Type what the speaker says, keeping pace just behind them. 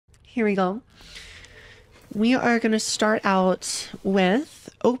here we go. We are going to start out with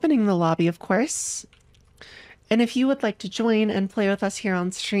opening the lobby, of course. And if you would like to join and play with us here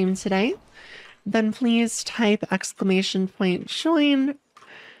on stream today, then please type !join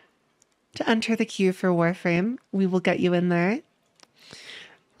to enter the queue for Warframe. We will get you in there.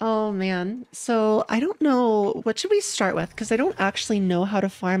 Oh man, so I don't know, what should we start with? Because I don't actually know how to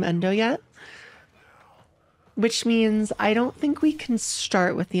farm Endo yet. Which means I don't think we can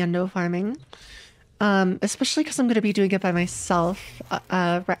start with the Endo farming. Especially because I'm going to be doing it by myself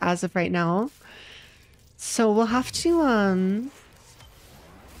as of right now. So we'll have to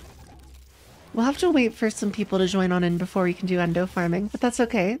wait for some people to join on in before we can do Endo farming, but that's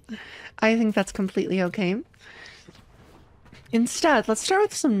okay. I think that's completely okay. Instead, let's start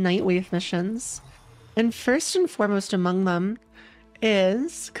with some Nightwave missions. And first and foremost among them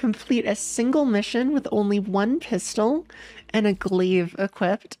is complete a single mission with only one pistol and a glaive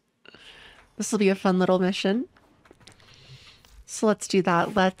equipped. This will be a fun little mission. So let's do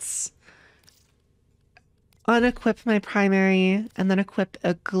that. Let's unequip my primary and then equip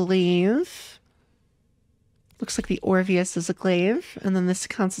a glaive. Looks like the Orpheus is a glaive, and then this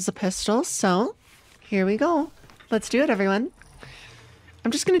counts as a pistol. So here we go. Let's do it, everyone.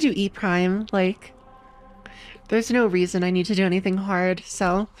 I'm just going to do E prime. Like, there's no reason I need to do anything hard,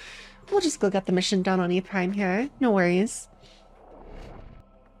 so we'll just go get the mission done on E prime here. No worries.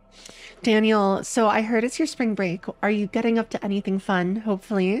 Daniel, so I heard it's your spring break. Are you getting up to anything fun?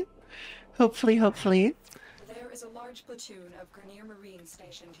 Hopefully. Hopefully. There is a large platoon of Grenier Marines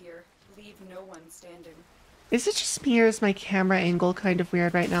stationed here. Leave no one standing. Is it just me or is my camera angle kind of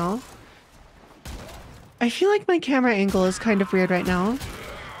weird right now? I feel like my camera angle is kind of weird right now.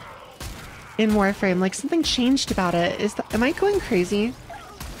 In Warframe, like something changed about it. Am I going crazy?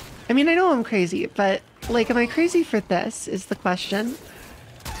 I mean, I know I'm crazy, but like, am I crazy for this is the question.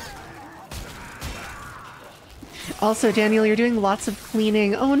 Also, Daniel, you're doing lots of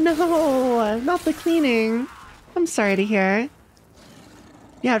cleaning. Oh no, not the cleaning. I'm sorry to hear.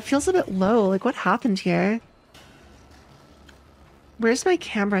 Yeah, it feels a bit low. Like, what happened here? Where's my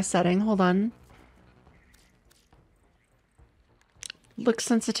camera setting? Hold on. Look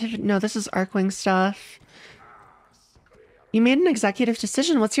sensitivity. No, this is Arcwing stuff. You made an executive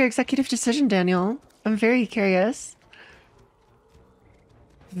decision. What's your executive decision, Daniel? I'm very curious.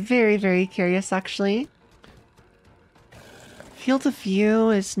 Very, very curious, actually. Field of view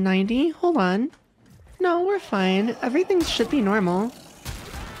is 90. Hold on. No, we're fine. Everything should be normal.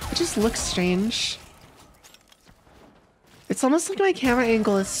 It just looks strange. It's almost like my camera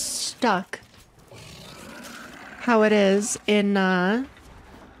angle is stuck. How it is in,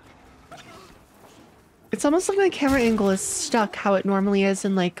 It's almost like my camera angle is stuck how it normally is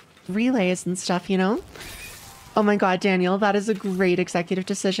in, like, relays and stuff, you know? Oh my god, Daniel, that is a great executive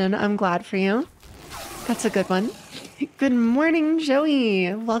decision. I'm glad for you. That's a good one. Good morning,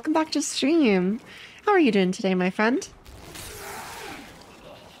 Joey. Welcome back to stream. How are you doing today, my friend?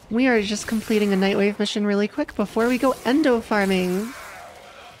 We are just completing a Nightwave mission really quick before we go Endo farming.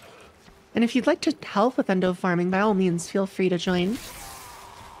 And if you'd like to help with Endo farming, by all means, feel free to join.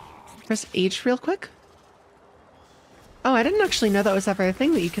 Press H real quick. Oh, I didn't actually know that was ever a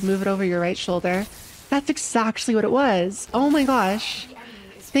thing that you could move it over your right shoulder. That's exactly what it was. Oh my gosh.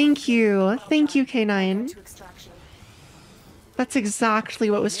 Thank you. Thank you, K9. That's exactly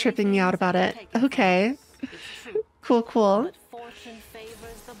what was tripping me out about it. Okay. Cool, cool.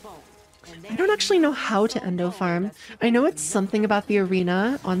 I don't actually know how to Endo farm. I know it's something about the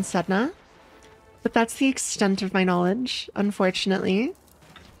arena on Sedna, but that's the extent of my knowledge, unfortunately.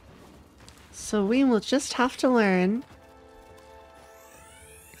 So we will just have to learn.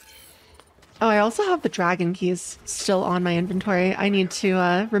 Oh, I also have the dragon keys still on my inventory. I need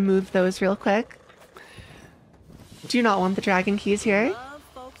to remove those real quick. Do you not want the dragon keys here?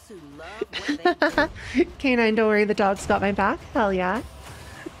 K9, don't worry, the dog's got my back. Hell yeah.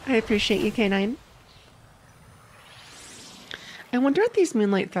 I appreciate you, K9. I wonder what these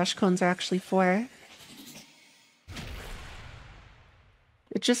moonlight thrush cones are actually for.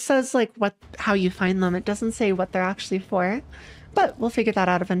 It just says like how you find them. It doesn't say what they're actually for, but we'll figure that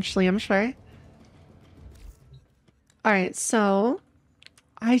out eventually, I'm sure. All right, so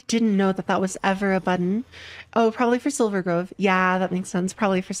I didn't know that that was ever a button. Oh, probably for Silver Grove. Yeah, that makes sense.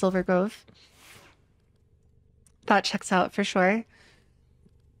 Probably for Silver Grove. That checks out for sure.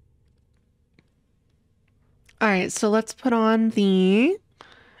 All right, so let's put on the,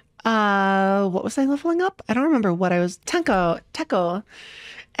 what was I leveling up? I don't remember what I was, Techo.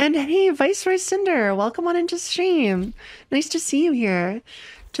 And hey, Viceroy Cinder, welcome on into stream. Nice to see you here.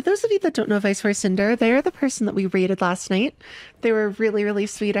 To those of you that don't know Vice Versa Cinder, they are the person that we raided last night. They were really, really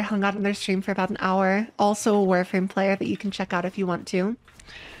sweet. I hung out in their stream for about an hour. Also a Warframe player that you can check out if you want to.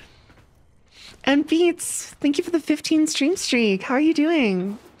 And Beats, thank you for the 15 stream streak. How are you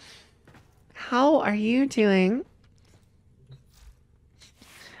doing? How are you doing?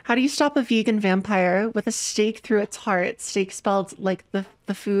 How do you stop a vegan vampire with a stake through its heart? Stake spelled like the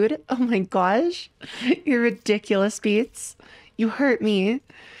food? Oh my gosh. You're ridiculous, Beats. You hurt me.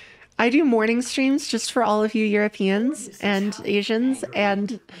 I do morning streams just for all of you Europeans and Asians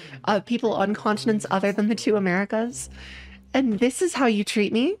and people on continents other than the two Americas. And this is how you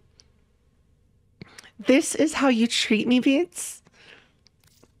treat me? This is how you treat me, Beats?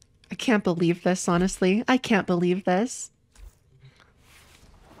 I can't believe this, honestly. I can't believe this.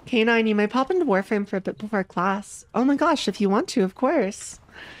 K9, you might pop into Warframe for a bit before class. Oh my gosh, if you want to, of course.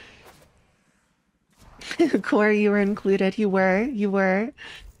 Corey, you were included. You were.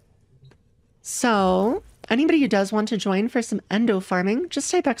 So, anybody who does want to join for some endo farming, just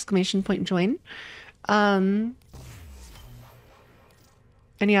type !join. And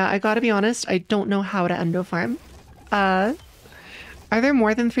yeah, I gotta be honest, I don't know how to endo farm. Are there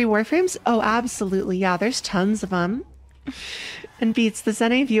more than 3 Warframes? Oh, absolutely. Yeah, there's tons of them. And Beats, the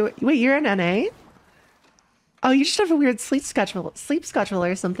NA viewer... Wait, you're an NA? Oh, you just have a weird sleep schedule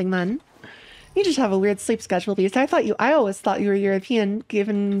or something then. You just have a weird sleep schedule, Beats. I always thought you were European,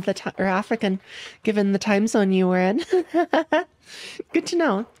 given the or African, given the time zone you were in. Good to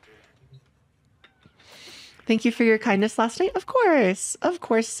know. Thank you for your kindness last night. Of course,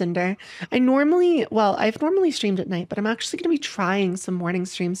 Cinder. I've normally streamed at night, but I'm actually going to be trying some morning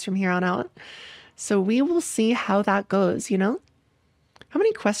streams from here on out. So we will see how that goes, you know? How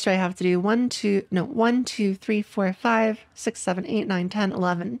many quests do I have to do? 1, 2, 3, 4, 5, 6, 7, 8, 9, 10,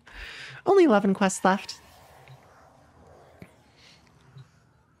 11. Only 11 quests left.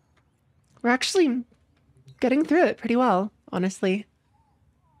 We're actually getting through it pretty well, honestly.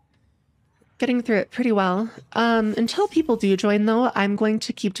 Getting through it pretty well. Until people do join, though, I'm going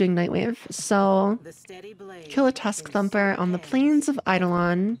to keep doing Nightwave. So, kill a Tusk Thumper on the plains of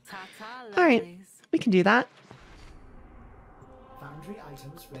Eidolon. Alright, we can do that.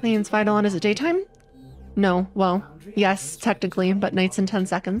 Plains of Eidolon, is it daytime? No, well, yes, technically, but night's in 10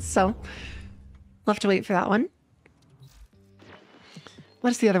 seconds, so we'll have to wait for that one.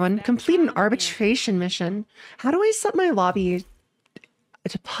 What's the other one? Complete an arbitration mission. How do I set my lobby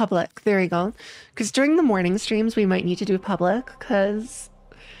to public? There we go. Because during the morning streams, we might need to do public, because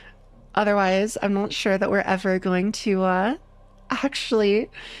otherwise, I'm not sure that we're ever going to actually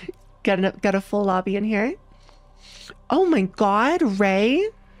get a full lobby in here. Oh my god, Ray!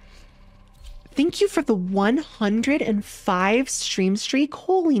 Thank you for the 105 stream streak.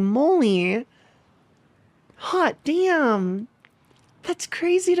 Holy moly. Hot damn. That's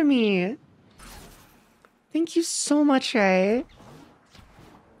crazy to me. Thank you so much, Ray.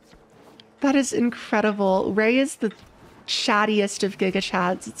 That is incredible. Ray is the chattiest of Giga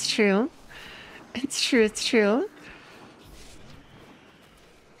Chads. It's true. It's true, it's true.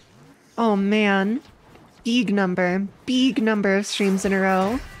 Oh man. Big number of streams in a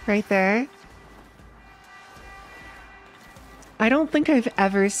row. Right there. I don't think I've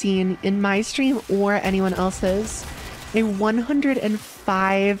ever seen in my stream or anyone else's a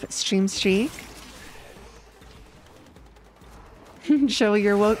 105 stream streak. Joey,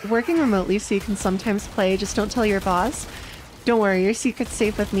 you're working remotely so you can sometimes play. Just don't tell your boss. Don't worry, your secret's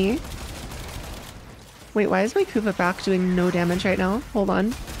safe with me. Wait, why is my Koopa back doing no damage right now? Hold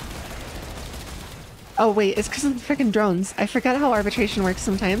on. Oh wait, it's because of the freaking drones. I forget how arbitration works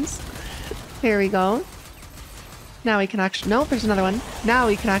sometimes. There we go. Now we can actually... Nope, there's another one. Now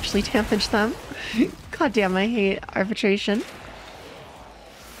we can actually damage them. God damn, I hate arbitration.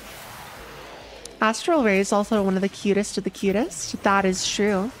 Astral Ray is also one of the cutest of the cutest. That is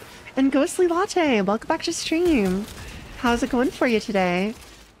true. And Ghostly Latte, welcome back to stream. How's it going for you today?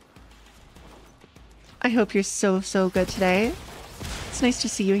 I hope you're so good today. It's nice to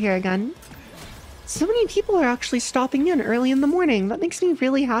see you here again. So many people are actually stopping in early in the morning. That makes me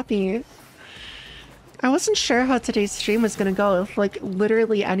really happy. I wasn't sure how today's stream was going to go, if like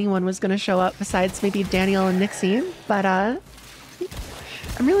literally anyone was going to show up besides maybe Daniel and Nixie, but I'm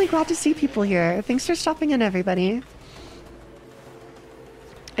really glad to see people here. Thanks for stopping in, everybody.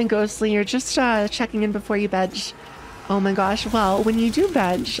 And Ghostly, you're just checking in before you bed. Oh my gosh, well, when you do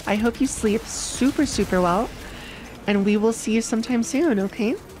bed, I hope you sleep super well, and we will see you sometime soon,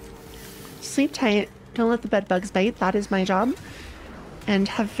 okay? Sleep tight, don't let the bed bugs bite, that is my job. And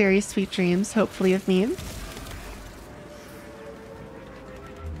have very sweet dreams, hopefully, of me.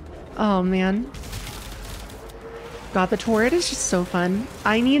 Oh, man. God, the turret is just so fun.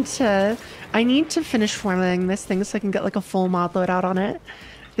 I need to finish forming this thing so I can get like a full mod loadout on it.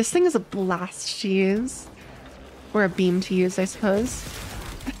 This thing is a blast to use. Or a beam to use, I suppose.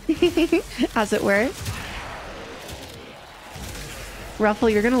 As it were. Ruffle,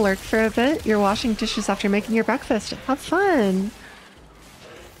 you're gonna lurk for a bit. You're washing dishes after making your breakfast. Have fun!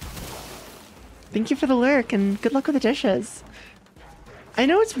 Thank you for the lurk and good luck with the dishes. I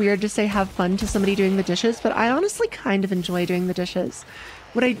know it's weird to say have fun to somebody doing the dishes, but I honestly kind of enjoy doing the dishes.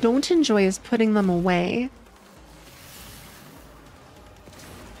 What I don't enjoy is putting them away.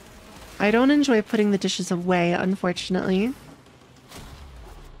 I don't enjoy putting the dishes away, unfortunately.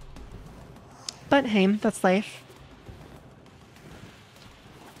 But hey, that's life.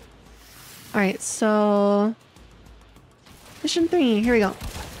 Alright, so... Mission 3, here we go.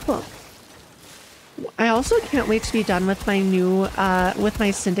 Cool. I also can't wait to be done with my new, with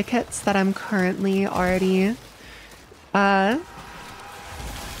my syndicates that I'm currently already, like,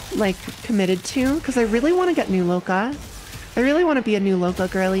 committed to. Because I really want to get new Loca. I really want to be a new Loca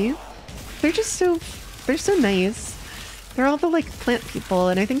girly. They're just so, they're so nice. They're all the, like, plant people,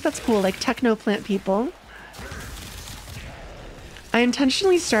 and I think that's cool, like, techno plant people. I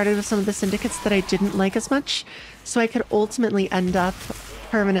intentionally started with some of the syndicates that I didn't like as much, so I could ultimately end up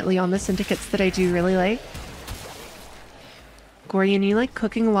permanently on the syndicates that I do really like. Gorian, you like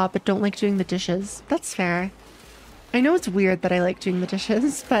cooking a lot but don't like doing the dishes. That's fair. I know it's weird that I like doing the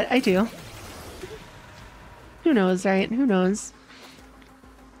dishes, but I do. Who knows, right? Who knows?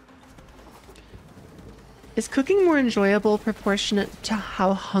 Is cooking more enjoyable proportionate to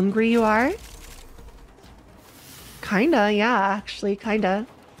how hungry you are? Kinda, yeah, actually, kinda.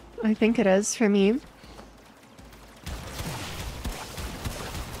 I think it is for me.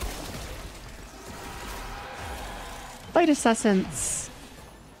 Vitus Essence.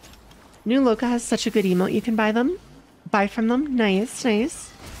 New Loca has such a good emote, you can buy from them. Nice,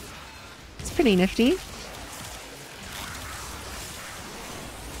 nice. It's pretty nifty.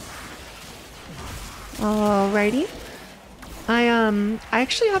 Alrighty. I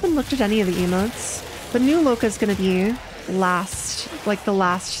actually haven't looked at any of the emotes, but New Loca is gonna be last, like the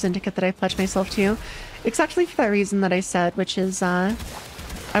last syndicate that I pledged myself to. Exactly for that reason that I said, which is, I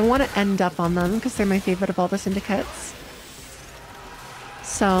want to end up on them because they're my favorite of all the syndicates.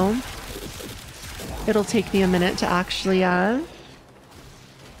 So, it'll take me a minute to actually,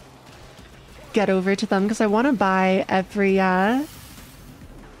 get over to them because I want to buy every,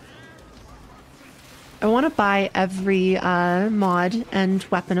 mod and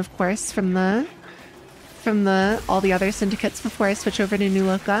weapon, of course, from all the other syndicates before I switch over to New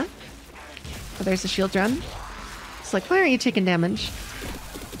Loca. Oh, there's a shield drone. It's like, why aren't you taking damage?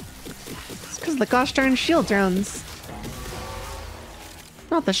 It's because of the gosh darn shield drones.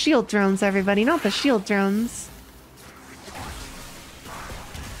 Not the shield drones, everybody, not the shield drones.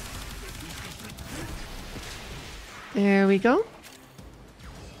 There we go.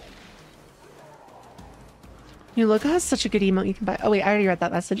 New Loca has such a good emote you can buy. Oh wait, I already read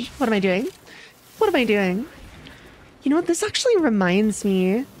that message. What am I doing? What am I doing? You know what? This actually reminds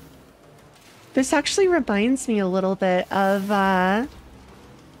me. This actually reminds me a little bit of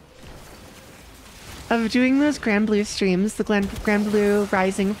doing those Grand Blue streams, the Grand Blue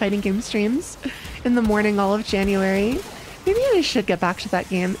Rising fighting game streams in the morning all of January. Maybe I should get back to that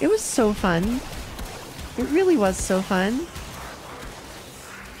game. It was so fun. It really was so fun.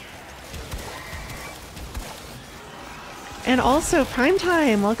 And also, prime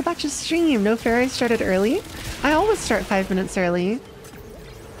time! Welcome back to stream! No fair, I started early. I always start 5 minutes early.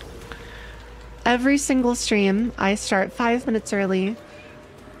 Every single stream, I start 5 minutes early.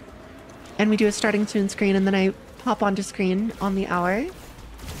 And we do a starting tune screen, and then I hop onto screen on the hour.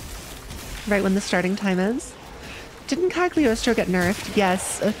 Right when the starting time is. Didn't Cagliostro get nerfed?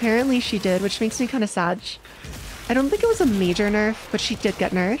 Yes, apparently she did, which makes me kind of sad. I don't think it was a major nerf, but she did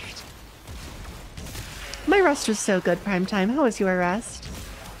get nerfed. My rest was so good, Primetime. How was your rest?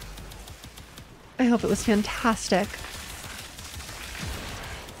 I hope it was fantastic.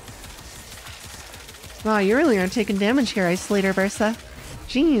 Wow, you really aren't taking damage here, Isolator Bursa.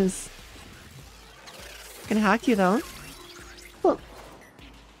 Jeez. Gonna hack you, though. Cool.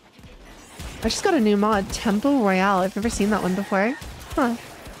 I just got a new mod, Tempo Royale. I've never seen that one before. Huh.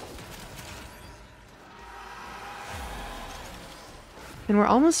 And we're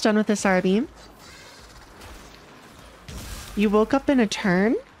almost done with this RB. You woke up in a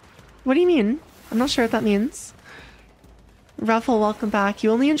turn? What do you mean? I'm not sure what that means. Ruffle, welcome back.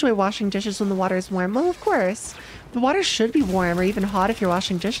 You only enjoy washing dishes when the water is warm. Well, of course. The water should be warm or even hot if you're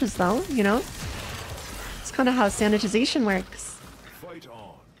washing dishes, though, you know? It's kind of how sanitization works.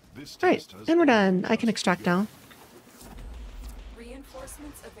 Alright, and we're done. I can extract now.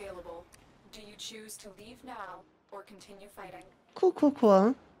 Choose to leave now or continue fighting. Cool, cool,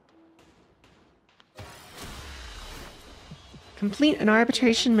 cool. Complete an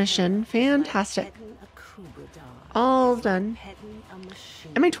arbitration mission. Fantastic. All done.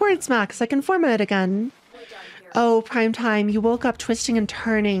 Am I towards max? I can format it again. Oh, prime time. You woke up twisting and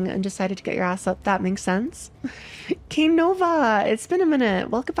turning and decided to get your ass up. That makes sense. K Nova, it's been a minute.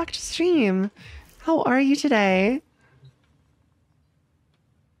 Welcome back to stream. How are you today?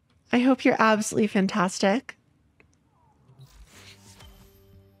 I hope you're absolutely fantastic.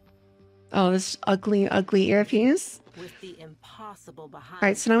 Oh, this ugly, ugly earpiece.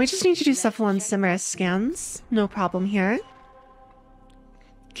 Alright, so now we just need to do Cephalon Cimerus scans. No problem here.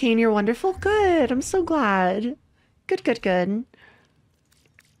 Kane, you're wonderful. Good. I'm so glad. Good, good, good.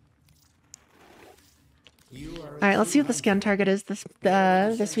 Alright, let's see what the scan target is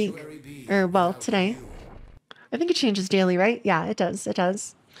this week. Or, well, today. I think it changes daily, right? Yeah, it does. It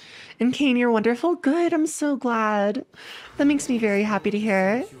does. And Kane, you're wonderful. Good. I'm so glad. That makes me very happy to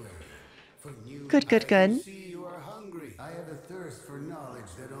hear. Good, good, good.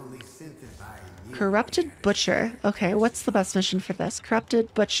 Corrupted Butcher. Okay, what's the best mission for this?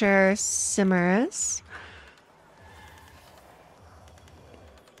 Corrupted Butcher Cimerus.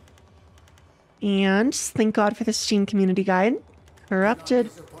 And thank God for the Steam community guide.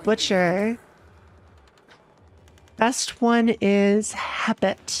 Corrupted Butcher. Best one is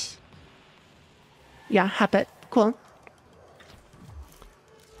Hepit. Yeah, Hepit. Cool.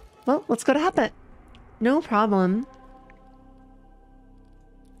 Well, let's go to Hepit. No problem.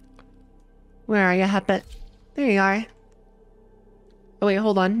 Where are you, Hepit? There you are. Oh, wait,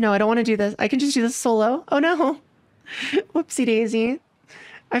 hold on. No, I don't want to do this. I can just do this solo. Oh, no. Whoopsie daisy.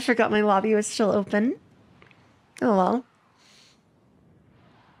 I forgot my lobby was still open. Oh, well.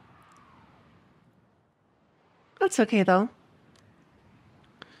 That's okay, though.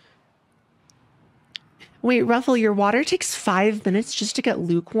 Wait, Ruffle, your water takes 5 minutes just to get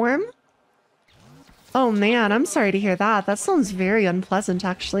lukewarm? Oh, man, I'm sorry to hear that. That sounds very unpleasant,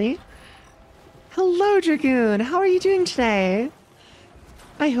 actually. Hello, Dragoon. How are you doing today?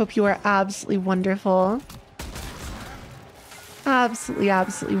 I hope you are absolutely wonderful. Absolutely,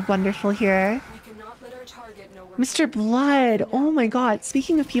 absolutely wonderful here. Mr. Blood. Oh my god.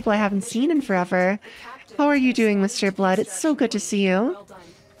 Speaking of people I haven't seen in forever. How are you doing, Mr. Blood? It's so good to see you.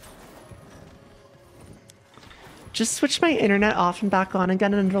 Just switch my internet off and back on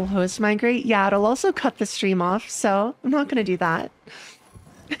again and it'll host migrate. Yeah, it'll also cut the stream off, so I'm not going to do that.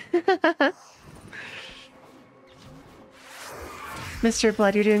 Mr.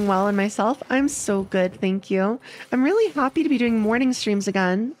 Blood, you're doing well, and myself? I'm so good, thank you. I'm really happy to be doing morning streams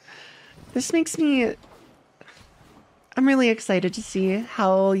again. This makes me... I'm really excited to see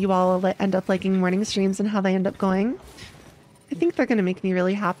how you all end up liking morning streams and how they end up going. I think they're going to make me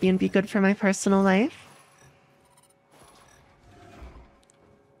really happy and be good for my personal life.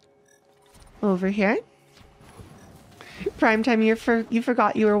 Over here. Primetime, you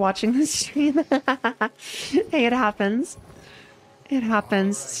forgot you were watching the stream. Hey, it happens. It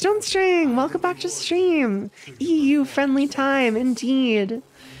happens. Stone String, welcome back to stream. EU friendly time, indeed.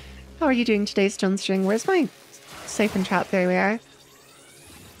 How are you doing today, Stone String? Where's my siphon trap? There we are.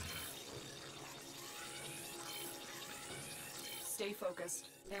 Stay focused.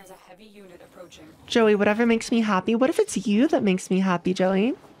 There's a heavy unit approaching. Joey, whatever makes me happy. What if it's you that makes me happy,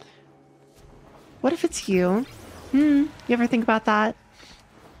 Joey? What if it's you? You ever think about that?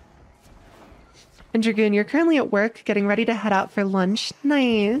 And Dragoon, you're currently at work, getting ready to head out for lunch.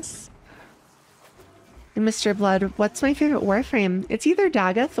 Nice. And Mr. Blood, what's my favorite Warframe? It's either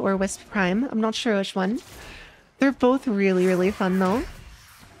Dagoth or Wisp Prime. I'm not sure which one. They're both really, really fun, though.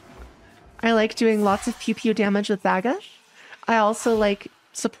 I like doing lots of pew-pew damage with Dagoth. I also like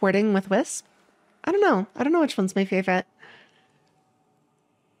supporting with Wisp. I don't know. I don't know which one's my favorite.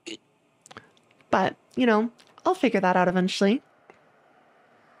 But, you know, I'll figure that out eventually.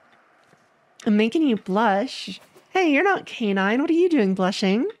 I'm making you blush. Hey, you're not canine. What are you doing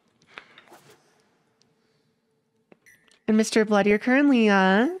blushing? And Mr. Blood, you're currently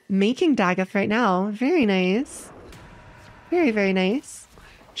making Dagoth right now. Very nice. Very, very nice.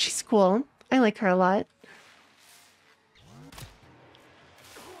 She's cool. I like her a lot.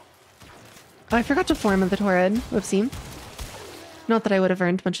 Oh, I forgot to form the Torrid. Whoopsie. Not that I would have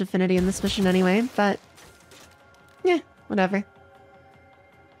earned much affinity in this mission anyway, but... yeah, whatever.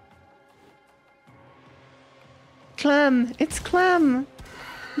 Clem! It's Clem!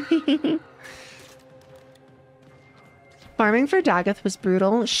 Farming for Dagoth was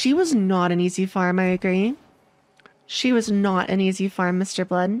brutal. She was not an easy farm, I agree. She was not an easy farm, Mr.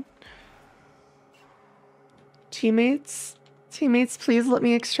 Blood. Teammates? Teammates, please let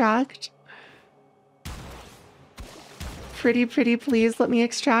me extract. Pretty please let me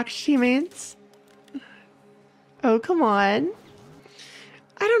extract, teammates. Oh, come on.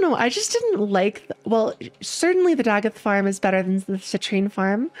 I don't know. I just didn't like... well, certainly the Daggett farm is better than the citrine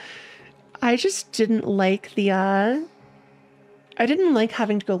farm. I just didn't like the... I didn't like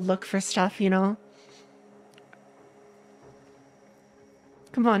having to go look for stuff, you know?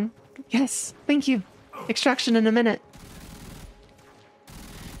 Come on. Yes. Thank you. Extraction in a minute.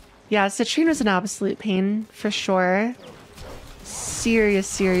 Yeah, citrine was an absolute pain, for sure.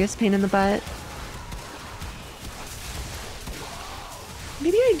 Serious pain in the butt.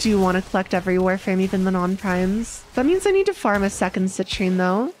 Maybe I do want to collect every Warframe, even the non-primes. That means I need to farm a second citrine,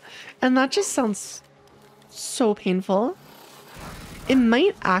 though. And that just sounds so painful. It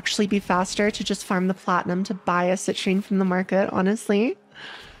might actually be faster to just farm the platinum to buy a citrine from the market, honestly.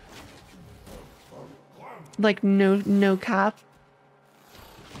 Like, no cap.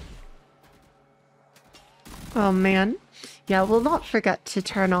 Oh, man. Yeah, we'll not forget to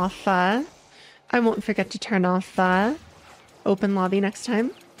turn off, I won't forget to turn off, open lobby next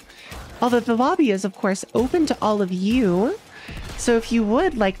time. Although the lobby is, of course, open to all of you. So if you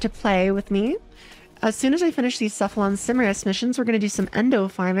would like to play with me, as soon as I finish these Cephalon Cimerus missions, we're going to do some Endo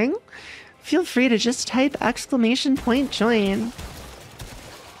farming. Feel free to just type !join.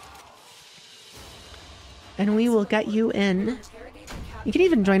 And we will get you in. You can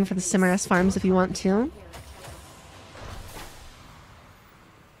even join for the Cimerus farms if you want to.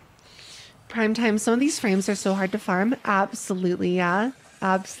 Prime time. Some of these frames are so hard to farm. Absolutely, yeah.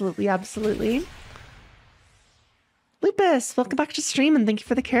 Absolutely. Lupus, welcome back to stream and thank you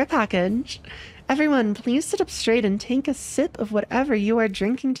for the care package. Everyone, please sit up straight and take a sip of whatever you are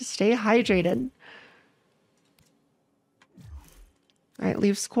drinking to stay hydrated. All right,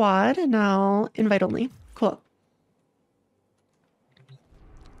 leave squad and now invite only. Cool.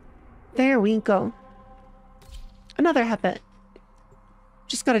 There we go. Another habit.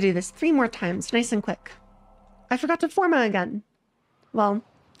 Just gotta do this 3 more times, nice and quick. I forgot to forma again. Well,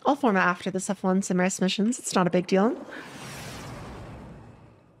 I'll forma after the Cephalon Cimerus missions. It's not a big deal.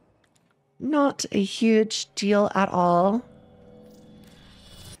 Not a huge deal at all.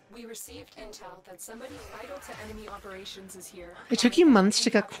 We received intel that somebody vital to enemy operations is here. It took you months to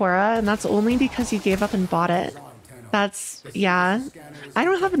get Quora, and that's only because you gave up and bought it. That's... yeah. I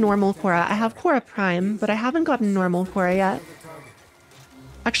don't have a normal Quora. I have Quora Prime, but I haven't gotten normal Quora yet.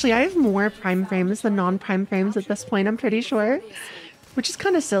 Actually, I have more prime frames than non-prime frames at this point, I'm pretty sure. Which is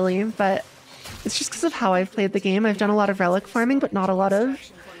kind of silly, but it's just because of how I've played the game. I've done a lot of relic farming, but not a lot of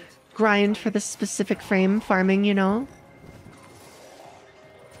grind for the specific frame farming, you know?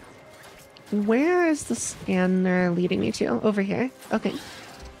 Where is the scanner leading me to? Over here. Okay.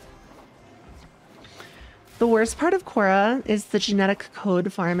 The worst part of Quora is the genetic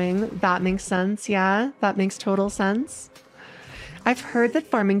code farming. That makes sense, yeah. That makes total sense. I've heard that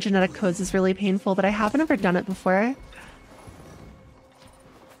farming genetic codes is really painful, but I haven't ever done it before.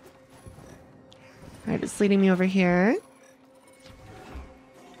 Alright, it's leading me over here.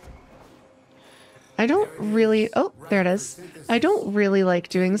 I don't really... oh, there it is. I don't really like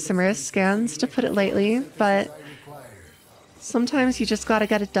doing Cimerus scans, to put it lightly, but sometimes you just gotta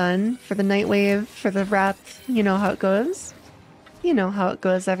get it done for the Nightwave, for the rep. You know how it goes. You know how it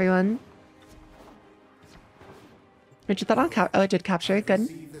goes, everyone. Did that on oh, I did capture it. Good.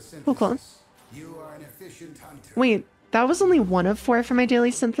 Cool. Wait, that was only 1 of 4 for my daily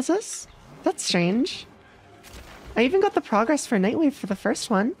synthesis? That's strange. I even got the progress for Nightwave for the first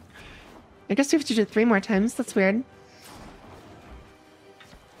one. I guess we have to do it 3 more times. That's weird.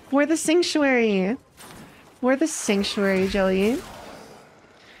 For the Sanctuary! For the Sanctuary, Joey.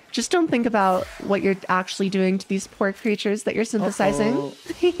 Just don't think about what you're actually doing to these poor creatures that you're synthesizing.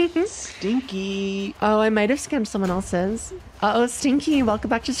 Stinky. Oh, I might have scammed someone else's. Uh-oh, Stinky. Welcome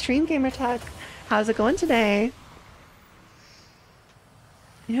back to Stream Gamer Tech. How's it going today?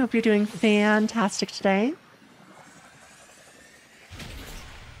 I hope you're doing fantastic today.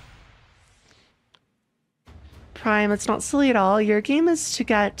 Prime, it's not silly at all. Your game is to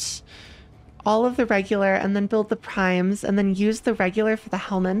get all of the regular and then build the primes and then use the regular for the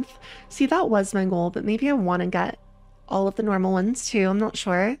helminth. See, that was my goal, but maybe I want to get all of the normal ones too. I'm not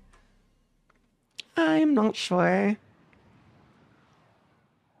sure. I'm not sure.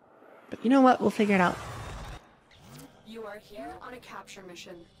 But you know what? We'll figure it out. You are here on a capture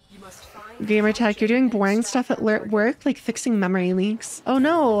mission. You must find Gamertech, you're doing boring stuff at work, like fixing memory leaks. Oh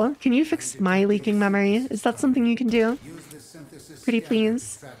no! Can you fix my leaking memory? Is that something you can do? Pretty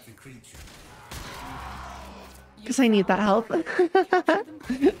please. Because I need that help. I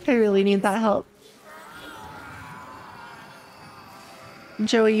really need that help.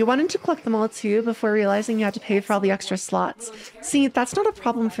 Joey, you wanted to collect them all too before realizing you had to pay for all the extra slots. See, that's not a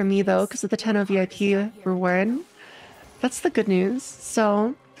problem for me though, because of the 10 VIP reward. That's the good news.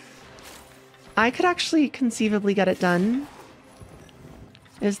 So, I could actually conceivably get it done,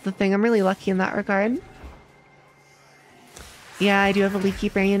 is the thing. I'm really lucky in that regard. Yeah, I do have a leaky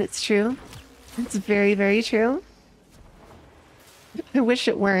brain, it's true. It's very, very true. I wish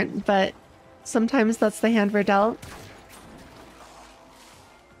it weren't, but sometimes that's the hand we're dealt.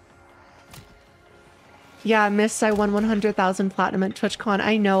 Yeah, miss, I won 100,000 platinum at TwitchCon.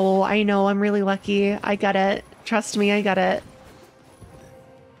 I know, I'm really lucky. I get it. Trust me, I get it.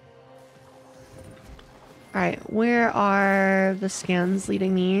 Alright, where are the scans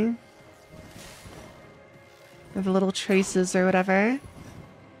leading me? Or the little traces or whatever.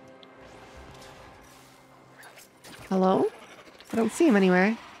 Hello? I don't see him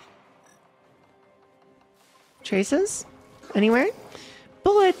anywhere. Traces? Anywhere?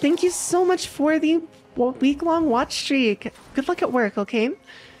 Bullet, thank you so much for the week-long watch streak. Good luck at work, okay?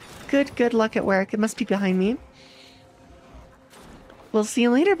 Good luck at work. It must be behind me. We'll see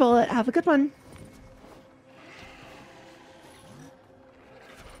you later, Bullet. Have a good one.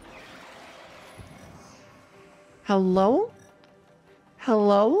 Hello?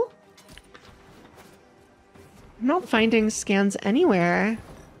 Hello? I'm not finding scans anywhere.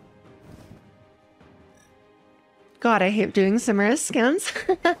 God, I hate doing Simmerus scans.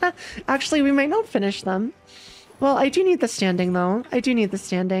 Actually, we might not finish them. Well, I do need the standing, though. I do need the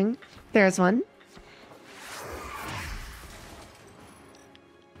standing. There's one.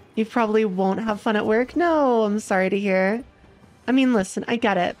 You probably won't have fun at work? No, I'm sorry to hear. I mean, listen, I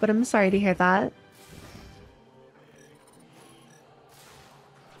get it, but I'm sorry to hear that.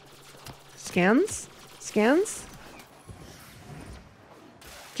 Scans? Scans?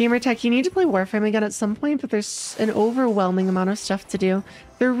 Gamertech, you need to play Warframe again at some point, but there's an overwhelming amount of stuff to do.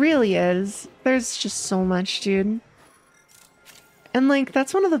 There really is. There's just so much, dude. And, like,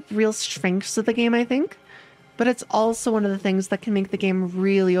 that's one of the real strengths of the game, I think. But it's also one of the things that can make the game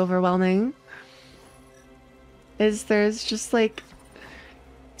really overwhelming. Is there's just, like,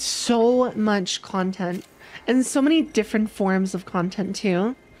 so much content. And so many different forms of content,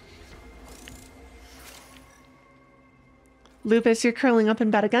 too. Lupus, you're curling up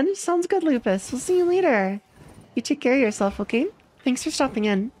in bed again? Sounds good, Lupus. We'll see you later. You take care of yourself, okay? Thanks for stopping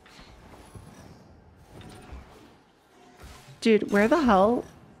in. Dude, where the hell?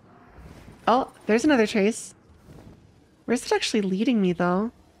 Oh, there's another trace. Where's it actually leading me,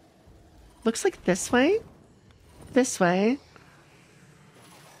 though? Looks like this way? This way.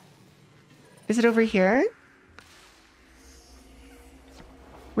 Is it over here?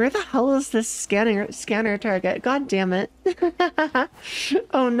 Where the hell is this scanner target? God damn it.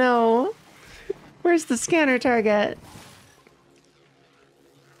 Oh no. Where's the scanner target?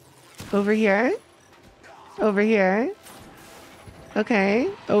 Over here? Over here? Okay,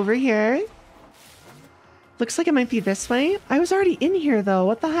 over here. Looks like it might be this way. I was already in here though.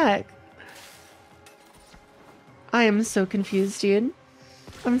 What the heck? I am so confused, dude.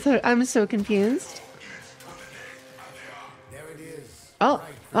 I'm so confused. Oh,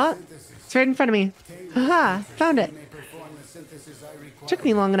 oh, it's right in front of me. Haha, found it. Took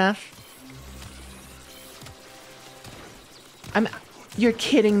me long enough. You're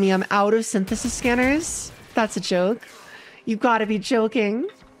kidding me, I'm out of synthesis scanners? That's a joke. You gotta be joking.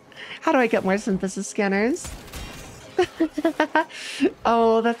 How do I get more synthesis scanners?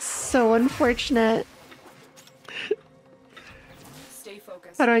 Oh, that's so unfortunate. Stay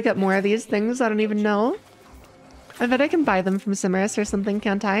focused. How do I get more of these things? I don't even know. I bet I can buy them from Simmerus or something,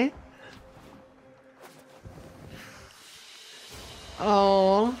 can't I?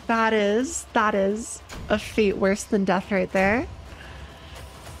 Oh, that is a fate worse than death right there.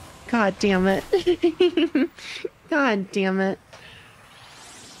 God damn it. God damn it.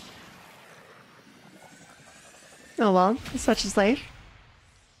 Oh well, such is life.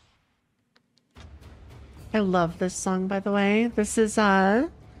 I love this song, by the way. This is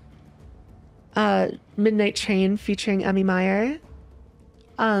Midnight Train featuring Emmy Meyer.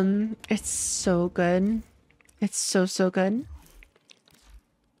 It's so good. It's so good.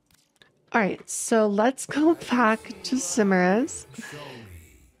 Alright, so let's go back to Simmerus.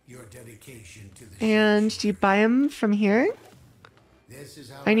 And do you buy them from here?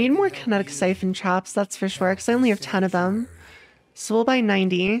 I need more kinetic siphon traps, that's for sure, because I only have 10 of them. So we'll buy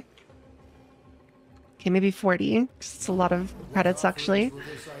 90. Okay, maybe 40, because it's a lot of credits, actually.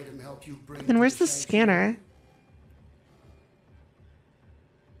 Then where's the scanner?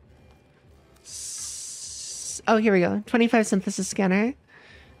 Oh, here we go. 25 synthesis scanner.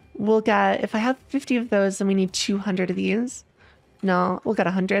 We'll get, if I have 50 of those, then we need 200 of these. No, we'll get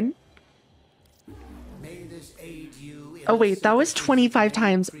 100. Oh wait, that was 25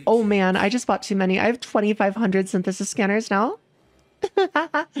 times. Oh man, I just bought too many. I have 2,500 synthesis scanners now.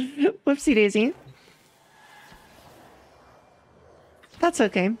 Whoopsie daisy. That's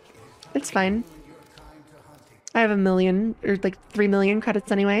okay. It's fine. I have 1 million, or like 3 million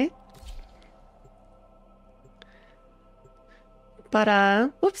credits anyway. But,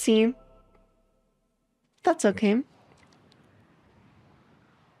 whoopsie. That's okay.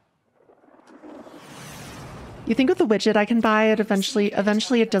 You think with the widget I can buy it eventually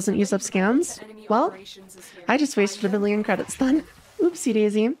it doesn't use up scans? Well, I just wasted 1 million credits then. Oopsie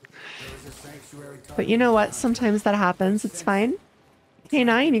daisy. But you know what? Sometimes that happens. It's fine. Hey,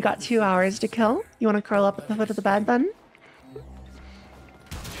 9, you got 2 hours to kill. You want to curl up at the foot of the bed then?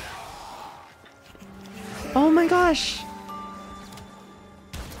 Oh my gosh.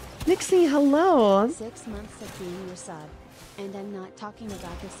 Nixie, hello. 6 months of being your sub. And I'm not talking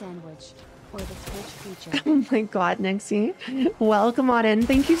about the sandwich. Or the Twitch feature. Oh my god, Nixie. Welcome on in.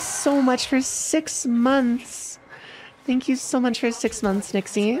 Thank you so much for 6 months. Thank you so much for 6 months,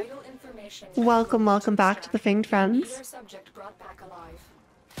 Nixie. Welcome back to the Fanged Friends.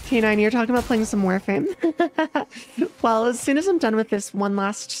 K9, you're talking about playing some Warframe. Well, as soon as I'm done with this one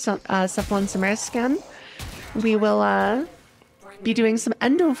last Cephalon Summer scan, we will be doing some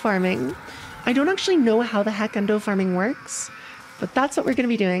endo farming. I don't actually know how the heck endo farming works, but that's what we're going to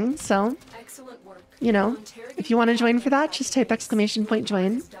be doing, so... You know, if you want to join for that, just type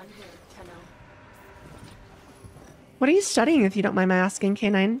 !join. What are you studying, if you don't mind my asking,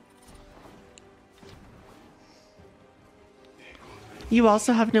 K9? You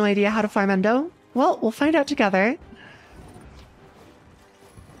also have no idea how to farm endo? Well, we'll find out together.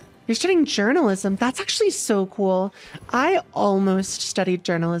 You're studying journalism. That's actually so cool. I almost studied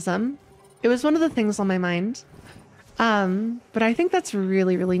journalism. It was one of the things on my mind. But I think that's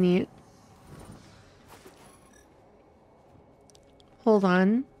really, really neat. Hold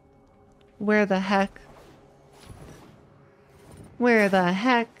on. Where the heck? Where the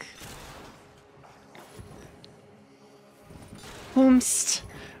heck? Whomst.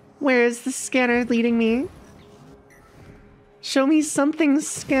 Where is the scanner leading me? Show me something,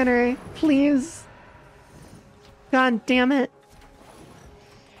 scanner, please. God damn it.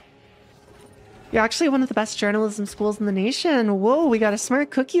 You're actually one of the best journalism schools in the nation. Whoa, we got a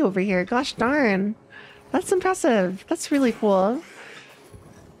smart cookie over here. Gosh darn. That's impressive. That's really cool.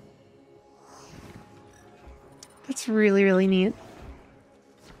 That's really, really neat.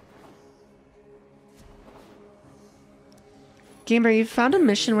 Gamer, you found a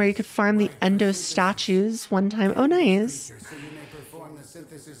mission where you could farm the endo statues one time. Oh, nice.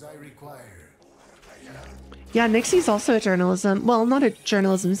 Yeah, Nixie's also a journalism. Well, not a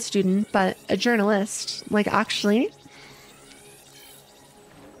journalism student, but a journalist. Like, actually.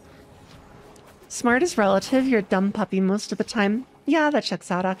 Smart is relative. You're a dumb puppy most of the time. Yeah, that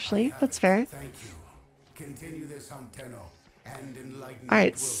checks out, actually. That's fair.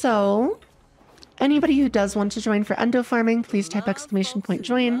 Alright, so... Anybody who does want to join for endo farming, please type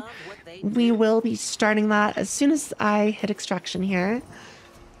 !join. We will be starting that as soon as I hit extraction here.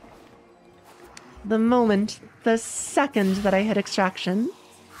 The second that I hit extraction.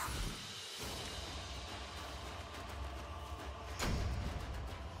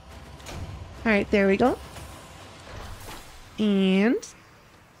 Alright, there we go. And...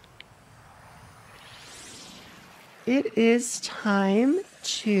 it is time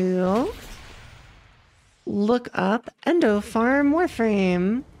to... look up Endo Farm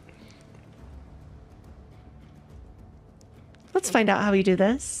Warframe. Let's find out how we do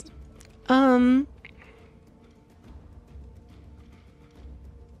this.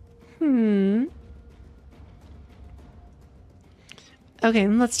 Okay,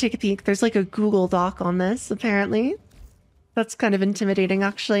 let's take a peek. There's like a Google Doc on this, apparently. That's kind of intimidating,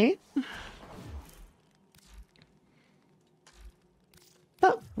 actually.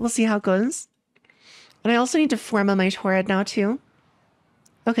 But we'll see how it goes. And I also need to forma my Torrid now, too.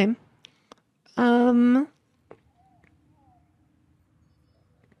 Okay. The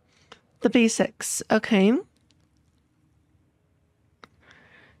basics. Okay.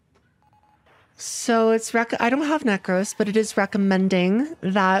 So it's I don't have Necros, but it is recommending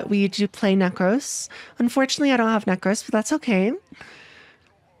that we do play Necros. Unfortunately, I don't have Necros, but that's okay.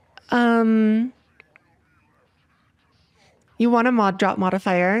 You want a mod drop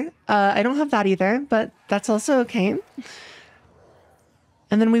modifier. I don't have that either, but that's also okay.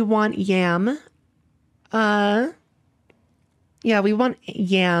 And then we want Yam. Yeah, we want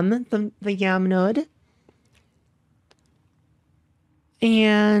Yam, the Yam node.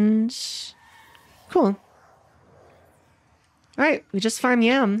 And cool. All right, we just farm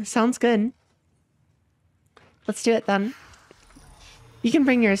yam. Sounds good. Let's do it then. You can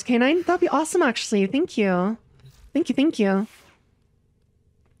bring yours, K9. That'd be awesome, actually. Thank you. Thank you, thank you.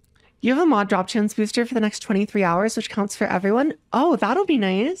 You have a mod drop chance booster for the next 23 hours, which counts for everyone. Oh, that'll be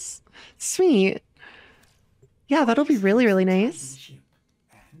nice. Sweet. Yeah, that'll be really, really nice.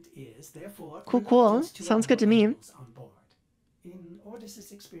 Cool, cool. Sounds good to me. In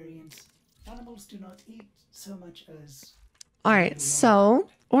Ordis's experience, animals do not eat so much as... Alright, so,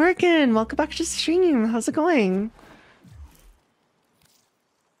 Oregon, welcome back to stream. How's it going?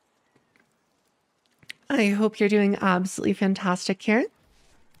 I hope you're doing absolutely fantastic here.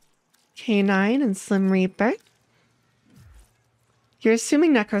 K9 and Slim Reaper. You're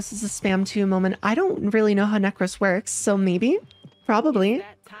assuming Necros is a spam 2 moment. I don't really know how Necros works, so maybe? Probably.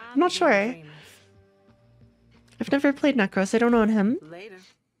 I'm not sure. I've never played Necros. I don't own him. Later.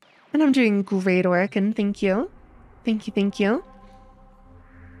 And I'm doing great work, and thank you. Thank you, thank you.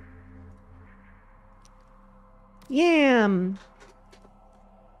 Yam!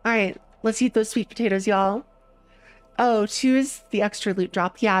 Alright, let's eat those sweet potatoes, y'all. Oh, 2 is the extra loot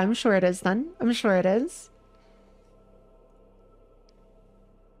drop. Yeah, I'm sure it is then. I'm sure it is.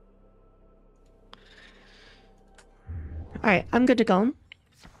 Alright, I'm good to go.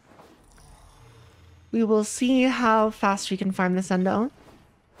 We will see how fast we can farm this Endo.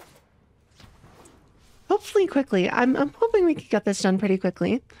 Hopefully quickly. I'm hoping we can get this done pretty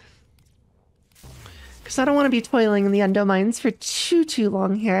quickly. Because I don't want to be toiling in the Endo mines for too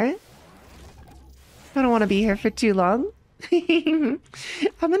long here. I don't want to be here for too long.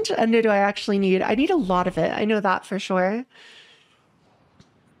 How much Endo do I actually need? I need a lot of it. I know that for sure.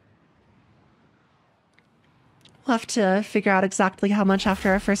 We'll have to figure out exactly how much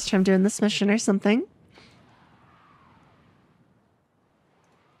after our first time doing this mission or something.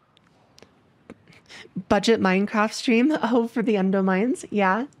 Budget Minecraft stream. Oh, for the Endo mines.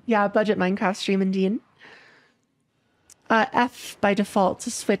 Yeah, budget Minecraft stream indeed. F by default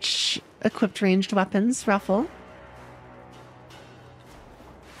to switch equipped ranged weapons. Ruffle.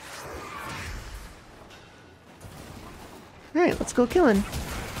 Alright, let's go killing.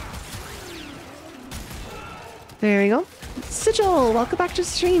 There we go. Sigil, welcome back to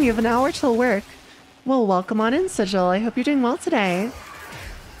stream. You have an hour till work. Well, welcome on in, Sigil. I hope you're doing well today.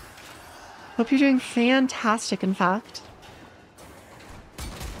 Hope you're doing fantastic, in fact.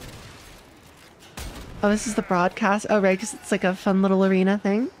 Oh, this is the broadcast. Oh, right, because it's like a fun little arena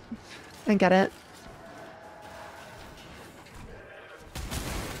thing. I get it.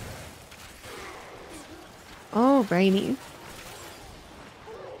 Alrighty.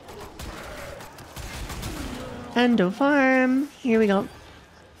 Endo farm. Here we go.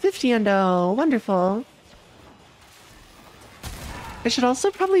 50 Endo. Wonderful. I should also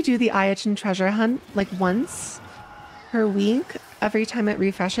probably do the Ayachin treasure hunt like once per week every time it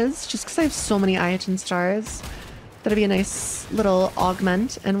refreshes, just because I have so many Ayachin stars. That'd be a nice little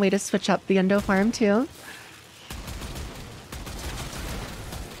augment and way to switch up the Endo farm too.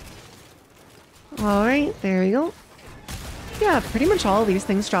 Alright, there we go. Yeah, pretty much all of these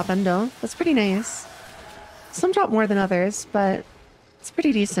things drop Endo. That's pretty nice. Some drop more than others, but it's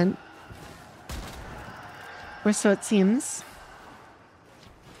pretty decent. Or so it seems.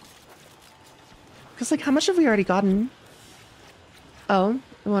 Because, like, how much have we already gotten? Oh,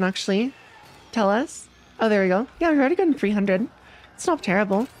 it won't actually tell us. Oh, there we go. Yeah, we've already gotten 300. It's not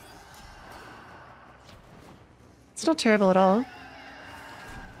terrible. It's not terrible at all.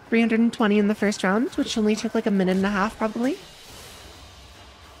 320 in the first round, which only took like a minute and a half, probably.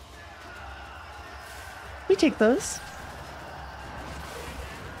 We take those.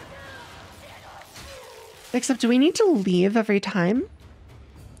 Except, do we need to leave every time?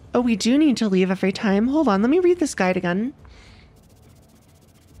 Oh, we do need to leave every time. Hold on, let me read this guide again.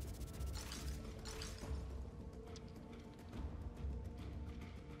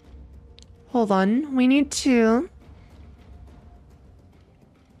 Hold on, we need to...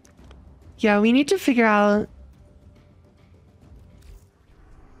 Yeah, we need to figure out...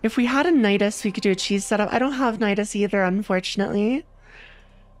 If we had a Nidus, we could do a cheese setup. I don't have Nidus either, unfortunately.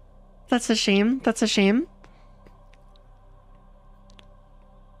 That's a shame. That's a shame.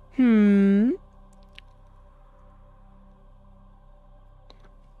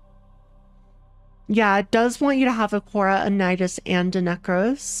 Yeah, it does want you to have a Quora, a Nidus, and a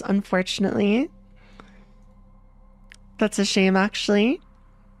Necros, unfortunately. That's a shame, actually.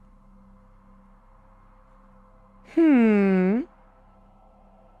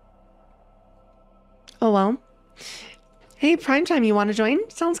 Oh well. Hey, Primetime, you want to join?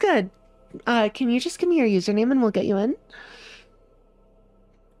 Sounds good. Can you just give me your username and we'll get you in?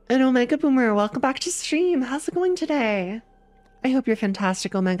 And Omega Boomer, welcome back to stream. How's it going today? I hope you're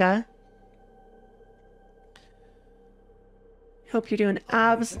fantastic, Omega. Hope you're doing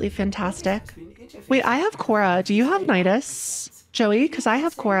absolutely fantastic. Wait, I have Cora. Do you have Nidus, Joey? Because I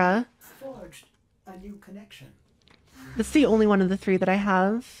have Cora. Forged a new connection. That's the only one of the three that I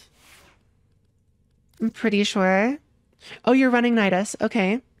have. I'm pretty sure. Oh, you're running Nidus.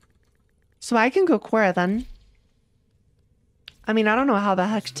 Okay. So I can go Cora then. I mean, I don't know how the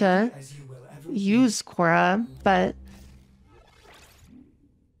heck to use Cora, but...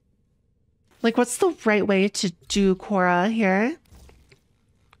 like, what's the right way to do Cora here?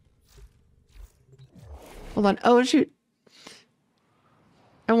 Hold on. Oh, shoot.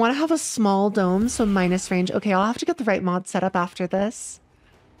 I want to have a small dome, so minus range. Okay, I'll have to get the right mod set up after this.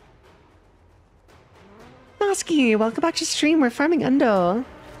 Masky, welcome back to stream. We're farming Endo.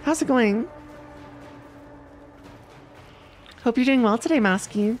 How's it going? Hope you're doing well today,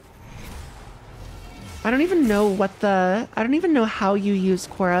 Masky. I don't even know I don't even know how you use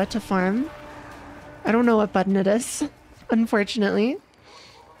Cora to farm. I don't know what button it is, unfortunately.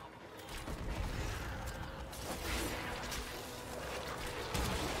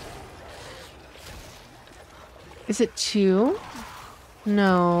 Is it 2?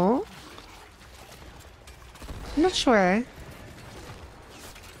 No. I'm not sure.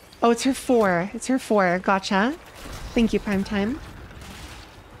 Oh, it's her 4. It's her 4. Gotcha. Thank you, Primetime.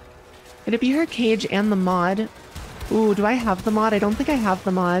 It'd be her cage and the mod. Ooh, do I have the mod? I don't think I have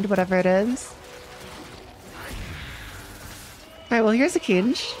the mod, whatever it is. Alright, well, here's a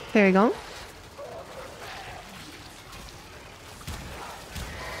cage. There you go.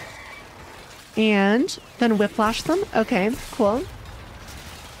 And then whiplash them. Okay, cool.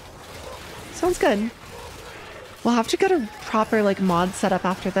 Sounds good. We'll have to get a proper, like, mod set up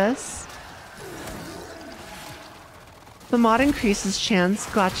after this. The mod increases chance.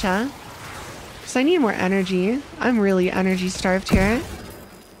 Gotcha. Because I need more energy. I'm really energy starved here.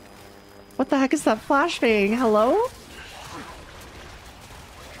 What the heck is that flashbang? Hello?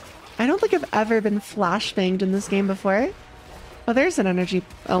 I don't think I've ever been flashbanged in this game before. Oh, there's an energy.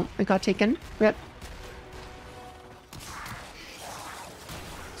 Oh, it got taken. Rip.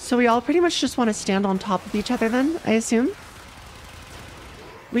 So we all pretty much just want to stand on top of each other then, I assume?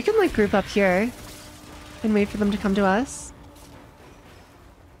 We can, like, group up here and wait for them to come to us.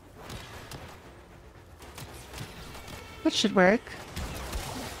 That should work.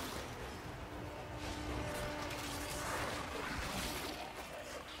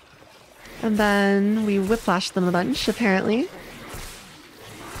 And then we whiplash them a bunch, apparently.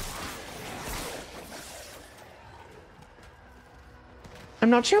 I'm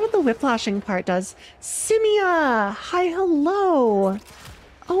not sure what the whiplashing part does. Simia! Hi, hello!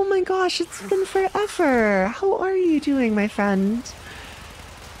 Oh my gosh, it's been forever! How are you doing, my friend?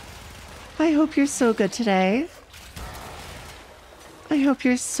 I hope you're so good today. I hope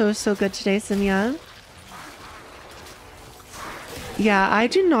you're so good today, Simia. Yeah, I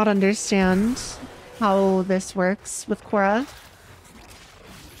do not understand how this works with Cora.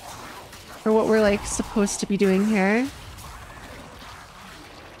 Or what we're, like, supposed to be doing here.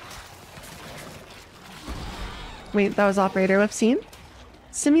 Wait, that was operator. What's seen?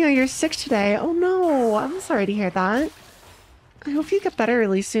 Simia, you're sick today. Oh no, I'm sorry to hear that. I hope you get better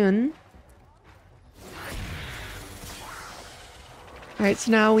really soon. Alright,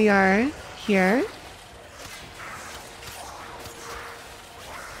 so now we are here.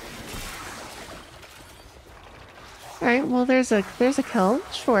 Alright, well there's a kill.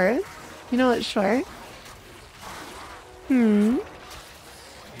 Sure. You know what, sure.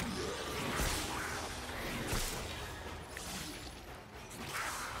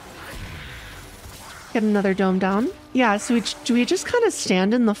 Get another dome down. Yeah, so do we just kind of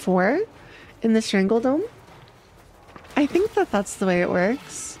stand in the 4 in the strangle dome? I think that's the way it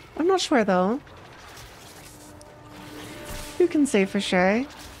works. I'm not sure though. Who can say for sure?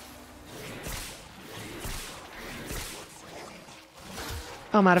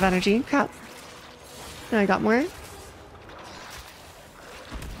 Oh, I'm out of energy. Crap. Now I got more.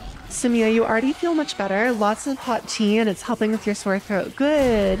 Simia, you already feel much better. Lots of hot tea and it's helping with your sore throat.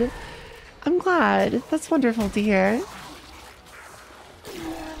 Good. I'm glad. That's wonderful to hear.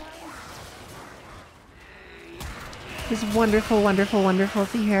 It's wonderful, wonderful, wonderful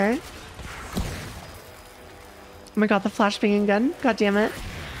to hear. Oh my god, the flashbanging gun. God damn it.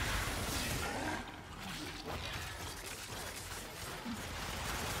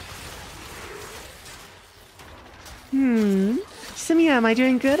 Simia, am I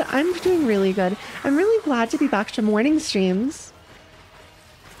doing good? I'm doing really good. I'm really glad to be back to morning streams.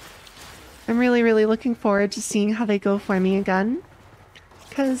 I'm really looking forward to seeing how they go for me again.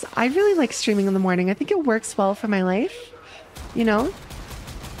 Because I really like streaming in the morning. I think it works well for my life. you know?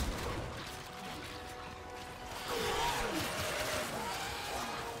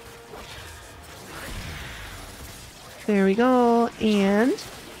 There we go, and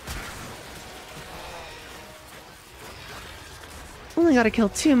only gotta kill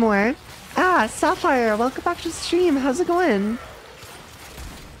 2 more. Ah, Sapphire, welcome back to the stream. How's it going?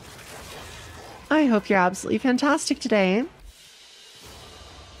 I hope you're absolutely fantastic today.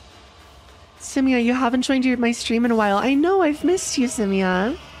 Simia, you haven't joined my stream in a while. I know, I've missed you,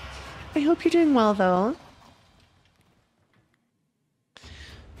 Simia. I hope you're doing well, though.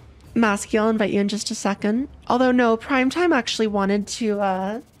 Masky, I'll invite you in just a second. Although, no, Primetime actually wanted to,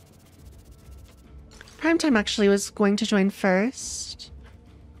 Primetime actually was going to join first.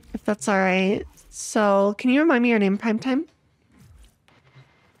 If that's alright. So, can you remind me your name, Primetime?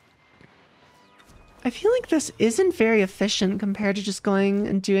 I feel like this isn't very efficient compared to just going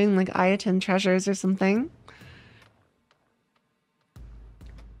and doing, like, Ayatin treasures or something.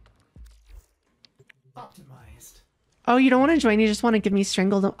 Optimized. Oh, you don't want to join, you just want to give me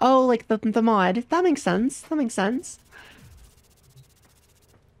strangled. Oh, like the mod. That makes sense. That makes sense.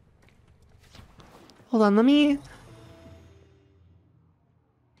 Hold on, let me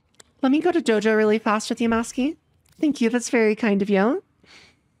go to Dojo really fast with you, Masky. Thank you, that's very kind of you.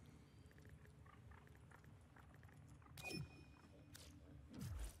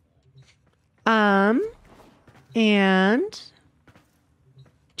 And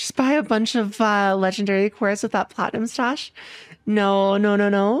just buy a bunch of legendary cores with that platinum stash. No.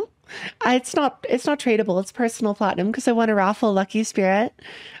 It's not tradable. It's personal platinum because I won a raffle lucky spirit.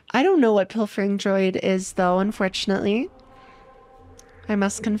 I don't know what pilfering droid is though, unfortunately. I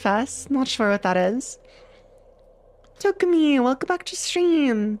must confess. Not sure what that is. Tokumi, welcome back to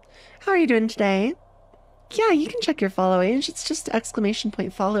stream. How are you doing today? Yeah, you can check your follow age. It's just exclamation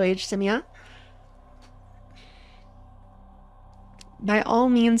point follow age, Simia. By all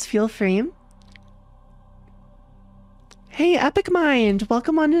means, feel free. Hey, Epic Mind,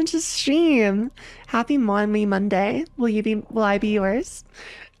 welcome on into the stream. Happy Mommy Monday. Will I be yours?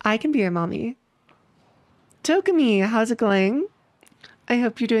 I can be your mommy. Tokumi, how's it going? I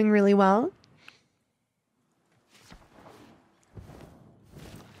hope you're doing really well.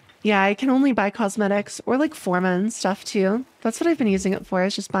 Yeah, I can only buy cosmetics or like Forma and stuff too. That's what I've been using it for,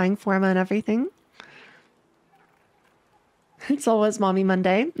 is just buying Forma and everything. It's always Mommy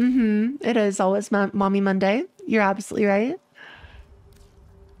Monday. It is always Mommy Monday. You're absolutely right.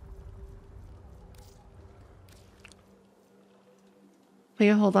 Wait,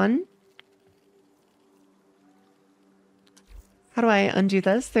 hold on. How do I undo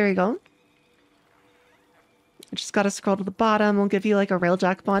this? There we go. I just gotta scroll to the bottom. We'll give you like a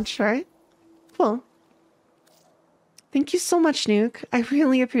Railjack mod, sure. Cool. Thank you so much, Nuke. I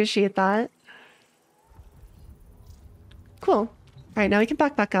really appreciate that. Cool. All right, now we can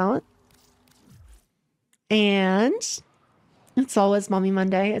back out. And it's always Mommy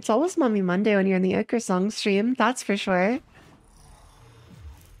Monday. It's always Mommy Monday when you're in the Ichorsong stream. That's for sure.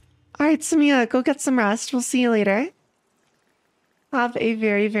 All right, Samia, go get some rest. We'll see you later. Have a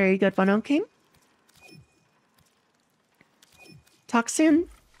very, very good one, okay? Talk soon.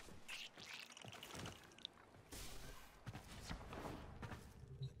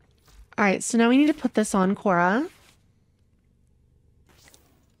 All right, so now we need to put this on Cora.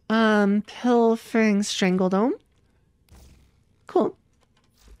 Pilfering Strangledome. Cool.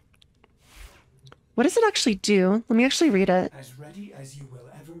 What does it actually do? Let me actually read it. As ready as you will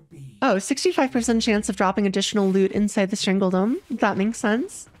ever be. Oh, 65% chance of dropping additional loot inside the Strangledome. That makes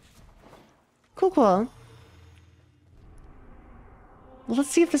sense. Cool. Well, let's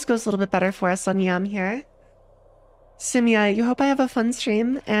see if this goes a little bit better for us on Yam here. Simia, you hope I have a fun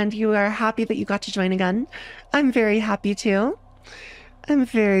stream and you are happy that you got to join again. I'm very happy too. I'm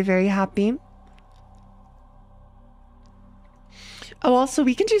very, very happy. Oh, also,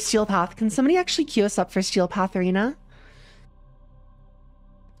 we can do Steel Path. Can somebody actually queue us up for Steel Path Arena?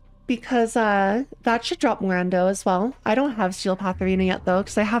 Because that should drop more Endo as well. I don't have Steel Path Arena yet, though,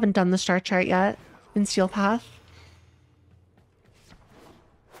 because I haven't done the star chart yet in Steel Path.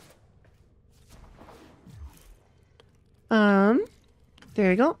 There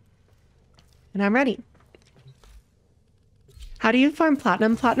we go. And I'm ready. How do you farm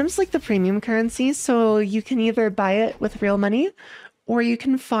platinum? Platinum's like the premium currency, so you can either buy it with real money, or you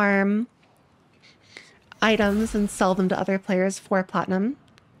can farm items and sell them to other players for platinum.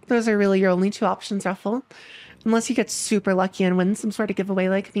 Those are really your only two options, Ruffle. Unless you get super lucky and win some sort of giveaway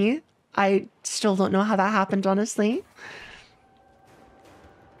like me. I still don't know how that happened, honestly.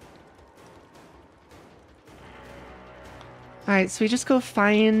 Alright, so we just go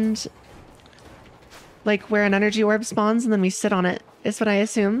find Like where an energy orb spawns and then we sit on it, is what I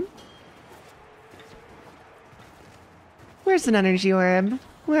assume. Where's an energy orb?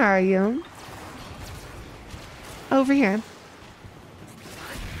 Where are you? Over here.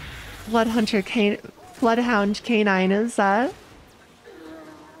 Bloodhound Canine is that?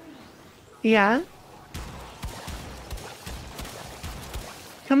 Yeah.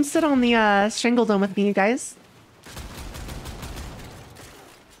 Come sit on the strangle dome with me, you guys.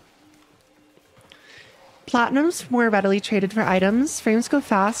 Platinum's more readily traded for items. Frames go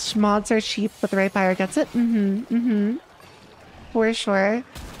fast. Mods are cheap, but the right buyer gets it. For sure.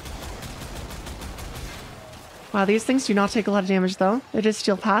 Wow, these things do not take a lot of damage, though. It is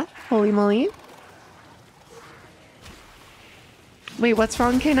Steel Path. Holy moly. Wait, what's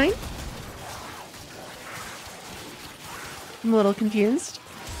wrong, K9? I'm a little confused.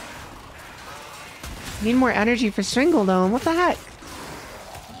 Need more energy for Strangle Dome. What the heck?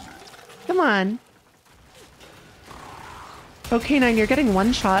 Come on. Okay, K9, you're getting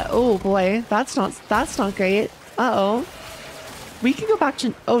one shot. Oh boy, that's not great. Uh-oh. We can go back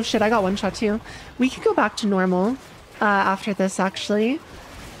to... Oh shit, I got one shot too. We can go back to normal after this, actually.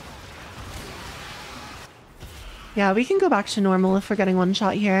 Yeah, we can go back to normal if we're getting one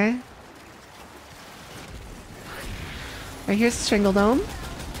shot here. Right, here's the Strangle Dome.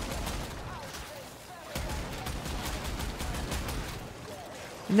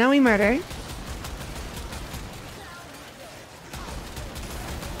 Now we murder.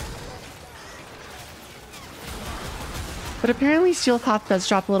 But apparently Steel Path does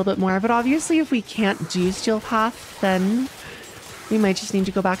drop a little bit more, but obviously if we can't do Steel Path, then we might just need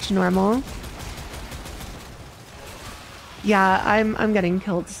to go back to normal. Yeah, I'm getting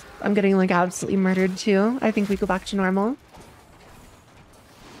killed. I'm getting like absolutely murdered too. I think we go back to normal.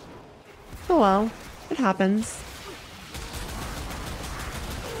 Oh well, it happens.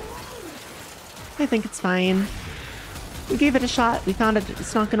 I think it's fine. We gave it a shot. We found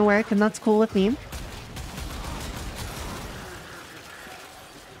it's not gonna work, and that's cool with me.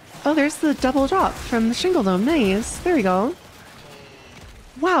 Oh, there's the double drop from the Shingle Dome. Nice. There we go.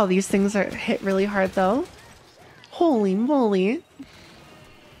 Wow, these things are hit really hard though. Holy moly.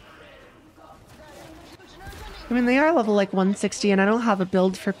 I mean, they are level like 160 and I don't have a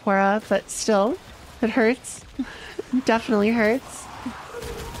build for Quora, but still, it hurts. Definitely hurts.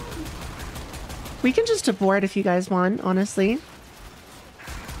 We can just abort if you guys want, honestly.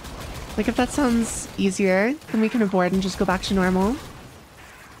 Like if that sounds easier, then we can abort and just go back to normal.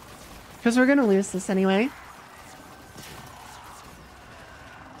 Because we're gonna lose this anyway.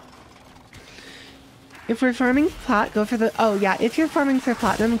 If we're farming plat, go for the... Oh yeah, if you're farming for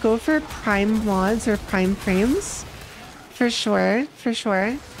platinum, go for prime mods or prime frames. For sure, for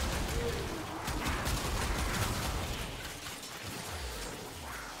sure.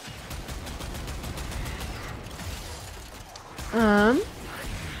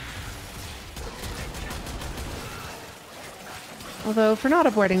 Although, if we're not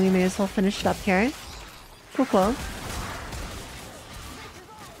aborting, we may as well finish it up here. Cool, cool.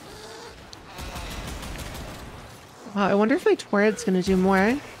 Wow, I wonder if my Torrid's gonna do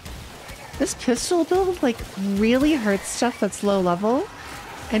more. This pistol build, like, really hurts stuff that's low level.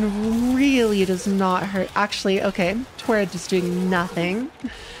 And really does not hurt... Actually, okay, Torrid is doing nothing.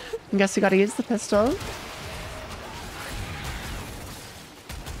 I guess we gotta use the pistol.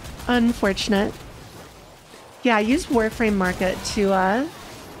 Unfortunate. Yeah, use Warframe Market to,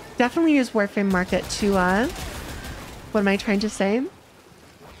 definitely use Warframe Market to, what am I trying to say?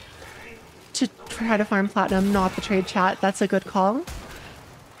 To try to farm platinum, not the trade chat. That's a good call.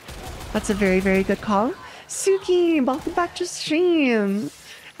 That's a very, very good call. Suki, welcome back to stream.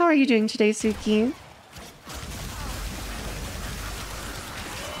 How are you doing today, Suki?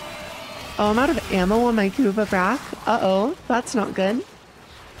 Oh, I'm out of ammo on my Kuva Brack. Uh-oh, that's not good.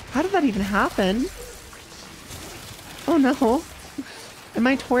 How did that even happen? Oh no. And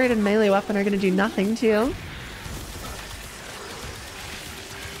my Torrid and melee weapon are gonna do nothing too.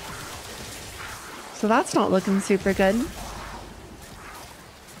 So that's not looking super good.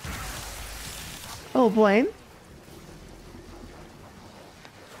 Oh boy.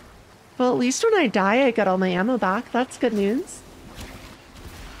 Well, at least when I die, I get all my ammo back. That's good news.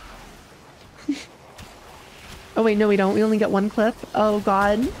 Oh wait, no we don't. We only get one clip. Oh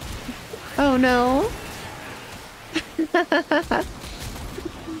god. Oh no.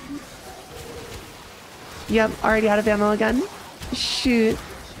 Yep, already out of ammo again. Shoot.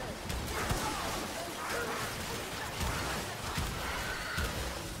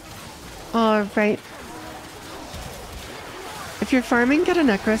 Alright. If you're farming, get a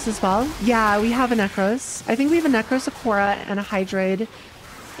Necros as well. Yeah, we have a Necros. I think we have a Necros, a Quora, and a Hydroid.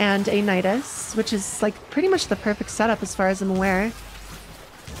 and a Nidus, which is like pretty much the perfect setup as far as I'm aware.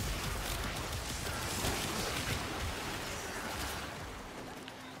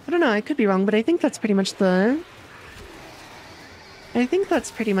 I don't know, I could be wrong, but I think that's pretty much the... I think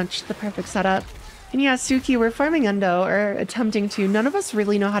that's pretty much the perfect setup. And yeah, Suki, we're farming Endo, or attempting to. None of us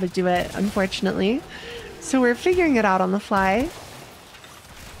really know how to do it, unfortunately. So we're figuring it out on the fly.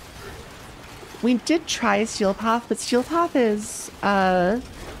 We did try Steel Path, but Steel Path is...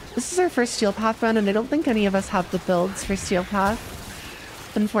 this is our first Steel Path run, and I don't think any of us have the builds for Steel Path,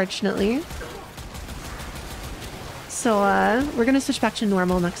 unfortunately. So we're going to switch back to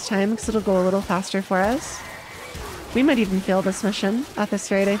normal next time, because it'll go a little faster for us. We might even fail this mission at this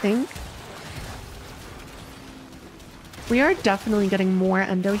rate, I think. We are definitely getting more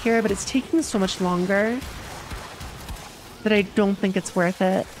Endo here, but it's taking so much longer that I don't think it's worth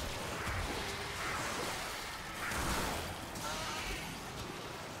it.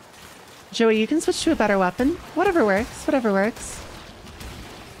 Joey, you can switch to a better weapon. Whatever works, whatever works.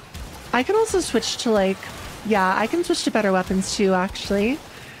 I can also switch to like... Yeah, I can switch to better weapons too, actually.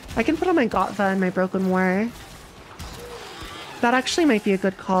 I can put on my Gotva and my Broken War. That actually might be a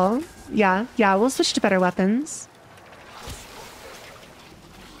good call. Yeah, we'll switch to better weapons.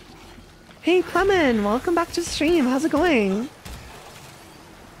 Hey, Clemen, welcome back to stream. How's it going?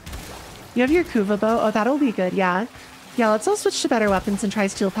 You have your Kuva bow? Oh, that'll be good, yeah. Yeah, let's all switch to better weapons and try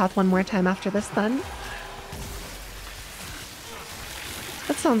Steel Path one more time after this then.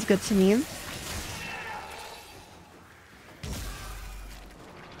 That sounds good to me.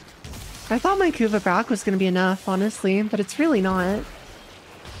 I thought my Kuva Brack was going to be enough, honestly, but it's really not.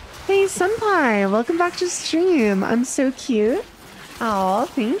 Hey, Senpai! Welcome back to stream! I'm so cute. Oh,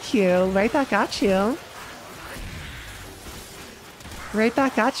 thank you. Right back at you. Right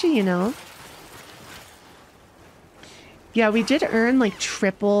back at you, you know. Yeah, we did earn, like,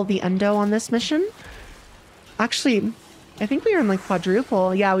 triple the Endo on this mission. Actually, I think we earned, like,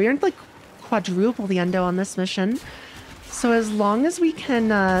 quadruple. Yeah, we earned, like, quadruple the Endo on this mission. So as long as we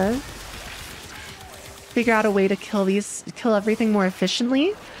can, figure out a way to kill everything more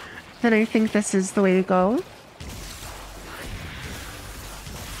efficiently, then I think this is the way to go.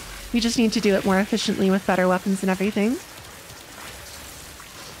 We just need to do it more efficiently with better weapons and everything.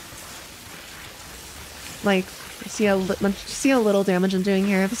 Like, see how little damage I'm doing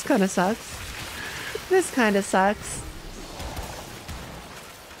here? This kind of sucks. This kind of sucks.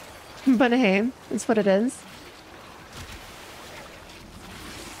 But hey, it's what it is.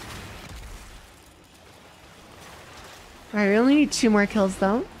 Alright, we only need 2 more kills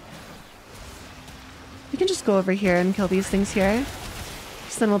though. We can just go over here and kill these things here.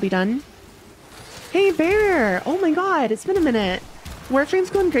 So then we'll be done. Hey, Bear! Oh my god, it's been a minute. Warframe's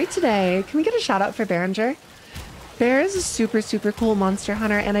going great today. Can we get a shout out for Berenger? Bear is a super, super cool monster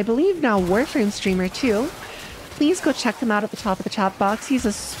hunter, and I believe now Warframe streamer too. Please go check him out at the top of the chat box. He's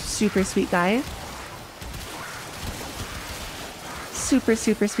a super sweet guy. Super,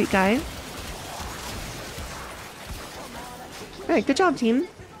 super sweet guy. Alright, good job, team.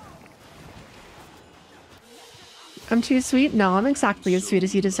 I'm too sweet? No, I'm exactly as sweet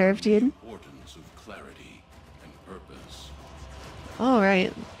as you deserve, dude.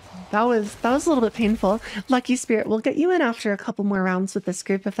 Alright. That was a little bit painful. Lucky Spirit, we'll get you in after a couple more rounds with this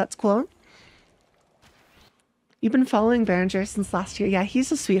group, if that's cool. You've been following Berenger since last year. Yeah,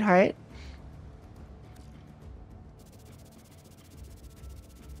 he's a sweetheart.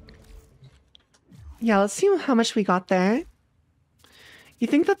 Yeah, let's see how much we got there. You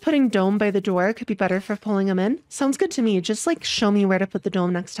think that putting Dome by the door could be better for pulling him in? Sounds good to me. Just like show me where to put the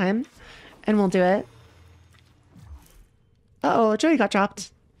Dome next time and we'll do it. Uh-oh, Joey got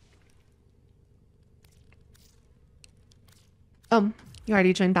dropped. Oh, you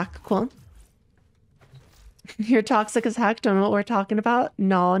already joined back. Cool. You're toxic as heck. Don't know what we're talking about.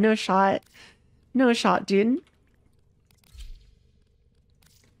 No, no shot. No shot, dude.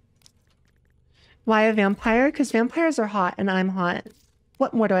 Why a vampire? Because vampires are hot and I'm hot.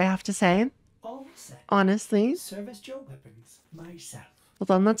 What more do I have to say? All set. Honestly. Service your weapons myself. Well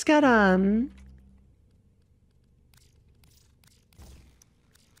then, let's get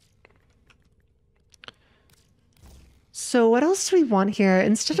So what else do we want here?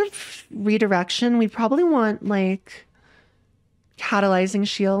 Instead of redirection, we probably want like catalyzing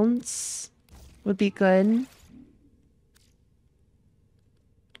shields would be good.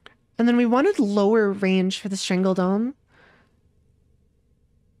 And then we wanted lower range for the Strangle Dome.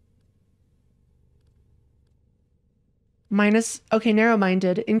 Okay,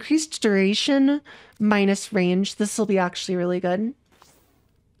 narrow-minded. Increased duration minus range. This will be actually really good.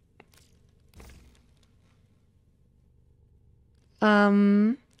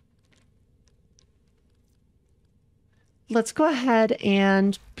 let's go ahead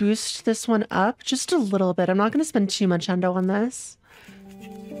and boost this one up just a little bit. I'm not going to spend too much endo on this,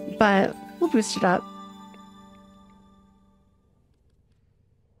 but we'll boost it up.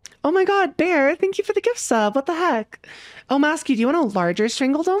 Oh my god, Bear, thank you for the gift sub. What the heck? Oh, Masky, do you want a larger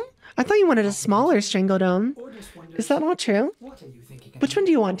Strangledome? I thought you wanted a smaller Strangledome. Is that not true? Which one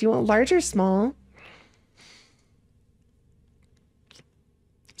do you want? Do you want large or small?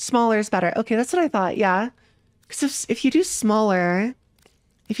 Smaller is better. Okay, that's what I thought, yeah. Because if you do smaller,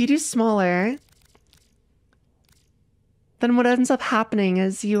 then what ends up happening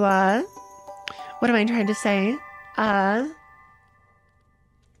is you, what am I trying to say?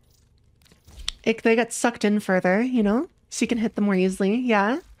 They get sucked in further, you know? So you can hit them more easily,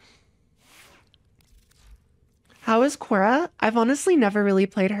 yeah. How is Cora? I've honestly never really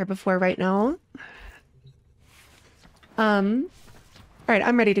played her before right now. Alright,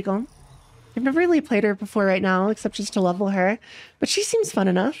 I'm ready to go. I've never really played her before right now, except just to level her. But she seems fun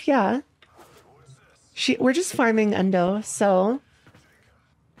enough, yeah. We're just farming Endo, so...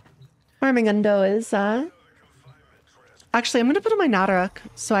 Farming Endo is, Actually, I'm gonna put on my Nadaruk,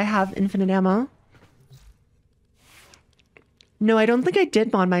 so I have infinite ammo. No, I don't think I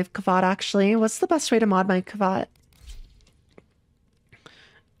did mod my Kavat, actually. What's the best way to mod my Kavat?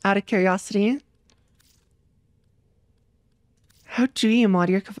 Out of curiosity. How do you mod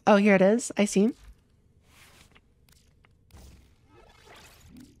your Kavat? Oh, here it is. I see.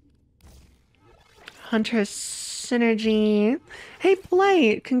 Hunter Synergy. Hey,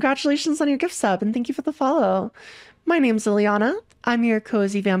 Polite! Congratulations on your gift sub, and thank you for the follow. My name's Iliana. I'm your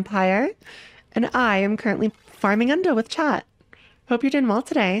cozy vampire, and I am currently farming Endo with chat. Hope you're doing well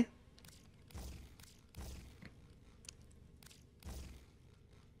today.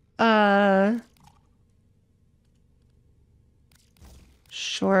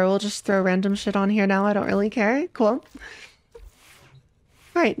 Sure, we'll just throw random shit on here now. I don't really care. Cool.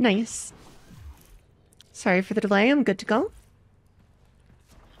 Alright, nice. Sorry for the delay. I'm good to go.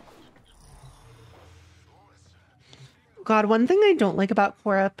 God, one thing I don't like about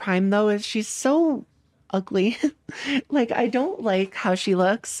Cora Prime, though, is she's so ugly. Like, I don't like how she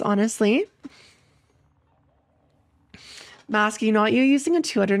looks, honestly. Masky, not you using a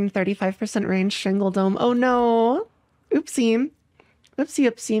 235% range Strangledome. Oh, no. Oopsie. Oopsie,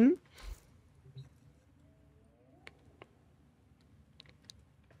 oopsie.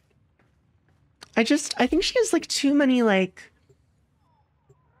 I think she has, like, too many, like...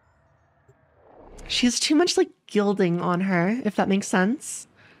 She has too much, like, gilding on her, if that makes sense.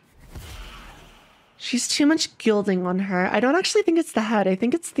 She's too much gilding on her. I don't actually think it's the head. I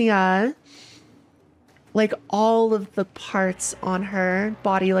think it's the, like, all of the parts on her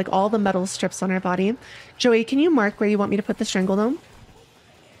body, like, all the metal strips on her body. Joey, can you mark where you want me to put the Strangledome?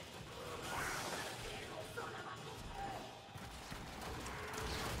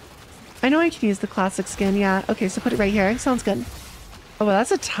 I know I can use the classic skin, yeah. Okay, so put it right here. Sounds good. Oh, well,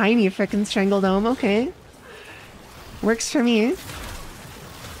 that's a tiny frickin' Strangledome. Okay. Works for me.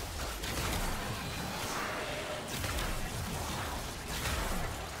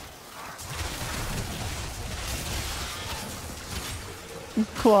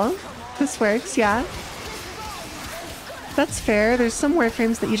 Cool. This works, yeah. That's fair. There's some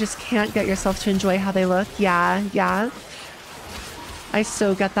Warframes that you just can't get yourself to enjoy how they look. Yeah, yeah. I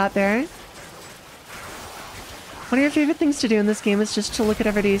so get that, Bear. One of your favorite things to do in this game is just to look at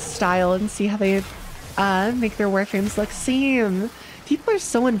everybody's style and see how they make their Warframes look. Same. People are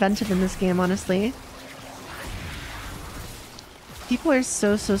so inventive in this game, honestly. People are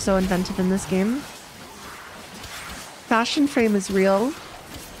so inventive in this game. Fashion frame is real.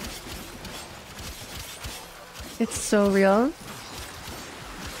 It's so real.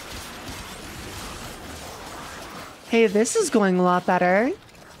 Hey, this is going a lot better.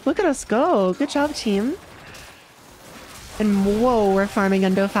 Look at us go. Good job, team. And whoa, we're farming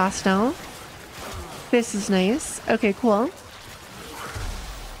Endo fast now. This is nice. Okay, cool.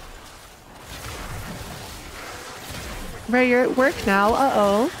 Right, you're at work now.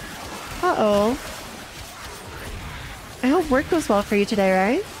 Uh-oh. Uh-oh. I hope work goes well for you today,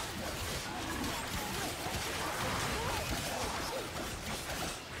 right?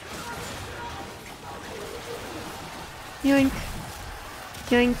 Yoink.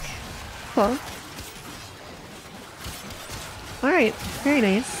 Yoink. Cool. Alright, very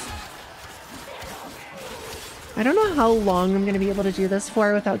nice. I don't know how long I'm going to be able to do this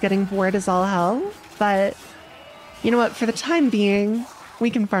for without getting bored as all hell, but you know what, for the time being, we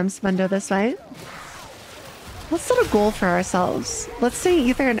can farm Endo this way. Let's set a goal for ourselves. Let's say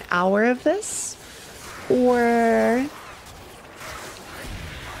either an hour of this, or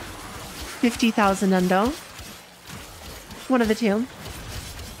 50,000 Endo. One of the two.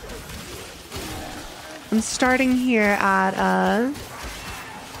 I'm starting here at,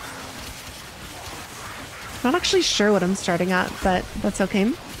 not actually sure what I'm starting at, but that's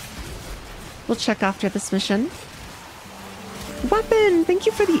okay. We'll check after this mission. Weapon! Thank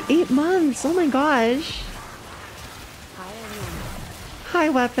you for the 8 months! Oh my gosh! Hi,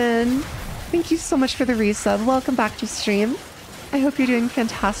 Weapon! Thank you so much for the resub. Welcome back to stream. I hope you're doing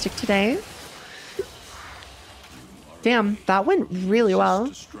fantastic today. Damn, that went really well.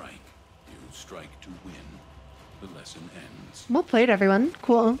 To strike. You strike to win. The lesson ends. Well played, everyone.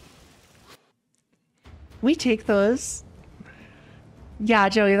 Cool. We take those. Yeah,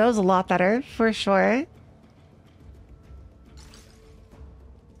 Joey, that was a lot better, for sure.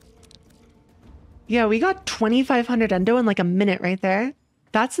 Yeah, we got 2,500 endo in like a minute right there.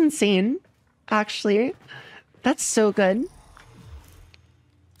 That's insane, actually. That's so good.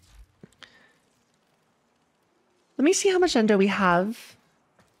 Let me see how much endo we have.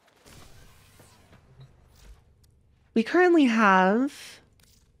 We currently have...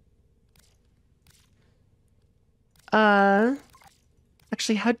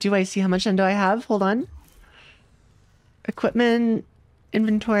 Actually, how do I see how much endo I have? Hold on. Equipment,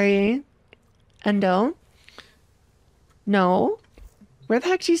 inventory, endo. No. Where the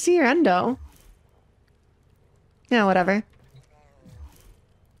heck do you see your endo? Yeah, whatever.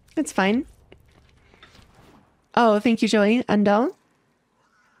 It's fine. Oh, thank you, Joey. Endo.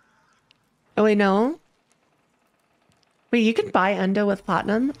 Oh, wait, no. Wait, you can buy endo with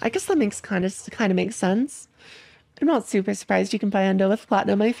platinum? I guess that makes kind of makes sense. I'm not super surprised you can buy endo with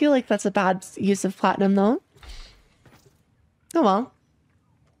platinum. I feel like that's a bad use of platinum, though. Oh, well.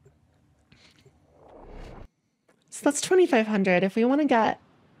 So that's 2,500. If we want to get...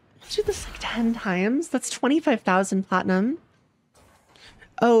 Let's do this like 10 times. That's 25,000 platinum.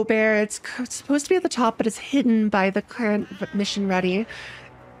 Oh, Bear, it's supposed to be at the top, but it's hidden by the current mission ready.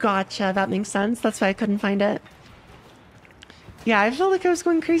 Gotcha, that makes sense. That's why I couldn't find it. Yeah, I felt like I was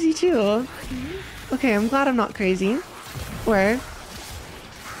going crazy too. Okay, I'm glad I'm not crazy. Or,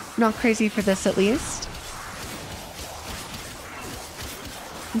 not crazy for this at least.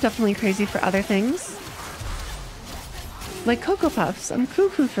 I'm definitely crazy for other things. Like Cocoa Puffs. I'm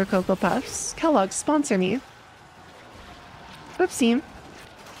cuckoo for Cocoa Puffs. Kellogg's, sponsor me. Oopsie.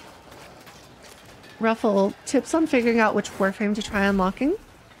 Ruffle, tips on figuring out which Warframe to try unlocking?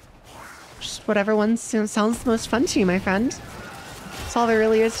 Just whatever one sounds the most fun to you, my friend. That's all there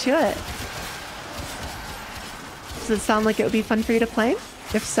really is to it. Does it sound like it would be fun for you to play?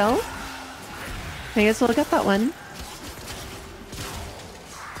 If so, may as well get that one.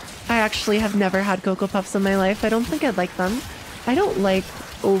 I actually have never had Cocoa Puffs in my life. I don't think I'd like them. I don't like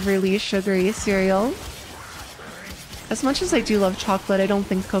overly sugary cereal. As much as I do love chocolate, I don't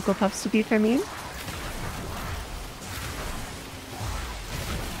think Cocoa Puffs would be for me.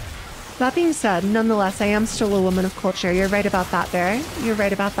 That being said, nonetheless, I am still a woman of culture. You're right about that, Bear. You're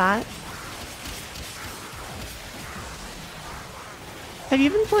right about that. Have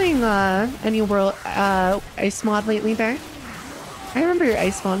you been playing any World Ice Mod lately, Bear? I remember your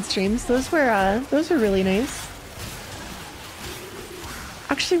Ice Mod streams. Those were really nice.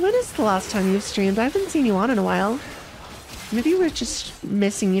 Actually, when is the last time you've streamed? I haven't seen you on in a while. Maybe we're just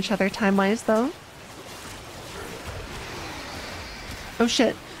missing each other time-wise, though. Oh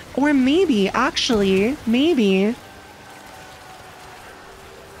shit. Or maybe, actually, maybe...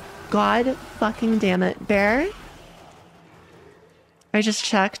 God fucking damn it. Bear? I just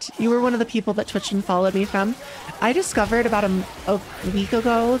checked. You were one of the people that Twitch unfollowed me from. I discovered about a week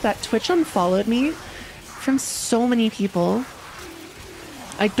ago that Twitch unfollowed me from so many people.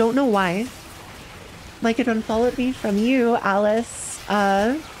 I don't know why. Like, it unfollowed me from you, Alice,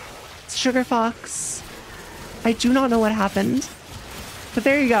 Sugar Fox. I do not know what happened. But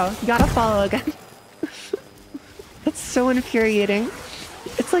there you go. You gotta follow again. That's so infuriating.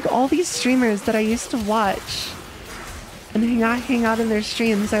 It's like all these streamers that I used to watch and hang out in their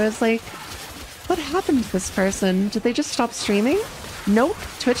streams. I was like, what happened to this person? Did they just stop streaming? Nope.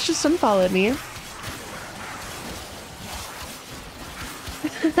 Twitch just unfollowed me.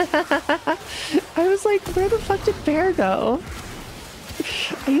 I was like, where the fuck did Bear go?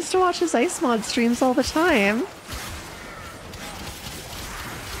 I used to watch his Ice Mod streams all the time.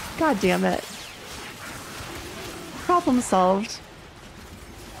 God damn it. Problem solved.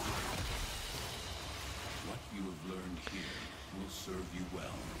 What you have learned here will serve you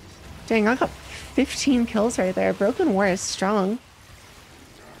well. Dang, I got 15 kills right there. Broken War is strong.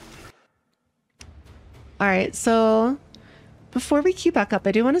 Alright, so before we queue back up,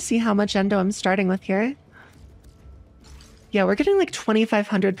 I do want to see how much endo I'm starting with here. Yeah, we're getting like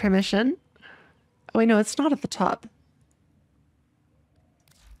 2,500 per mission. Oh, wait, no, it's not at the top.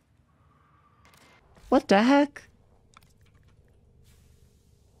 What the heck?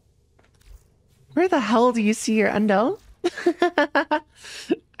 Where the hell do you see your endo?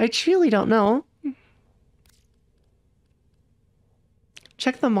 I truly don't know.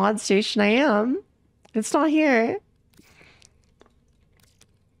 Check the mod station. I am. It's not here.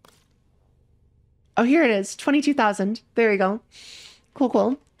 Oh, here it is. 22,000. There we go. Cool,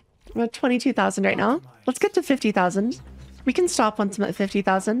 cool. We're at 22,000 right now. Let's get to 50,000. We can stop once I'm at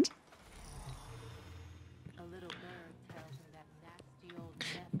 50,000.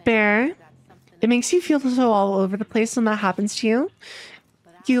 Bear, it makes you feel so all over the place when that happens to you.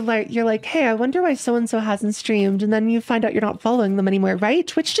 You're like, hey, I wonder why so-and-so hasn't streamed, and then you find out you're not following them anymore, right?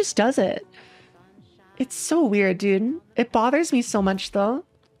 Twitch just does it. It's so weird, dude. It bothers me so much, though.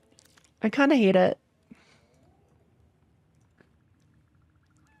 I kind of hate it.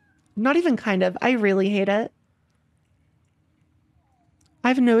 Not even kind of. I really hate it.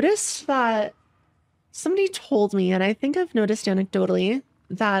 I've noticed that somebody told me, and I think I've noticed anecdotally,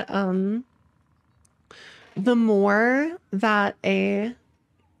 that the more that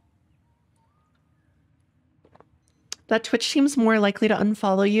that Twitch seems more likely to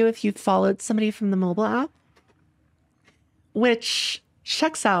unfollow you if you've followed somebody from the mobile app. Which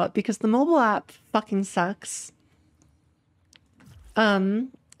checks out because the mobile app fucking sucks.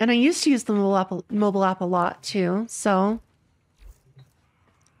 And I used to use the mobile app a lot too, so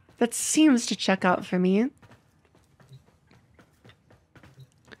that seems to check out for me.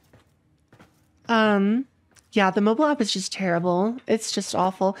 Yeah, the mobile app is just terrible. It's just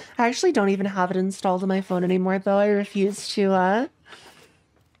awful. I actually don't even have it installed on my phone anymore, though. I refuse to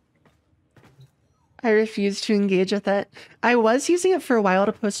engage with it. I was using it for a while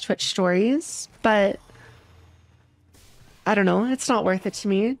to post Twitch stories, but I don't know. It's not worth it to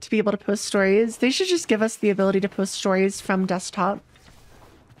me to be able to post stories. They should just give us the ability to post stories from desktop.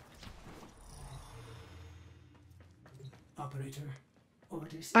 Operator, all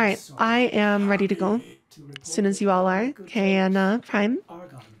right, I am ready to go as soon as you all are. Okay, and Prime.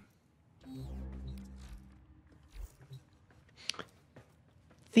 Argon.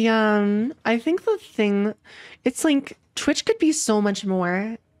 I think the thing, it's like Twitch could be so much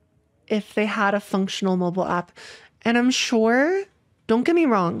more if they had a functional mobile app. And I'm sure, don't get me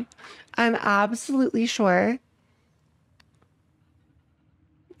wrong, I'm absolutely sure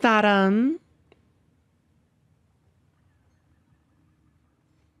that I'm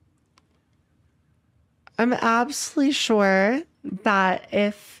absolutely sure that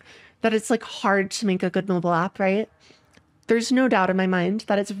it's like hard to make a good mobile app, right? There's no doubt in my mind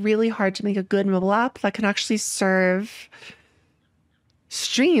that it's really hard to make a good mobile app that can actually serve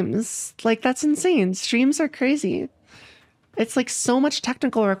streams. Like, that's insane. Streams are crazy. It's like so much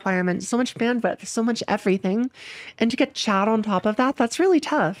technical requirements, so much bandwidth, so much everything. And to get chat on top of that, that's really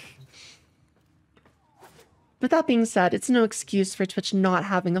tough. But that being said, it's no excuse for Twitch not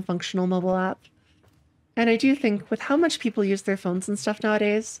having a functional mobile app. And I do think with how much people use their phones and stuff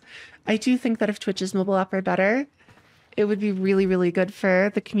nowadays, I do think that if Twitch's mobile app are better, it would be really, really good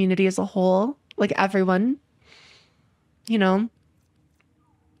for the community as a whole. Like everyone, you know.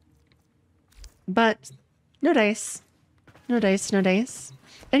 But no dice. No dice, no dice.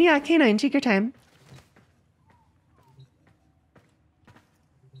 And yeah, K9, take your time.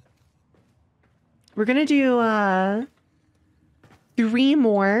 We're gonna do 3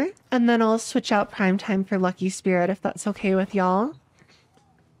 more, and then I'll switch out prime time for Lucky Spirit if that's okay with y'all.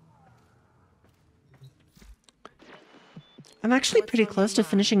 I'm actually pretty close to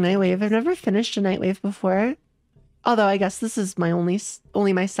finishing Nightwave. I've never finished a Nightwave before. Although I guess this is my only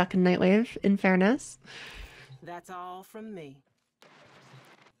my second Nightwave, in fairness. That's all from me.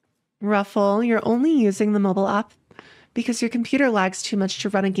 Ruffle, you're only using the mobile app because your computer lags too much to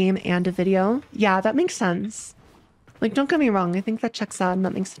run a game and a video. Yeah, that makes sense. Like, don't get me wrong, I think that checks out and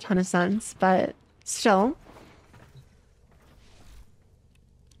that makes a ton of sense, but still.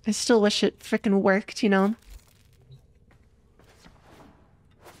 I still wish it frickin' worked, you know?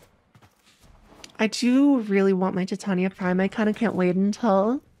 I do really want my Titania Prime. I kind of can't wait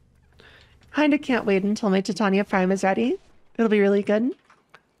until... my Titania Prime is ready. It'll be really good.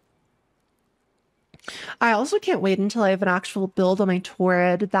 I also can't wait until I have an actual build on my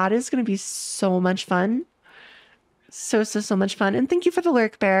Torrid. That is going to be so much fun. So much fun. And thank you for the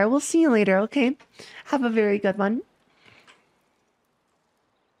lurk, Bear. We'll see you later, okay? Have a very good one.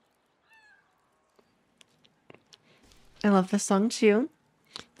 I love this song too.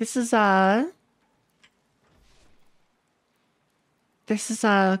 This is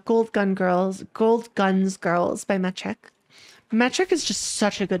Gold Guns Girls by Metric. Metric is just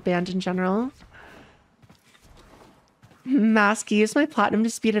such a good band in general. Mask, use my platinum to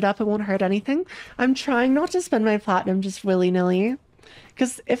speed it up. It won't hurt anything. I'm trying not to spend my platinum just willy-nilly.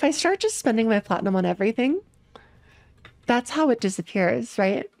 Because if I start just spending my platinum on everything, that's how it disappears,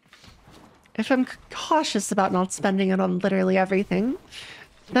 right? If I'm cautious about not spending it on literally everything,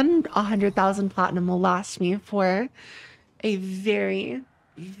 then 100,000 platinum will last me for a very,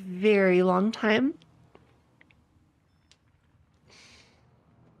 very long time.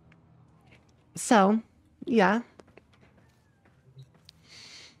 So, yeah.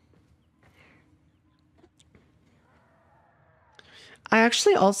 I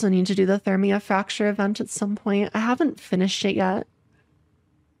actually also need to do the Thermia Fracture event at some point. I haven't finished it yet.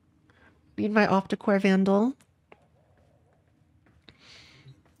 Need my Opticore Vandal.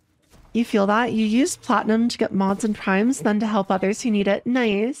 You feel that? You use platinum to get mods and primes, then to help others who need it.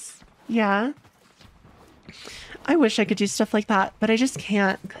 Nice. Yeah. I wish I could do stuff like that, but I just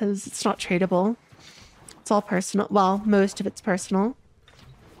can't because it's not tradable. It's all personal. Well, most of it's personal.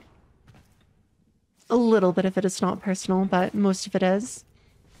 A little bit of it is not personal, but most of it is.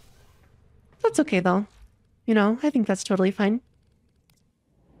 That's okay though. You know, I think that's totally fine.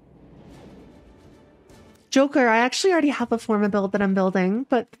 Joker, I actually already have a Forma build that I'm building,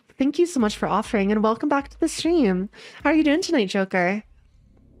 but thank you so much for offering and welcome back to the stream. How are you doing tonight, Joker?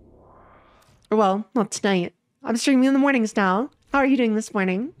 Or well, not tonight. I'm streaming in the mornings now. How are you doing this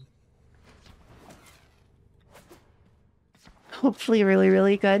morning? Hopefully really,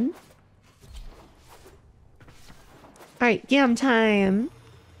 really good. Alright, yam time.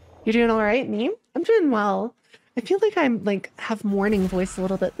 You're doing alright, me? I'm doing well. I feel like I'm have morning voice a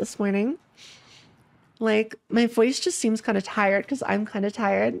little bit this morning. Like, my voice just seems kind of tired because I'm kind of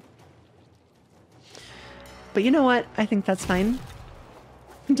tired. But you know what? I think that's fine.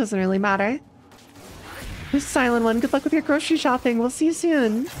 It doesn't really matter. Who's Silent One? Good luck with your grocery shopping. We'll see you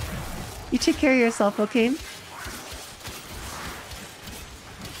soon. You take care of yourself, okay?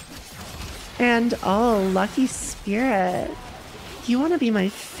 And, oh, Lucky Spirit. You want to be my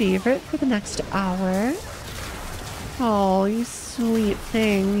favorite for the next hour? Oh, you sweet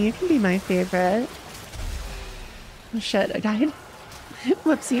thing. You can be my favorite. Oh shit, I died.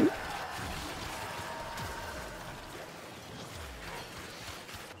 Whoopsie.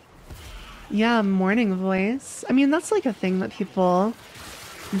 Yeah, morning voice. I mean, that's like a thing that people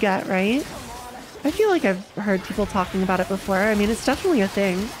get, right? I feel like I've heard people talking about it before. I mean, it's definitely a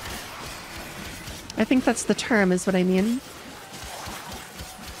thing. I think that's the term, is what I mean.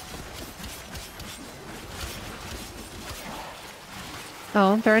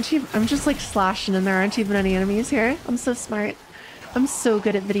 Oh, there aren't even, I'm just like slashing and there aren't even any enemies here. I'm so smart. I'm so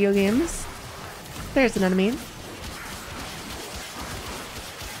good at video games. There's an enemy.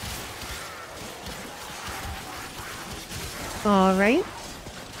 All right.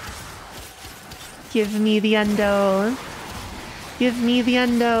 Give me the endo. Give me the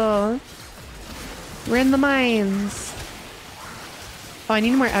endo. We're in the mines. Oh, I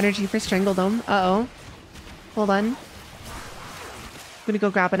need more energy for Strangledome. Uh-oh. Hold on. I'm gonna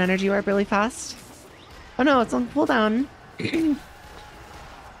go grab an energy orb really fast. Oh no, it's on cooldown.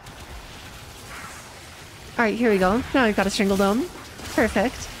 Alright, here we go. Now we've got a Strangledome.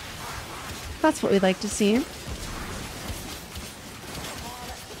 Perfect. That's what we like to see.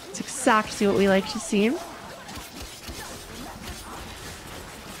 It's exactly what we like to see.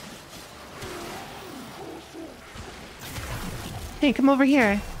 Hey, come over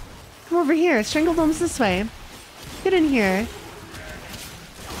here. Come over here. Strangledome's this way. Get in here.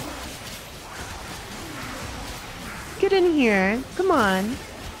 Get in here. Come on.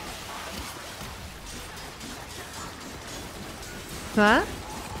 Huh?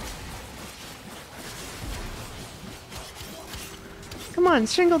 Come on,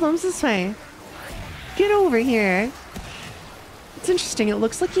 Strangledome's this way. Get over here. It's interesting. It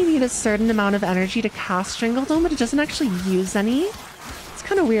looks like you need a certain amount of energy to cast Strangledome, but it doesn't actually use any. It's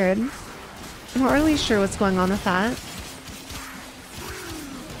kind of weird. I'm not really sure what's going on with that.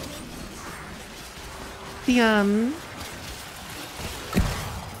 The,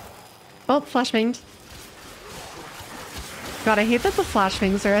 Oh, flashbanged. God, I hate that the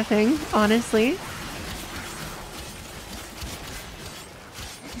flashbangs are a thing, honestly.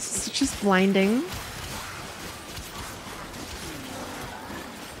 This is just blinding.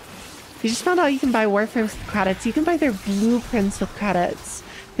 You just found out you can buy Warframes with credits. You can buy their blueprints with credits.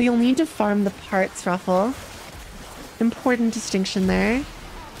 But you'll need to farm the parts, Ruffle. Important distinction there.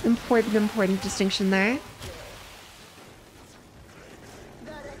 Important distinction there.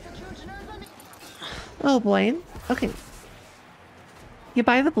 Oh boy. Okay. You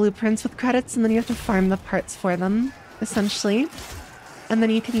buy the blueprints with credits and then you have to farm the parts for them, essentially. And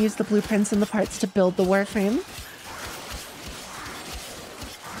then you can use the blueprints and the parts to build the Warframe.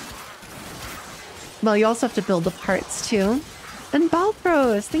 Well, you also have to build the parts too. And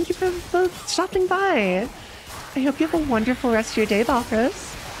Balthros, thank you for both stopping by. I hope you have a wonderful rest of your day, Balthros.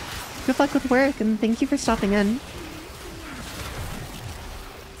 Good luck with work, and thank you for stopping in.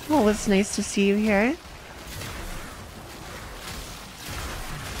 Oh, it's nice to see you here.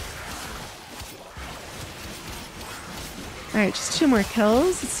 Alright, just 2 more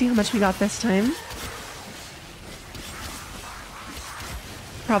kills. Let's see how much we got this time.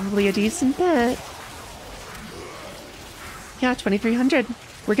 Probably a decent bit. Yeah, 2,300.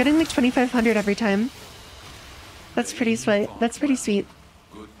 We're getting like 2,500 every time. That's pretty sweet. That's pretty sweet.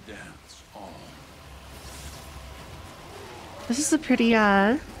 Good dance on. This is a pretty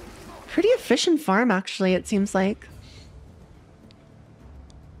efficient farm, actually, it seems like.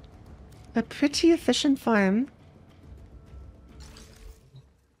 A pretty efficient farm.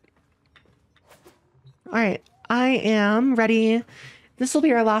 Alright, I am ready. This will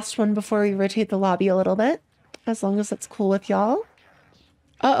be our last one before we rotate the lobby a little bit. As long as that's cool with y'all.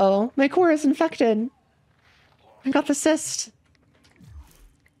 Uh-oh, my core is infected. I got the cyst.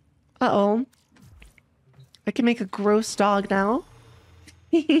 Uh-oh. I can make a gross dog now.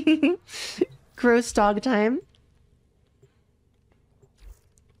 Gross dog time.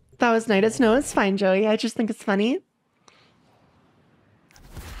 That was nice. No, it's fine, Joey. I just think it's funny.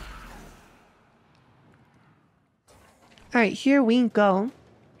 Alright, here we go.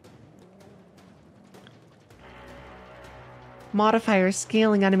 Modifier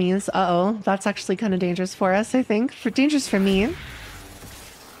scaling enemies. Uh-oh, that's actually kind of dangerous for us, I think. Dangerous for me.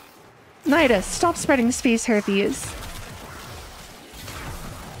 Nidus, stop spreading space herpes.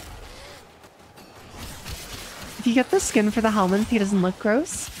 If you get the skin for the Helminth, he doesn't look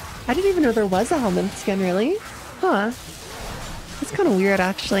gross. I didn't even know there was a Helminth skin, really. Huh. That's kind of weird,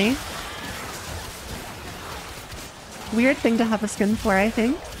 actually. Weird thing to have a skin for, I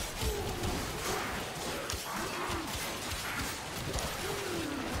think.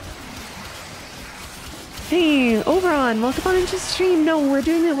 Hey, Oberon, welcome on into stream. No, we're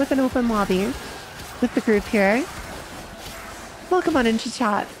doing it with an open lobby with the group here. Welcome on into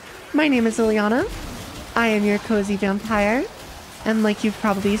chat. My name is Iliana. I am your cozy vampire. And like you've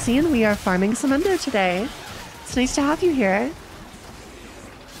probably seen, we are farming some Endo today. It's nice to have you here.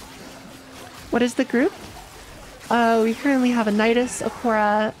 What is the group? We currently have a Nidus, a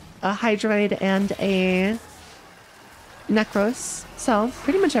Cora, a Hydroid, and a Necros. So,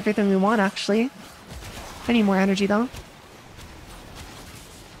 pretty much everything we want, actually. I need more energy, though.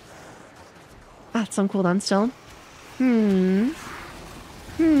 Ah, it's on cooldown still.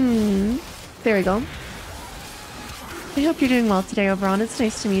 There we go. I hope you're doing well today, Oberon. It's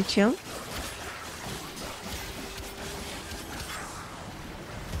nice to meet you.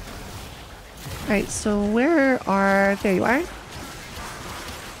 Alright, so where are... There you are.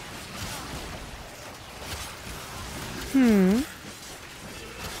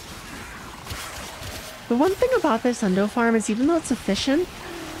 The one thing about this Endo farm is even though it's efficient,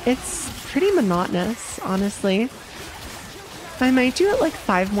 it's pretty monotonous, honestly. I might do it like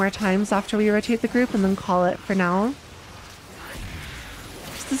 5 more times after we rotate the group and then call it for now.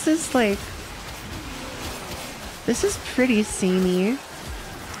 This is like... This is pretty samey.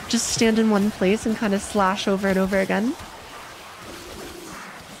 Just stand in one place and kind of slash over and over again.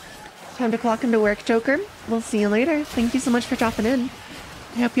 Time to clock into work, Joker. We'll see you later. Thank you so much for dropping in.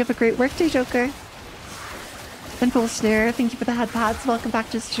 I hope you have a great workday, Joker. And Full Snare, thank you for the head pads. Welcome back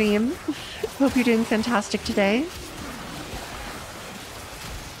to stream. Hope you're doing fantastic today.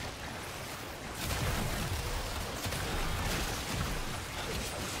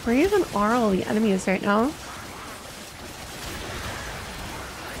 Where even are all the enemies right now?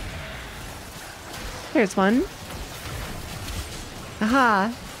 There's one.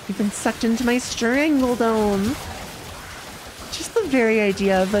 Aha! You've been sucked into my Strangle Dome. Just the very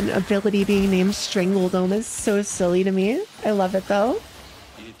idea of an ability being named Strangle Dome is so silly to me. I love it though.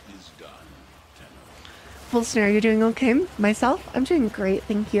 It is done. Full Snare, you're doing okay? Myself? I'm doing great,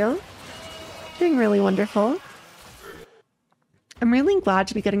 thank you. Doing really wonderful. I'm really glad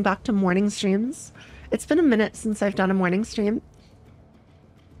to be getting back to morning streams. It's been a minute since I've done a morning stream.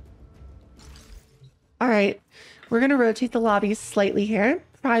 Alright, we're going to rotate the lobby slightly here.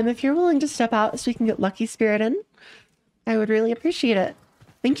 Prime, if you're willing to step out so we can get Lucky Spirit in, I would really appreciate it.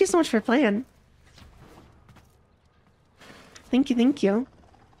 Thank you so much for playing. Thank you, thank you.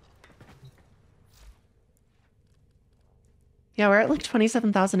 Yeah, we're at like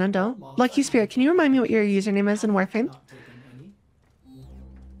 27,000 Endo. Lucky Spirit, can you remind me what your username is in Warframe?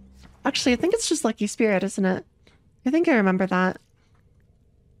 Actually, I think it's just Lucky Spirit, isn't it? I think I remember that.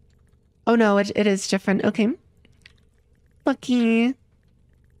 Oh no, it is different. Okay. Lucky.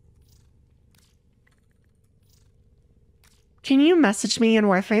 Can you message me in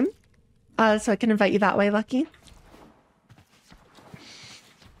Warframe? So I can invite you that way, Lucky.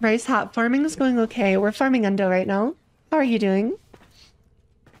 Rice hat farming is going okay. We're farming Endo right now. How are you doing?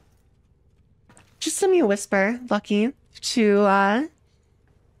 Just send me a whisper, Lucky, to my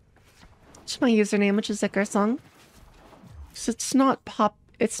username, which is Ichorsong. So it's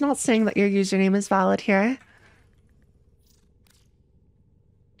not saying that your username is valid here.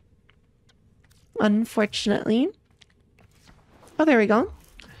 Unfortunately. Oh, there we go.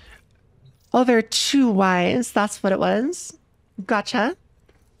 Oh, there are 2 Ys. That's what it was. Gotcha.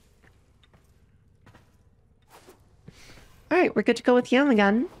 Alright, we're good to go with Yam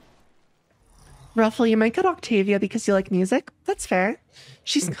again. Ruffle, you might get Octavia because you like music. That's fair.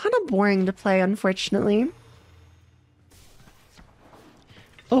 She's kind of boring to play, unfortunately.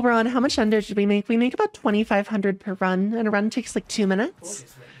 Oberon, how much Endo did we make? We make about 2,500 per run, and a run takes like 2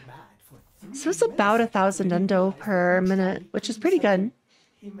 minutes. So it's about 1,000 Endo per minute, which is pretty good.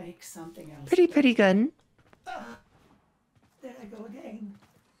 He makes something else. Pretty good. There I go again.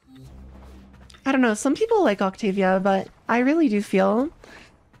 I don't know, some people like Octavia, but I really do feel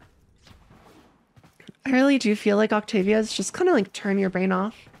like Octavia is just kind of like turn your brain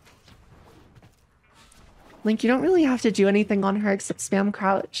off. Like, you don't really have to do anything on her except spam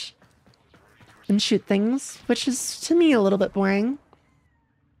crouch and shoot things, which is, to me, a little bit boring.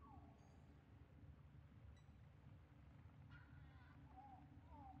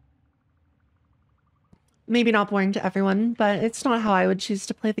 Maybe not boring to everyone, but it's not how I would choose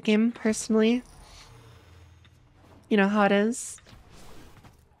to play the game, personally. You know how it is.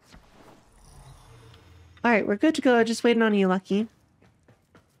 Alright, we're good to go. Just waiting on you, Lucky.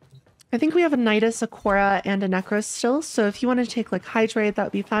 I think we have a Nidus, a Korra, and a Necros still, so if you want to take, like, Hydrate, that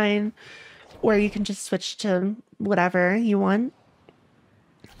would be fine. Or you can just switch to whatever you want.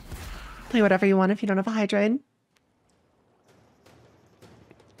 Play whatever you want if you don't have a Hydrate.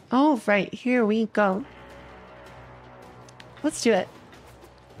 Oh, right. Here we go. Let's do it.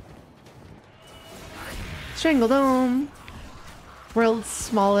 Strangle Dome. World's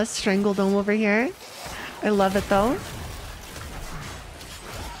smallest Strangle Dome over here. I love it though.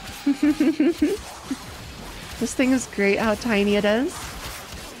 This thing is great how tiny it is.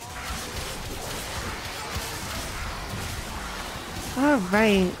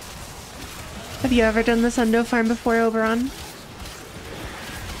 Alright. Have you ever done this Endo farm before, Oberon?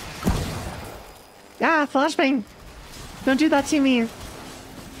 Ah, flashbang! Don't do that to me.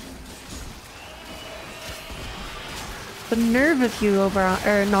 The nerve of you, Oberon,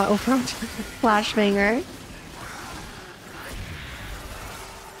 or not Oberon, flashbanger.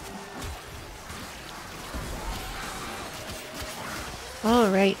 All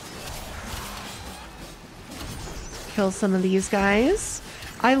right. Kill some of these guys.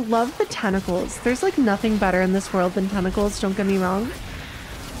 I love the tentacles. There's like nothing better in this world than tentacles, don't get me wrong.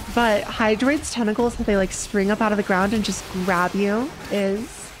 But Hydroid's tentacles, that they like spring up out of the ground and just grab you,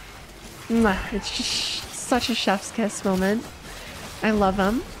 is... it's just such a chef's kiss moment. I love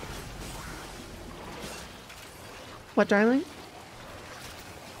them. What, darling?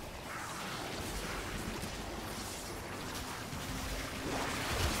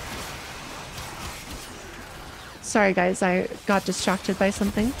 Sorry guys, I got distracted by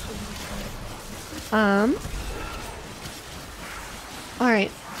something.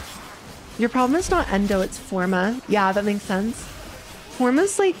 Alright. Your problem is not Endo, it's Forma. Yeah, that makes sense.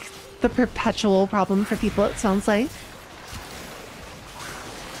 Forma's like the perpetual problem for people, it sounds like.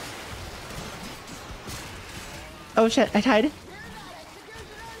 Oh shit, I died.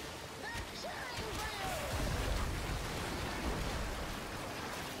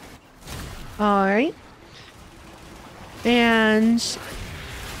 Alright. And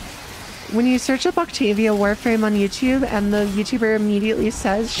when you search up Octavia Warframe on YouTube and the YouTuber immediately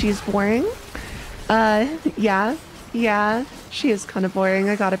says she's boring, yeah, she is kind of boring,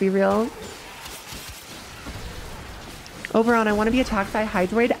 I gotta be real. Oberon, I want to be attacked by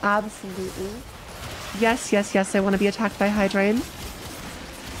Hydroid? Absolutely. Yes, I want to be attacked by Hydroid.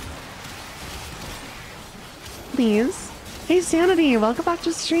 Please. Hey Sanity, welcome back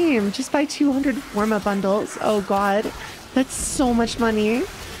to stream. Just buy 200 Forma bundles. Oh god, that's so much money.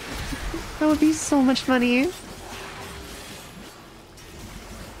 That would be so much money.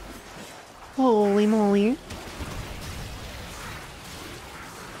 Holy moly.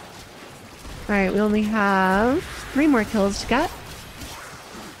 Alright, we only have 3 more kills to get.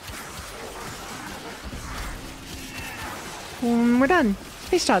 We're done.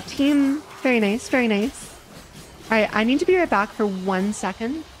 Nice job, team. Very nice, very nice. Alright, I need to be right back for 1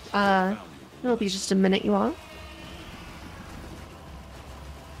 second. It'll be just a minute, you all.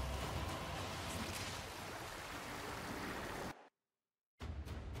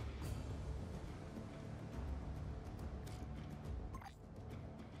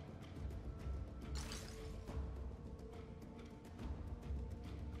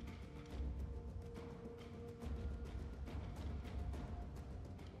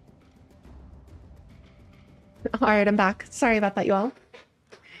 Alright, I'm back. Sorry about that, y'all.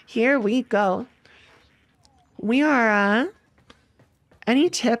 Here we go. We are, any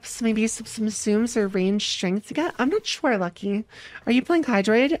tips? Maybe some zooms or range strength to get? I'm not sure, Lucky. Are you playing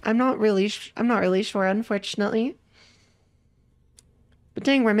Hydroid? I'm not really sure, unfortunately. But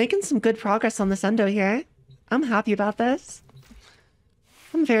dang, we're making some good progress on this Endo here. I'm happy about this.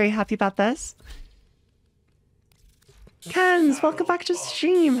 I'm very happy about this. Kens, welcome back to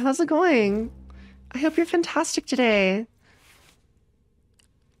stream. How's it going? I hope you're fantastic today.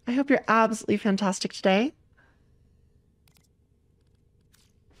 I hope you're absolutely fantastic today.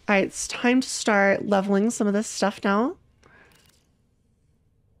 Alright, it's time to start leveling some of this stuff now.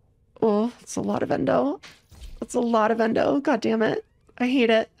 Oh, it's a lot of Endo. That's a lot of Endo. God damn it. I hate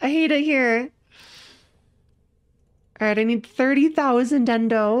it. I hate it here. Alright, I need 30,000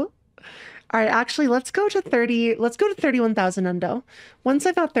 Endo. Alright, actually, let's go to 31,000 Endo. Once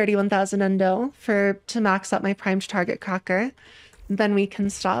I've got 31,000 Endo to max up my primed target cracker, then we can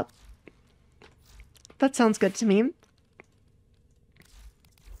stop. That sounds good to me.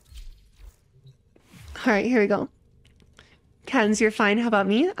 Alright, here we go. Kens, you're fine. How about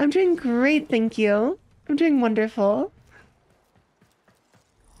me? I'm doing great, thank you. I'm doing wonderful.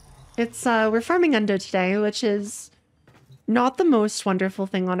 It's, we're farming Endo today, which is not the most wonderful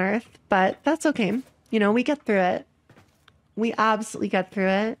thing on earth, but that's okay. You know, we get through it. We absolutely get through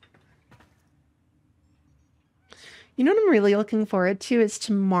it. You know what I'm really looking forward to is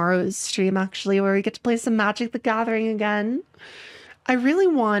tomorrow's stream, actually, where we get to play some Magic the Gathering again. I really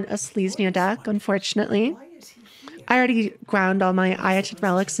want a Sleesnia deck, unfortunately. I already ground all my Ayated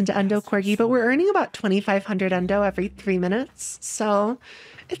relics into Endo Corgi, but we're earning about 2,500 Endo every 3 minutes, so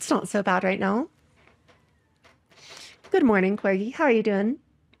it's not so bad right now. Good morning, Corgi. How are you doing?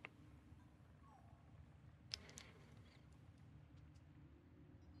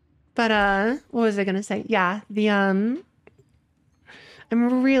 But, what was I gonna say? Yeah, I'm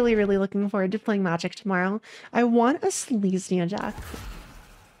really, really looking forward to playing Magic tomorrow. I want a Sleesnia deck.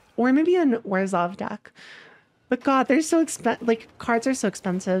 Or maybe an Orzhov deck. But God, they're so expensive. Like, cards are so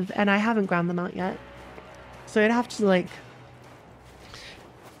expensive, and I haven't ground them out yet. So I'd have to, like...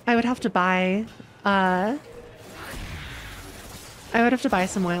 I would have to buy, I would have to buy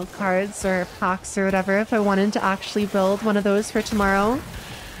some wild cards or packs or whatever if I wanted to actually build one of those for tomorrow.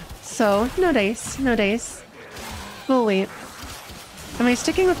 So, no dice. No dice. We'll wait. Am I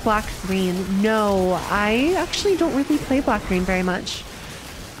sticking with black-green? No, I actually don't really play black-green very much.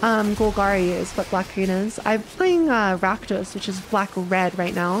 Golgari is what black-green is. I'm playing Rakdos, which is black-red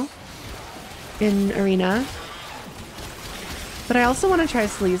right now in Arena. But I also want to try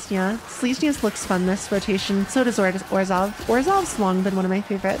Sleesnia. Sleesnia looks fun this rotation. So does Orzhov. Orzhov's long been one of my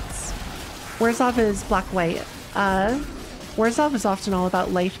favorites. Orzhov is black-white. Orzhov is often all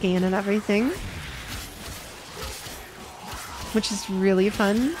about life gain and everything, which is really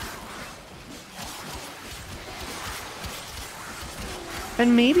fun.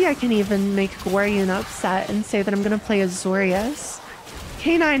 And maybe I can even make Gorian upset and say that I'm going to play Azorius.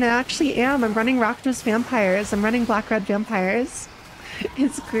 K9, I actually am. I'm running Rakdos Vampires. I'm running Black-Red Vampires.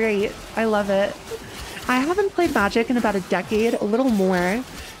 It's great. I love it. I haven't played Magic in about a decade, a little more.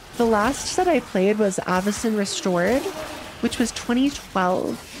 The last set I played was Avacyn Restored, which was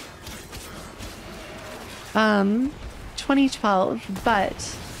 2012. 2012,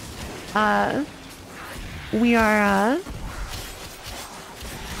 but we are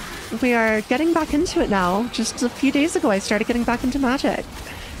getting back into it now. Just a few days ago, I started getting back into Magic.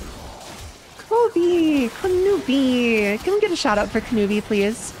 Kobe, Kanubi. Can we get a shout out for Kanubi,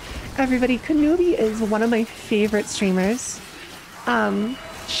 please? Everybody, Kanubi is one of my favorite streamers.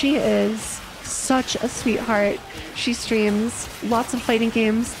 She is such a sweetheart. She streams lots of fighting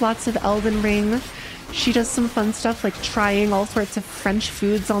games, lots of Elden Ring. She does some fun stuff like trying all sorts of French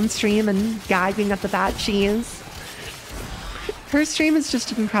foods on stream and gagging at the bad cheese. Her stream is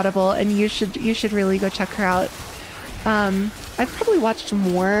just incredible, and you should really go check her out. I've probably watched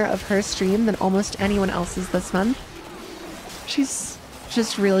more of her stream than almost anyone else's this month. She's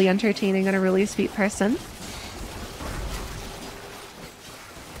just really entertaining and a really sweet person.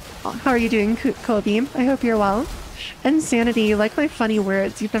 How are you doing, Kobe? I hope you're well. Insanity, you like my funny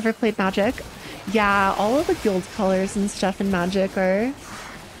words. You've never played Magic? Yeah, all of the guild colors and stuff in Magic are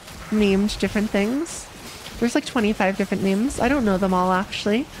named different things. There's like 25 different names. I don't know them all,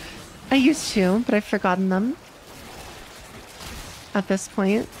 actually. I used to, but I've forgotten them at this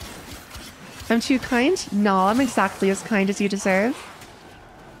point. I'm too kind? No, I'm exactly as kind as you deserve.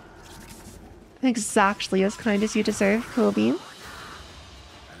 Exactly as kind as you deserve, Kobe. And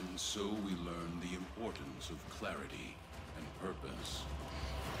so we learn the importance of clarity and purpose.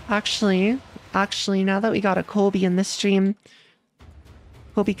 Actually, Actually, now that we got a Colby in the stream,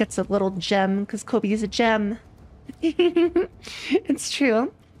 Colby gets a little gem because Colby is a gem. It's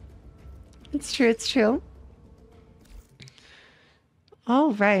true. It's true, it's true.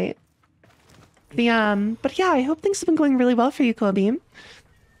 All right. But yeah, I hope things have been going really well for you, Colby.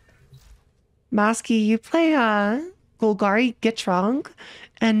 Masky, you play Golgari Gitrong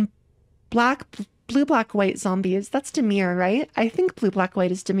and blue, black, white zombies. That's Demir, right? I think blue, black,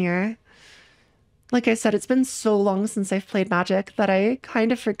 white is Demir. Like I said, it's been so long since I've played Magic that I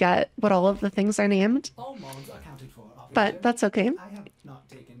kind of forget what all of the things are named. All mods are accounted for, officer. But that's okay. I have not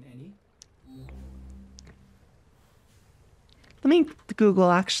taken any. Let me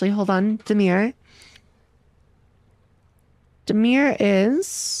Google, actually. Hold on. Demir. Demir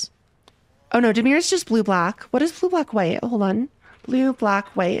is... Oh, no. Demir is just blue, black. What is blue, black, white? Hold on. Blue, black,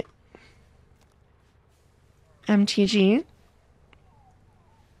 white. MTG.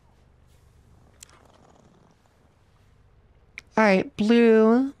 All right.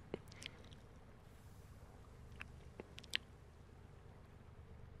 Blue...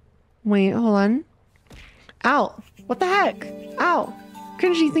 Wait, hold on. Ow. What the heck? Ow.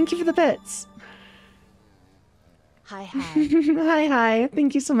 Cringy, thank you for the bits. Hi, hi. Hi, hi.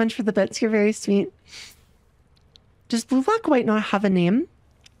 Thank you so much for the bits. You're very sweet. Does blue, black, white not have a name?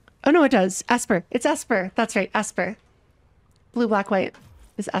 Oh, no, it does. Esper. It's Esper. That's right. Esper. Blue, black, white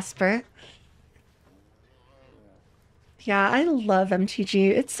is Esper. Yeah, I love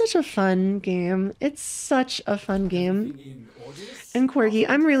MTG. It's such a fun game. It's such a fun game. And Corgi,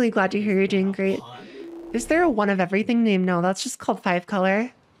 I'm really glad to hear you're doing great. Is there a one of everything name? No, that's just called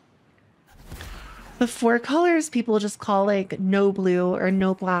 5-color. The 4 colors people just call like no blue or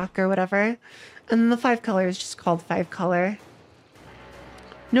no black or whatever. And then the 5-color is just called 5-color.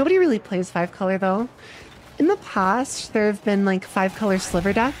 Nobody really plays 5-color though. In the past, there have been like 5-color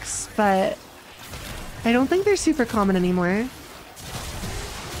sliver decks, but I don't think they're super common anymore.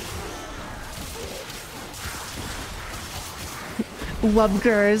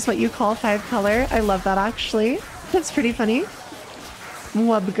 Wubger is what you call 5-color. I love that actually. That's pretty funny.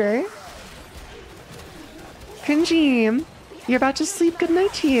 Wubger. Cringy, you're about to sleep. Good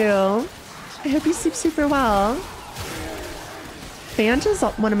night to you. I hope you sleep super well. Bant is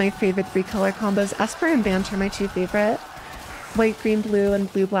one of my favorite 3-color combos. Esper and Bant are my 2 favorite. White, green, blue,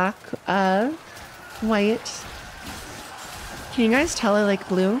 and blue, black, white. Can you guys tell I like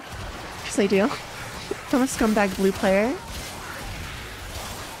blue? Because I do. I'm a scumbag blue player.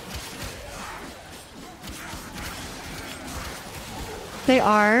 They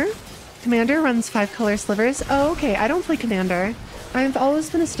are. Commander runs 5-color slivers. Oh, okay. I don't play Commander. I've always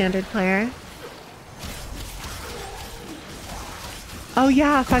been a standard player. Oh,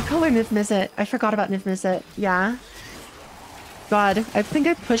 yeah. 5-color Niv Mizzet. I forgot about Niv Mizzet. Yeah. God, I think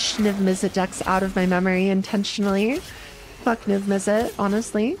I pushed Niv Mizzet decks out of my memory intentionally. Fuck Niv Mizzet,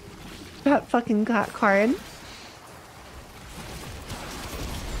 honestly. That fucking card.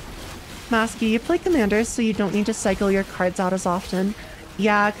 Masky, you play Commander so you don't need to cycle your cards out as often.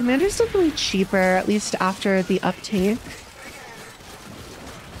 Yeah, Commander's definitely cheaper, at least after the uptake.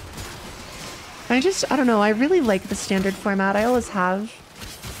 I don't know, I really like the standard format. I always have.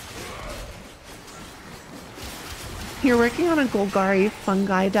 You're working on a Golgari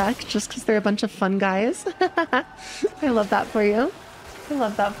fungi deck just because they're a bunch of fun guys. I love that for you. I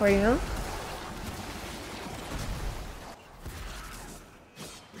love that for you.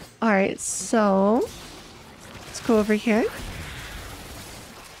 Alright, so let's go over here.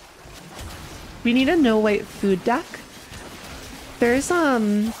 We need a no-white food deck. There's a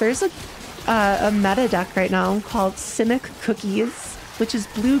meta deck right now called Simic Cookies, which is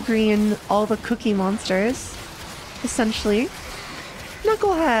blue-green, all the cookie monsters, essentially.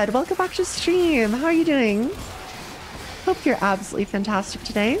 Knucklehead, welcome back to stream. How are you doing? Hope you're absolutely fantastic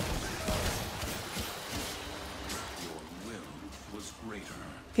today.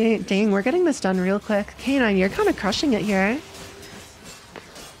 Okay, dang, we're getting this done real quick. K9, you're kind of crushing it here.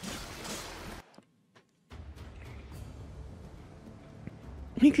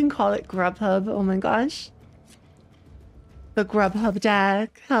 We can call it Grubhub. Oh my gosh. The Grubhub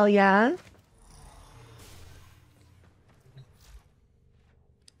deck. Hell yeah.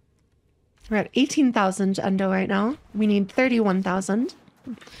 We're at 18,000 Endo right now. We need 31,000.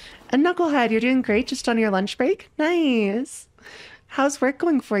 And Knucklehead, you're doing great just on your lunch break. Nice. How's work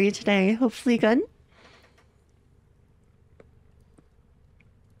going for you today? Hopefully good.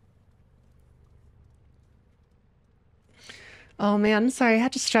 Oh man, sorry, I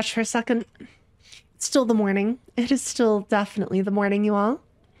had to stretch for a second. It's still the morning. It is still definitely the morning, you all.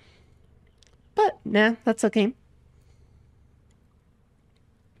 But, nah, that's okay.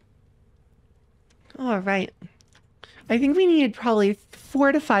 All right. I think we need probably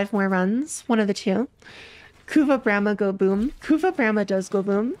 4 to 5 more runs. One of the two. Kuva Brahma go boom. Kuva Brahma does go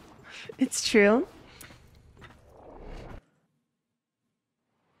boom. It's true.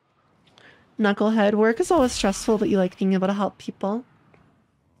 Knucklehead, work is always stressful, but you like being able to help people.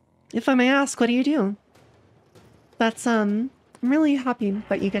 If I may ask, what do you do? That's, I'm really happy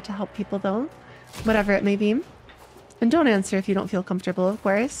that you get to help people, though. Whatever it may be. And don't answer if you don't feel comfortable, of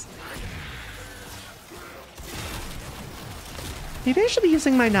course. Maybe I should be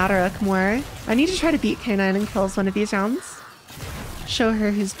using my Nataruk more. I need to try to beat K9 in kills one of these rounds. Show her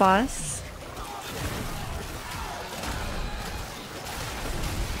who's boss.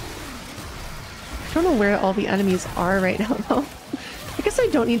 I don't know where all the enemies are right now, though. I guess I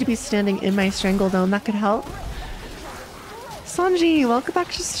don't need to be standing in my Strangle Dome. That could help. Sanji, welcome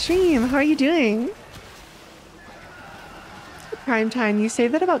back to stream. How are you doing? Prime time. You say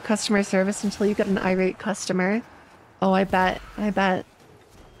that about customer service until you get an irate customer. Oh, I bet. I bet.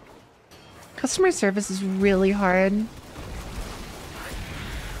 Customer service is really hard.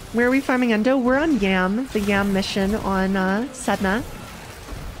 Where are we farming Endo? We're on Yam, the Yam mission on Sedna.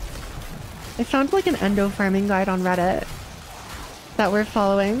 I found like an Endo farming guide on Reddit that we're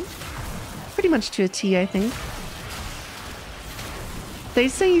following. Pretty much to a T, I think. They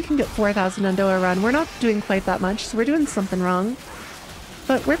say you can get 4,000 Endo a run. We're not doing quite that much, so we're doing something wrong.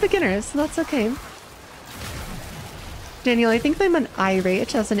 But we're beginners, so that's okay. Daniel, I think they meant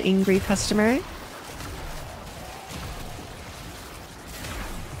irate as an angry customer.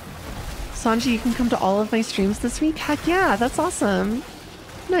 Sanji, you can come to all of my streams this week? Heck yeah, that's awesome.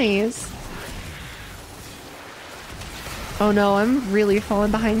 Nice. Oh no, I'm really falling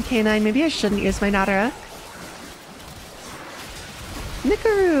behind K9. Maybe I shouldn't use my Natara.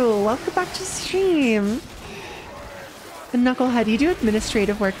 Nikaru, welcome back to stream. And Knucklehead, you do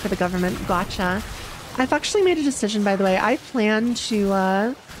administrative work for the government. Gotcha. I've actually made a decision, by the way. I plan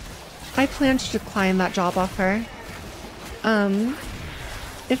to decline that job offer.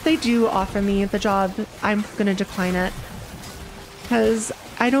 If they do offer me the job, I'm gonna decline it. Because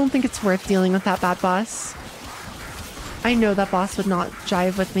I don't think it's worth dealing with that bad boss. I know that boss would not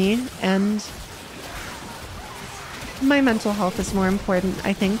jive with me, and my mental health is more important,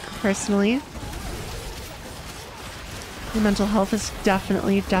 I think, personally. My mental health is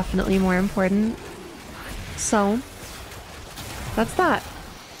definitely more important. So, that's that.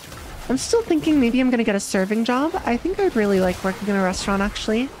 I'm still thinking maybe I'm gonna get a serving job. I think I'd really like working in a restaurant,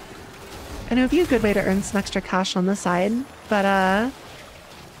 actually. And it would be a good way to earn some extra cash on the side. But,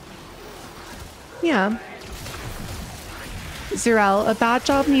 yeah. Zirel, a bad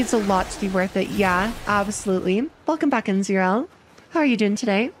job needs a lot to be worth it. Yeah, absolutely. Welcome back in, Zirel. How are you doing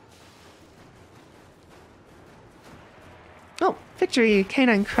today? Oh, victory.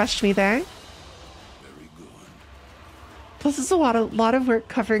 K9 crushed me there. Plus, it's a lot of work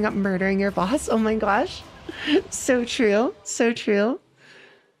covering up murdering your boss. Oh my gosh. So true. So true.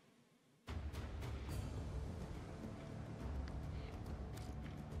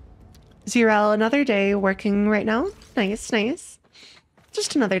 Zirel, another day working right now. Nice, nice.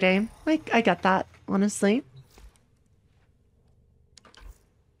 Just another day. I get that, honestly.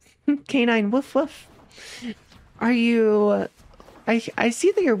 K9, woof woof. Are you... I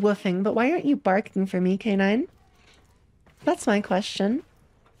see that you're woofing, but why aren't you barking for me, K9? That's my question.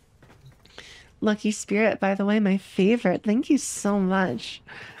 Lucky Spirit, by the way, my favorite. Thank you so much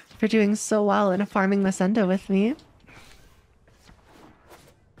for doing so well in farming this Endo with me.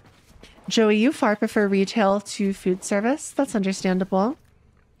 Joey, you far prefer retail to food service. That's understandable.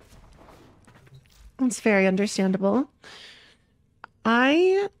 That's very understandable.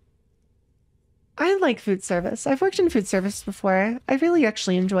 I like food service. I've worked in food service before. I really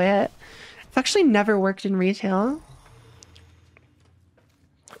actually enjoy it. I've actually never worked in retail.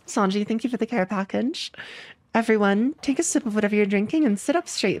 Sanji, thank you for the care package. Everyone, take a sip of whatever you're drinking and sit up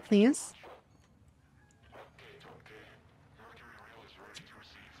straight, please.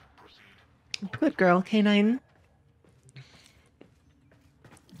 Good girl, K9.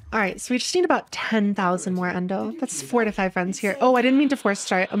 Alright, so we just need about 10,000 more Endo. That's 4 to 5 runs here. Oh, I didn't mean to force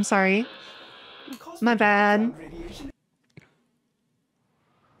start. I'm sorry. My bad.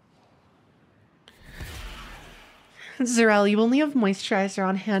 Zirel, you only have moisturizer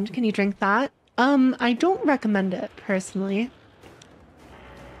on hand. Can you drink that? I don't recommend it, personally.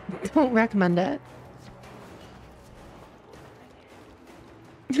 Don't recommend it.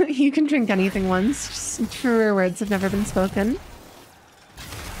 You can drink anything once. Just truer words have never been spoken.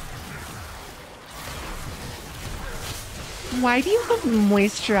 Why do you have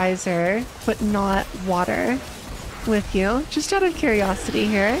moisturizer, but not water with you? Just out of curiosity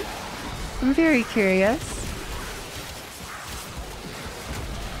here. I'm very curious.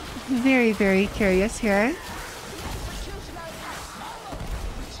 Very, very curious here.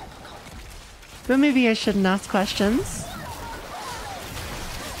 But maybe I shouldn't ask questions.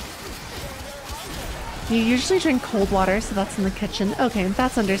 You usually drink cold water, so that's in the kitchen. Okay,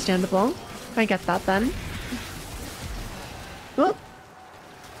 that's understandable. I get that then. Well,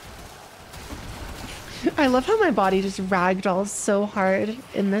 I love how my body just ragdolls so hard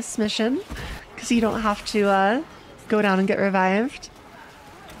in this mission, because you don't have to go down and get revived.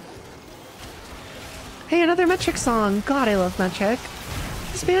 Hey, another Metric song. God, I love Metric.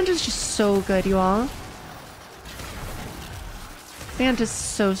 This band is just so good, you all. Band is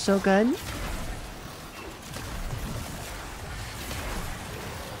so, so good.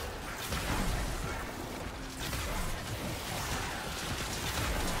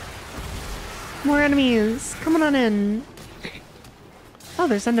 More enemies. Coming on in. Oh,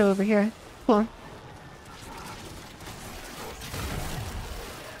 there's Endo over here. Cool.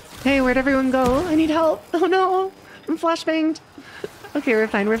 Hey, where'd everyone go? I need help. Oh no. I'm flashbanged. Okay, we're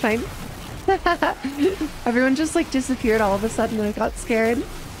fine. We're fine. Everyone just like disappeared all of a sudden and I got scared.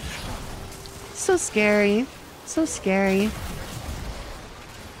 So scary. So scary.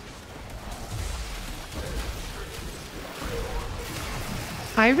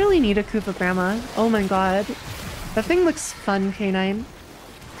 I really need a Koopa Grandma. Oh my god. That thing looks fun, K9.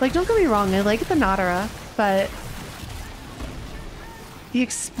 Like, don't get me wrong, I like the Natara, but the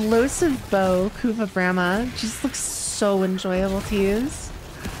explosive bow Koopa Brahma just looks so enjoyable to use.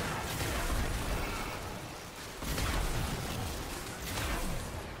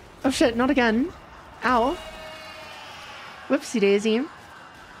 Oh shit, not again. Ow. Whoopsie daisy.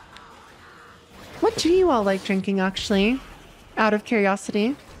 What do you all like drinking, actually? Out of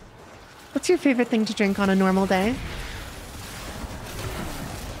curiosity. What's your favorite thing to drink on a normal day?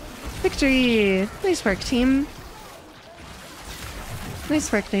 Victory! Nice work, team.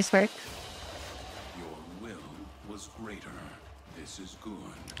 Nice work, nice work. Your will was greater. This is good.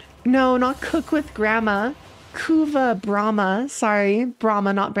 No, not cook with grandma. Kuva Brahma. Sorry,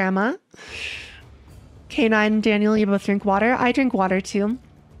 Brahma, not Brahma. K9, Daniel, you both drink water. I drink water too.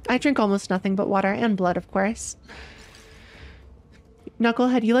 I drink almost nothing but water and blood, of course.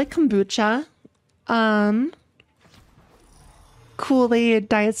 Knucklehead, you like kombucha? Kool-Aid,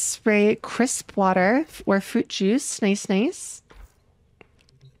 Diet Spray, crisp water, or fruit juice. Nice, nice.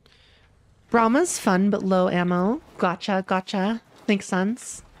 Brahma's fun, but low ammo. Gotcha, gotcha. Makes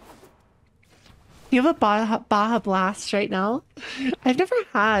sense. You have a Baja Blast right now? I've never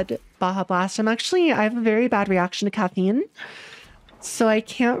had Baja Blast. I have a very bad reaction to caffeine. So I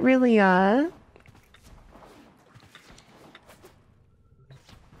can't really, I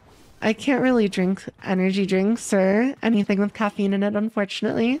can't really drink energy drinks or anything with caffeine in it,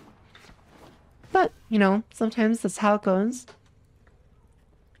 unfortunately. But, you know, sometimes that's how it goes.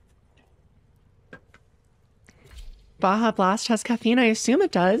 Baja Blast has caffeine? I assume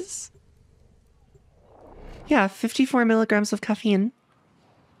it does. Yeah, 54 milligrams of caffeine.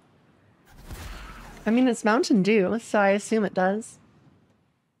 I mean, it's Mountain Dew, so I assume it does.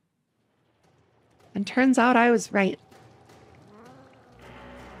 And turns out I was right.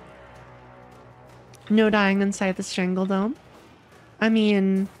 No dying inside the Strangle Dome. I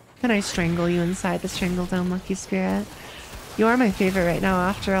mean, can I strangle you inside the Strangle Dome, Lucky Spirit? You are my favorite right now,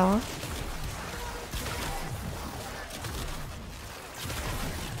 after all.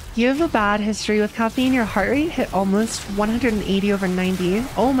 You have a bad history with caffeine. Your heart rate hit almost 180/90.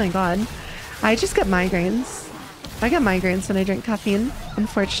 Oh my god. I just get migraines. I get migraines when I drink caffeine,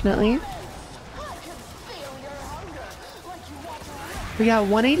 unfortunately. But yeah,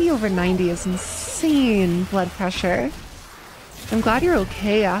 180/90 is insane blood pressure. I'm glad you're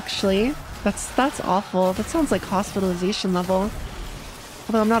okay, actually. That's awful. That sounds like hospitalization level.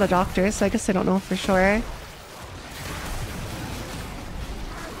 Although I'm not a doctor, so I guess I don't know for sure.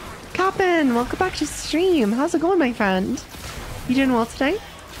 Cap'n, welcome back to stream. How's it going, my friend? You doing well today?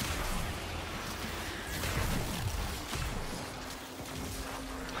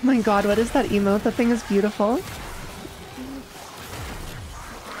 Oh my god, what is that emote? That thing is beautiful.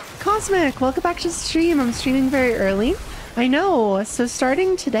 Cosmic, welcome back to stream. I'm streaming very early. I know. So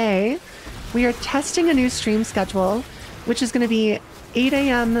starting today, we are testing a new stream schedule, which is going to be 8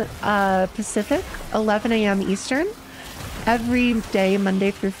 a.m. Pacific, 11 a.m. Eastern, every day, Monday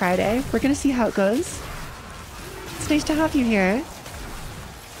through Friday. We're going to see how it goes. It's nice to have you here.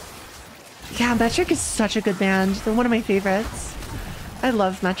 Yeah, Metric is such a good band. They're one of my favorites. I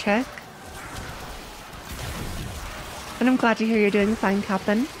love Metric. And I'm glad to hear you're doing fine,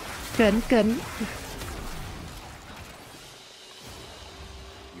 Captain. Good, good.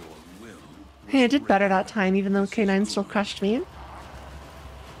 Your will Hey, I did better that time, even though K9 still crushed me.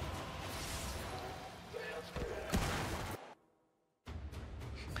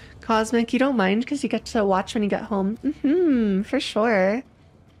 Cosmic, you don't mind because you get to watch when you get home. Mm-hmm, for sure.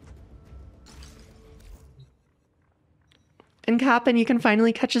 And Cap'n, you can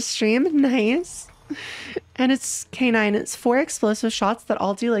finally catch a stream. Nice. And it's K9. It's 4 explosive shots that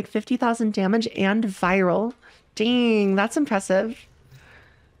all do like 50,000 damage and viral. Dang, that's impressive.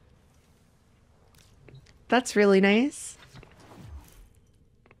 That's really nice.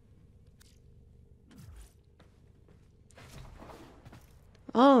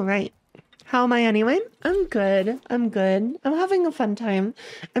 All right. How am I anyway? I'm good. I'm good. I'm having a fun time.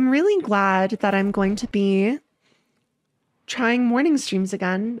 I'm really glad that I'm going to be trying morning streams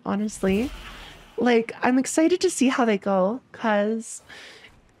again, honestly. Like, I'm excited to see how they go, because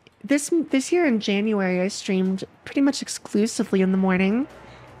this year in January, I streamed pretty much exclusively in the morning.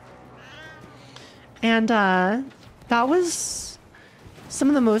 And that was some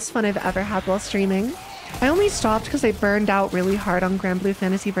of the most fun I've ever had while streaming. I only stopped because I burned out really hard on Grand Blue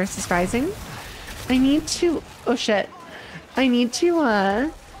Fantasy versus Rising. I need to... Oh shit. I need to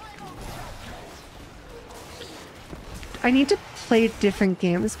play different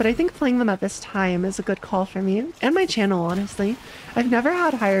games, but I think playing them at this time is a good call for me. And my channel, honestly. I've never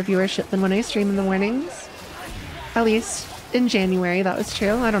had higher viewership than when I stream in the mornings. At least in January, that was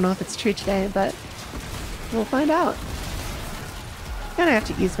true. I don't know if it's true today, but we'll find out. And I have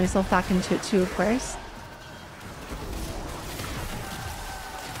to ease myself back into it too, of course.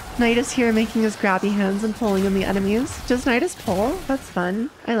 Nidus here making his grabby hands and pulling in the enemies. Does Nidus pull? That's fun.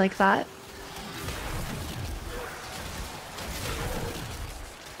 I like that.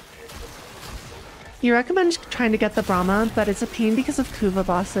 You recommend trying to get the Brahma, but it's a pain because of Kuva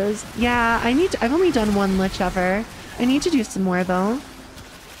bosses. Yeah, I've only done one Lich ever. I need to do some more though.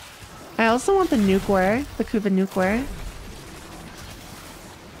 I also want the Nuke War, the Kuva Nuke War.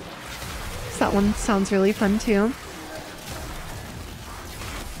 So that one sounds really fun too.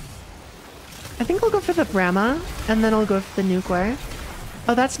 I think I'll go for the Brahma, and then I'll go for the Nuke War.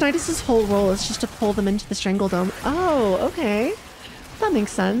 Oh, that's Nidus's whole role, is just to pull them into the Strangle Dome. Oh, okay. That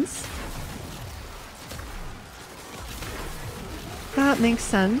makes sense. That makes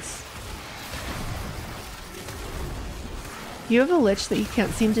sense. You have a Lich that you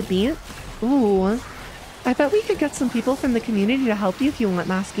can't seem to beat? Ooh. I bet we could get some people from the community to help you if you want,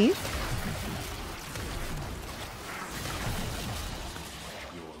 Masky.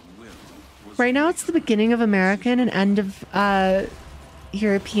 Right now it's the beginning of American and end of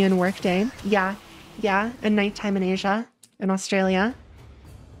European workday. Yeah, and nighttime in Asia, in Australia.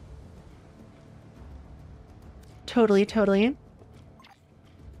 Totally.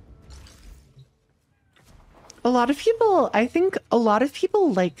 A lot of people, I think a lot of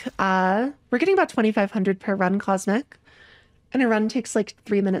people like, we're getting about 2,500 per run, Cosmic. And a run takes like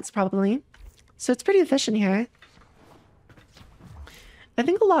 3 minutes probably. So it's pretty efficient here. I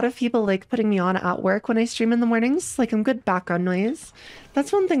think a lot of people like putting me on at work when I stream in the mornings. Like, I'm good background noise.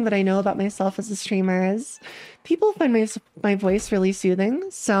 That's one thing that I know about myself as a streamer is people find my voice really soothing.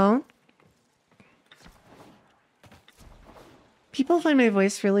 So people find my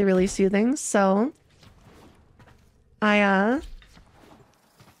voice really, really soothing. So I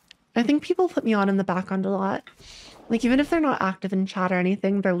think people put me on in the background a lot. Like, even if they're not active in chat or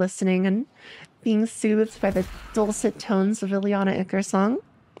anything, they're listening and being soothed by the dulcet tones of Iliana Ichorsong.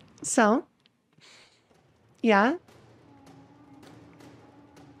 So, yeah.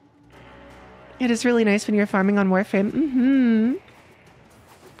 It is really nice when you're farming on Warframe. Mm-hmm.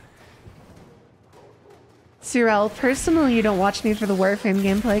 Cyril, personally, you don't watch me for the Warframe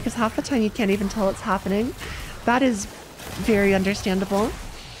gameplay because half the time you can't even tell it's happening. That is very understandable.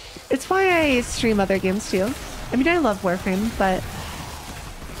 It's why I stream other games too. I mean, I love Warframe, but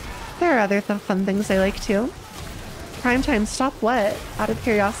there are other fun things I like too. Primetime, stop what? Out of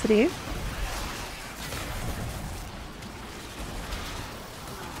curiosity.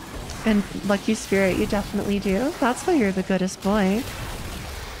 And Lucky Spirit, you definitely do. That's why you're the goodest boy.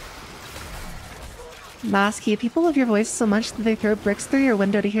 Masky, people love your voice so much that they throw bricks through your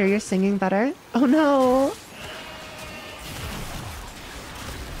window to hear your singing better. Oh no!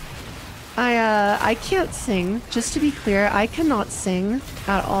 I can't sing. Just to be clear, I cannot sing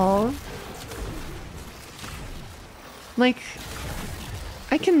at all. Like,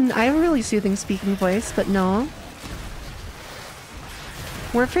 I have a really soothing speaking voice, but no.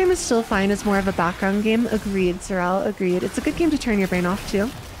 Warframe is still fine as more of a background game. Agreed, Sorrel, agreed. It's a good game to turn your brain off to.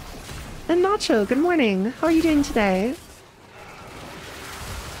 And Nacho, good morning. How are you doing today?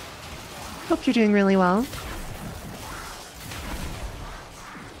 Hope you're doing really well.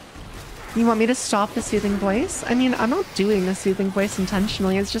 You want me to stop the soothing voice? I mean, I'm not doing the soothing voice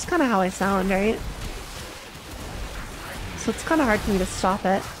intentionally. It's just kind of how I sound, right? So it's kind of hard for me to stop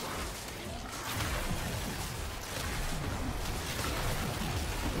it.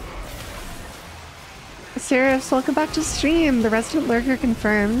 Seraph, welcome back to stream. The resident lurker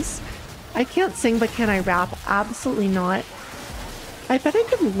confirms. I can't sing, but can I rap? Absolutely not. I bet I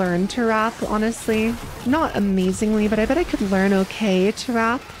could learn to rap, honestly. Not amazingly, but I bet I could learn okay to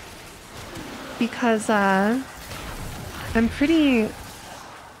rap. Because, I'm pretty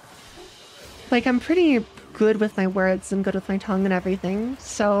good with my words and good with my tongue and everything.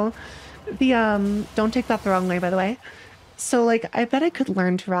 So, don't take that the wrong way, by the way. So, like, I bet I could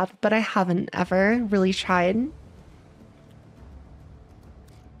learn to rap, but I haven't ever really tried.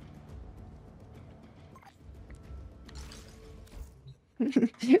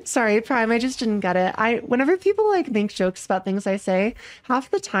 Sorry, Prime, I just didn't get it. Whenever people, like, make jokes about things I say, half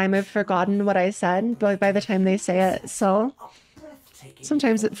the time I've forgotten what I said by the time they say it, so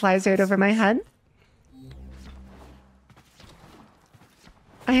sometimes it flies right over my head.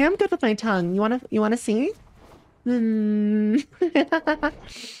 I am good with my tongue. You wanna see? No,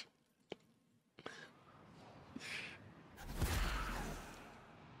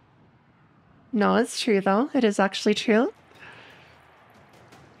 it's true though. It is actually true.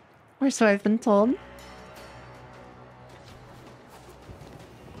 Or so I've been told.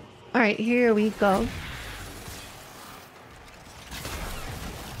 Alright, here we go.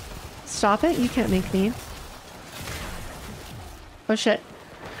 Stop it, you can't make me. Oh shit.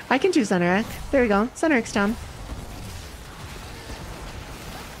 I can do Zeneric. There we go. Zeneric's down.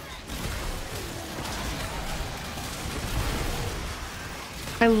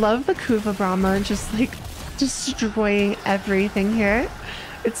 I love the Kuva Brahma just like destroying everything here.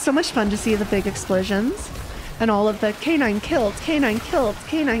 It's so much fun to see the big explosions and all of the K9 killed, K9 killed,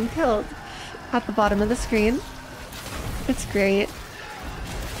 K9 killed at the bottom of the screen. It's great.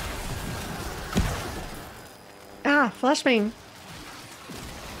 Ah, flashbang.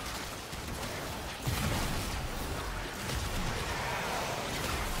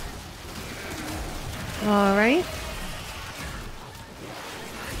 All right.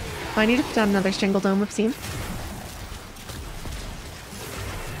 I need to put down another Strangle Dome, whoopsie.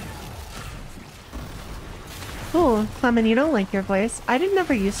 Oh, Clement, you don't like your voice. I didn't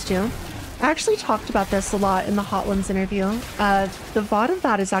ever used to. I actually talked about this a lot in the Hot Ones interview. The VOD of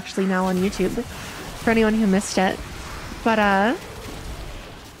that is actually now on YouTube for anyone who missed it. But,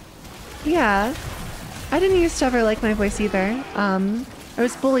 yeah. I didn't used to ever like my voice either. I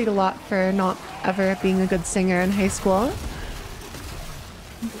was bullied a lot for not ever being a good singer in high school.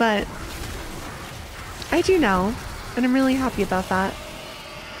 But I do now, and I'm really happy about that.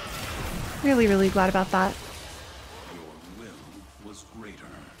 Really, really glad about that. Your will was greater.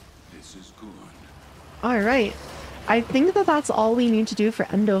 This is good. All right. I think that that's all we need to do for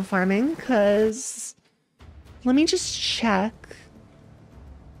endo farming, because let me just check.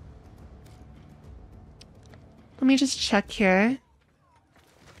 Let me just check here.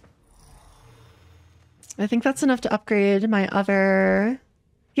 I think that's enough to upgrade my other...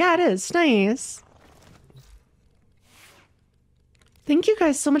 Yeah, it is. Nice. Thank you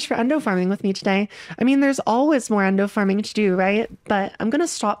guys so much for endo farming with me today. I mean, there's always more endo farming to do, right? But I'm going to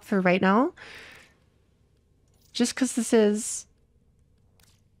stop for right now. Just because this is...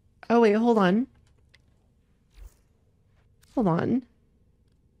 Oh, wait, hold on. Hold on.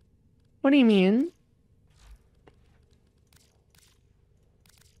 What do you mean?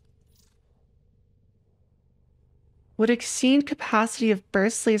 Would exceed capacity of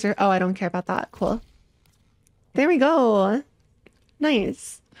burst laser. Oh, I don't care about that. Cool. There we go.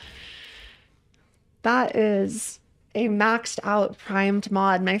 Nice. That is a maxed out primed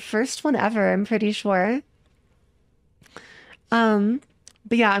mod. My first one ever, I'm pretty sure. But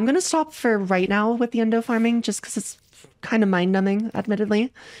yeah, I'm going to stop for right now with the endo farming just because it's kind of mind numbing,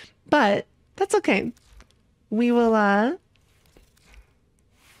 admittedly. But that's okay. We will,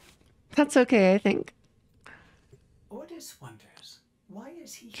 that's okay, I think. Ordis wonders, why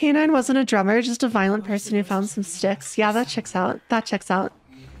is he... K9 wasn't a drummer, just a violent person who found some sticks. Yeah, that checks out. That checks out.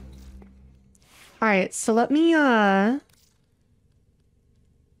 Alright, so let me, go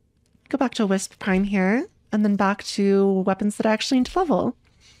back to Wisp Prime here, and then back to weapons that I actually need to level.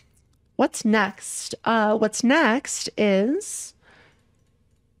 What's next? What's next is...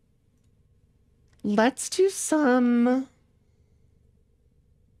 Let's do some...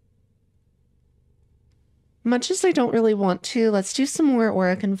 Much as I don't really want to, let's do some more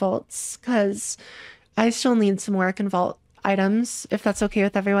Oracle Vaults, because I still need some Oracle Vault items, if that's okay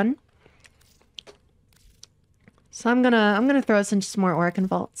with everyone. So I'm gonna throw us into some more Oracle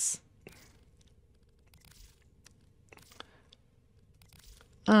Vaults.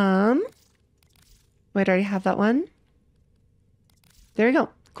 Wait, I already have that one. There we go.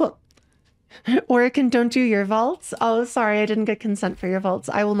 Cool. Oregon, don't do your vaults. Oh, sorry, I didn't get consent for your vaults.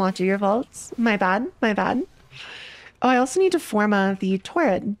 I will not do your vaults. My bad. My bad. Oh, I also need to forma the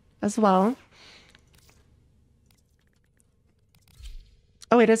torrid as well.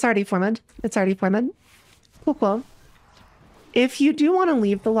 Oh, wait, it's already formed. It's already formed. Cool, cool. If you do want to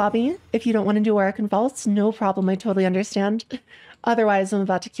leave the lobby, if you don't want to do Oregon vaults, no problem. I totally understand. Otherwise, I'm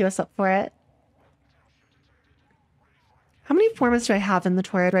about to queue us up for it. How many formats do I have in the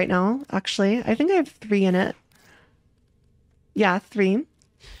torrid right now? Actually, I think I have 3 in it. Yeah, 3.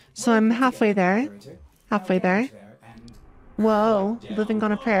 So I'm halfway there. Halfway there. Whoa, living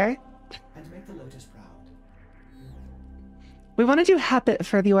on a prayer. We want to do Hepit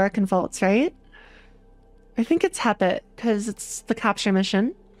for the Oregon vaults, right? I think it's Hepit because it's the capture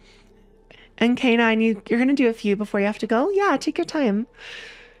mission. And K9, you're going to do a few before you have to go? Yeah, take your time.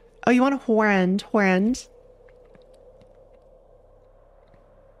 Oh, you want Horrend. Horrend.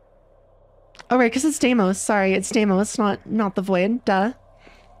 Oh, right, because it's Deimos. Sorry, it's Deimos, not the Void. Duh.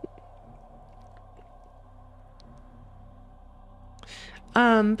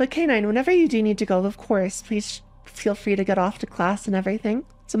 But K9, whenever you do need to go, of course, please feel free to get off to class and everything.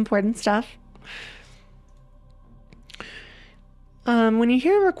 It's important stuff. When you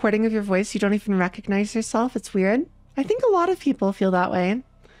hear a recording of your voice, you don't even recognize yourself. It's weird. I think a lot of people feel that way.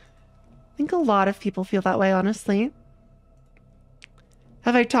 I think a lot of people feel that way, honestly.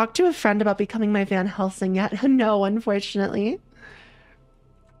 Have I talked to a friend about becoming my Van Helsing yet? No, unfortunately.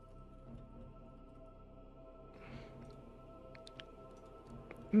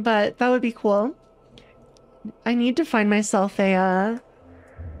 But that would be cool. I need to find myself a,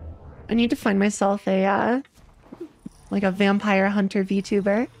 like a vampire hunter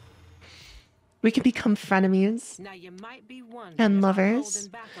VTuber. We can become frenemies and lovers.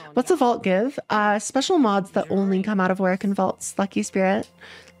 What's a vault give? Special mods that only come out of Oregon vaults. Lucky Spirit,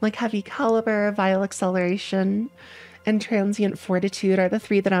 like Heavy Caliber, Vile Acceleration, and Transient Fortitude are the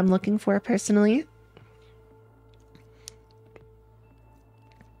 3 that I'm looking for personally.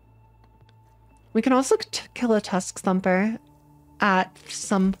 We can also kill a Tusk Thumper at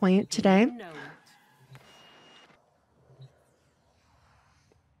some point today.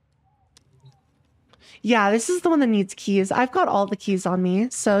 Yeah, this is the one that needs keys. I've got all the keys on me,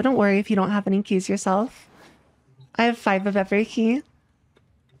 so don't worry if you don't have any keys yourself. I have 5 of every key.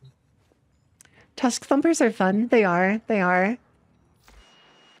 Tusk Thumpers are fun. They are. They are.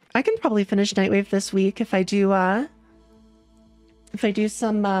 I can probably finish Nightwave this week if I do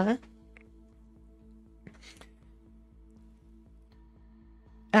some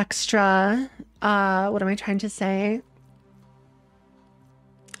extra what am I trying to say?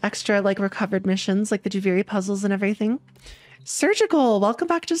 Extra like recovered missions like the Duviri puzzles and everything. Surgical, welcome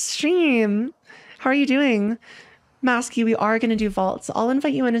back to stream. How are you doing? Masky, we are going to do vaults. I'll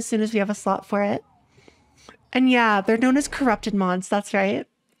invite you in as soon as we have a slot for it. And yeah, they're known as corrupted mods. That's right.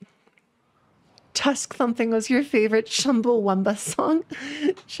 Tusk Thumping was your favorite Chumbawamba song.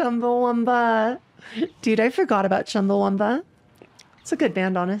 Chumbawamba. Dude, I forgot about Chumbawamba. It's a good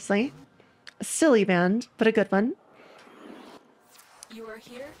band, honestly. A silly band, but a good one. You are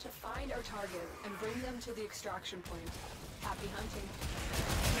here to find our target and bring them to the extraction point. Happy hunting.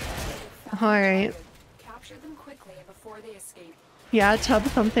 Alright. Capture them quickly before they escape. Yeah, Tub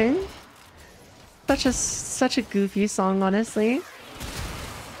Thumping. Such a goofy song, honestly.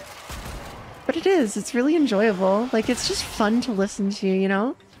 But it is. It's really enjoyable. Like, it's just fun to listen to, you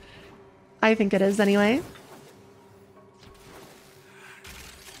know? I think it is, anyway.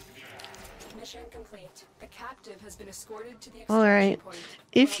 Mission complete. The captive has been escorted to the extraction Alright. point.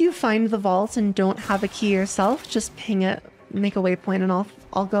 If you find the vault and don't have a key yourself, just ping it, make a waypoint, and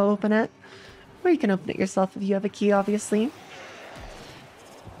I'll go open it. Or you can open it yourself if you have a key, obviously.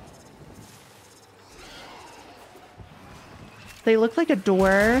 They look like a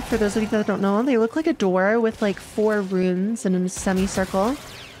door, for those of you that don't know. They look like a door with like 4 runes in a semicircle.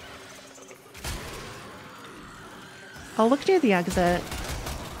 I'll look near the exit.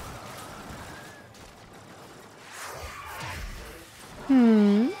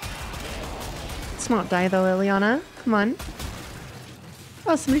 Let's not die though, Iliana. Come on.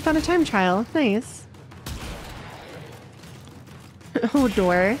 Oh, somebody found a time trial. Nice. Oh,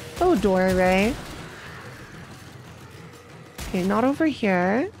 door. Oh, door, Ray. Okay, not over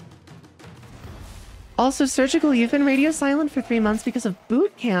here. Also, Surgical, you've been radio silent for 3 months because of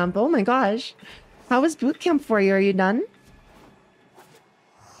boot camp. Oh my gosh. How was boot camp for you? Are you done?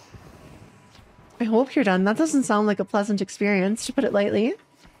 I hope you're done. That doesn't sound like a pleasant experience, to put it lightly.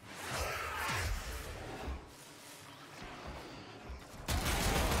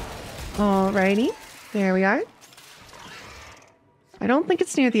 Alrighty. There we are. I don't think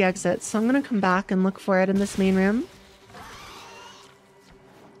it's near the exit, so I'm gonna come back and look for it in this main room.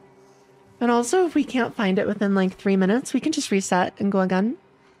 And also, if we can't find it within like 3 minutes, we can just reset and go again.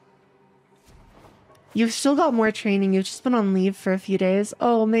 You've still got more training. You've just been on leave for a few days.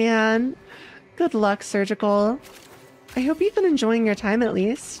 Oh man. Good luck, Surgical. I hope you've been enjoying your time at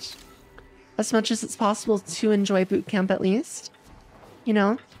least. As much as it's possible to enjoy boot camp at least. You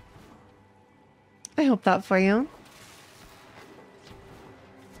know? I hope that for you.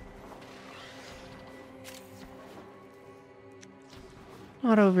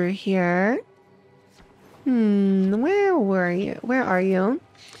 Not over here. Where were you? Where are you?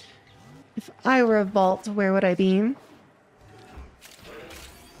 If I were a vault, where would I be?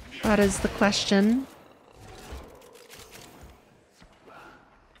 That is the question.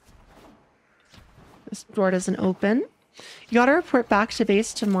 This door doesn't open. You gotta report back to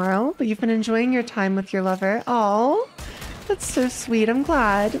base tomorrow, but you've been enjoying your time with your lover. Oh, that's so sweet. I'm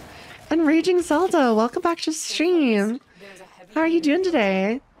glad. And Raging Zelda, welcome back to stream. How are you doing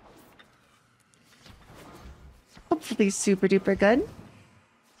today? Hopefully super duper good.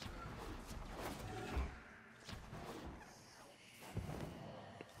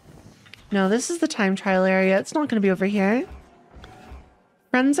 No, this is the time trial area. It's not going to be over here.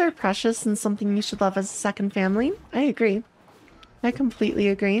 Friends are precious and something you should love as a second family. I agree. I completely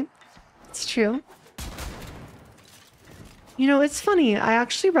agree. It's true. You know, it's funny. I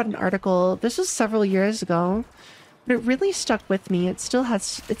actually read an article. This was several years ago. But it really stuck with me. It still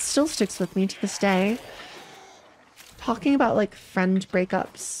sticks with me to this day. Talking about like friend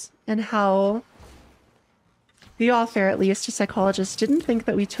breakups and how the author, at least a psychologist, didn't think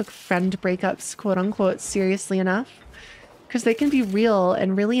that we took friend breakups, quote unquote, seriously enough. Because they can be real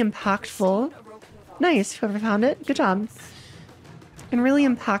and really impactful. Nice, whoever found it. Good job. And really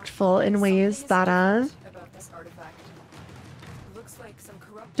impactful in ways that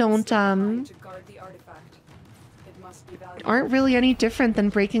don't aren't really any different than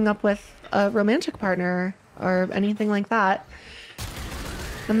breaking up with a romantic partner or anything like that.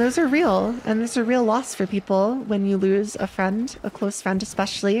 And those are real. And there's a real loss for people when you lose a friend, a close friend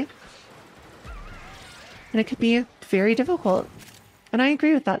especially. And it could be very difficult. And I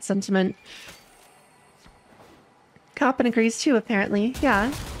agree with that sentiment. Cap'n agrees too, apparently.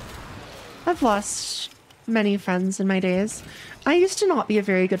 Yeah. I've lost many friends in my days. I used to not be a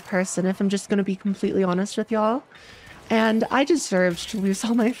very good person, if I'm just going to be completely honest with y'all. And I deserved to lose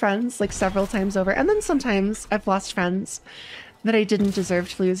all my friends, like, several times over. And then sometimes I've lost friends that I didn't deserve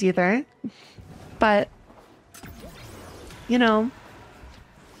to lose either. But, you know,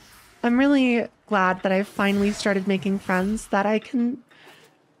 I'm really glad that I've finally started making friends that I'm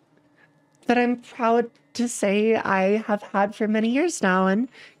proud to say I have had for many years now and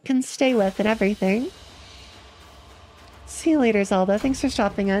can stay with and everything. See you later, Zelda. Thanks for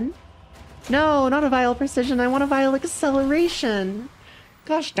stopping in. No, not a vial precision. I want a vial acceleration.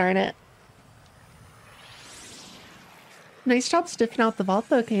 Gosh darn it. Nice job stiffing out the vault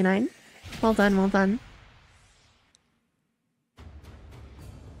though, K9. Well done, well done.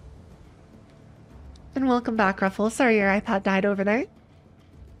 And welcome back, Ruffle. Sorry your iPad died over there.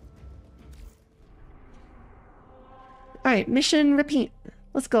 Alright, mission repeat.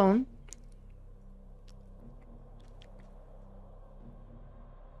 Let's go.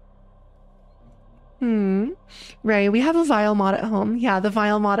 Right, we have a vial mod at home. Yeah, the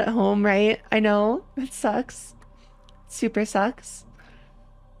vial mod at home, right? I know. It sucks. Super sucks.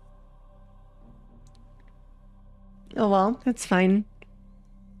 Oh well, it's fine.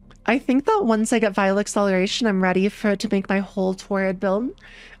 I think that once I get vial acceleration, I'm ready to make my whole Torrid build.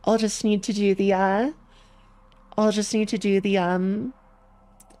 I'll just need to do the,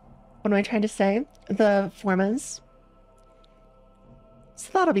 what am I trying to say? The formas. So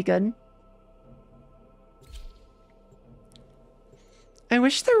that'll be good. I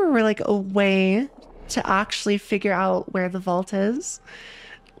wish there were, like, a way to actually figure out where the vault is.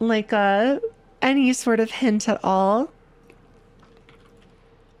 Like, any sort of hint at all.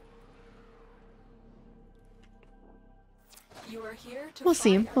 You are here to We'll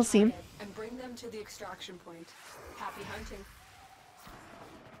see, we'll see. And bring them to the extraction point. Happy hunting.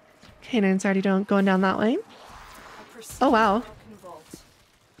 K9's already going down that way. Oh, wow.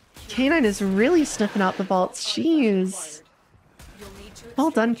 K9 is really sniffing out the vaults. Jeez. Well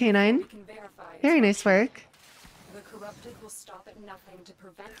done, K9. Very nice work.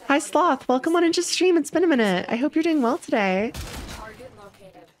 Hi, Sloth. Welcome on into stream. It's been a minute. I hope you're doing well today.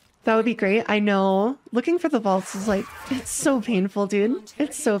 That would be great. I know. Looking for the vaults is like, it's so painful, dude.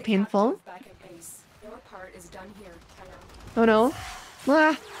 It's so painful. Oh no.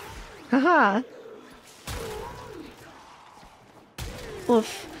 Ah. Haha.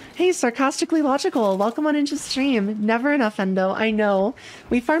 Oof. Hey, Sarcastically Logical, welcome on into stream. Never enough Endo, I know.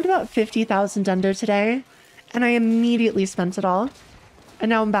 We farmed about 50,000 Endo today, and I immediately spent it all. And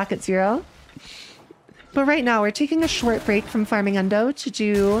now I'm back at 0. But right now, we're taking a short break from farming Endo to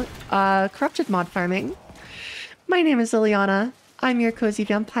do corrupted mod farming. My name is Iliana. I'm your cozy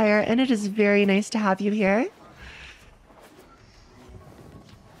vampire, and it is very nice to have you here.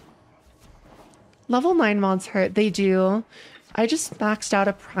 Level 9 mods hurt. They do. I just maxed out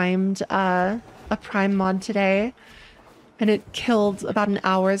a prime mod today, and it killed about an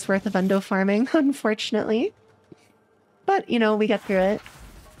hour's worth of Endo farming, unfortunately. But, you know, we get through it.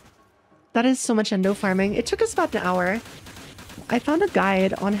 That is so much Endo farming. It took us about an hour. I found a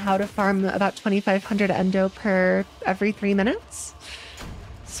guide on how to farm about 2,500 Endo per every 3 minutes.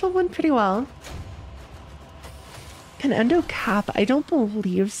 So it went pretty well. Can Endo cap? I don't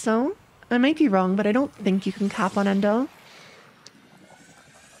believe so. I might be wrong, but I don't think you can cap on Endo.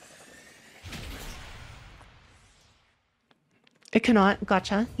 It cannot.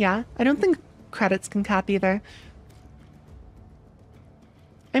 Gotcha. Yeah. I don't think credits can cap either.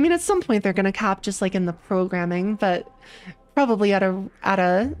 I mean, at some point they're going to cap just like in the programming, but probably at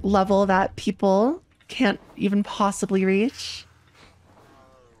a level that people can't even possibly reach.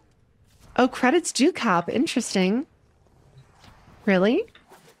 Oh, credits do cap. Interesting. Really?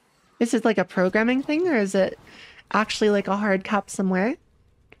 Is it like a programming thing, or is it actually like a hard cap somewhere?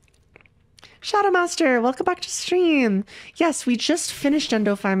 Shadowmaster, welcome back to stream. Yes, we just finished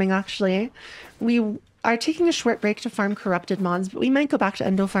Endo farming, actually. We are taking a short break to farm corrupted mods, but we might go back to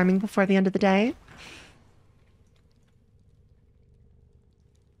Endo farming before the end of the day.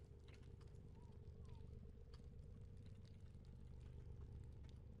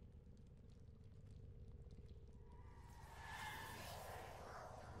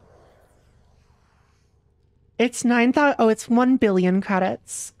 It's 9,000. Oh, it's 1 billion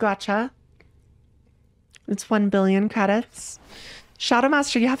credits. Gotcha. It's 1 billion credits.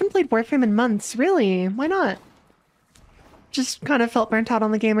 Shadowmaster, you haven't played Warframe in months. Really? Why not? Just kind of felt burnt out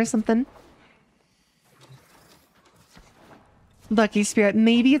on the game or something. Lucky Spirit.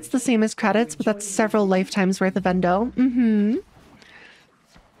 Maybe it's the same as credits, but that's several lifetimes worth of Endo. Mm-hmm.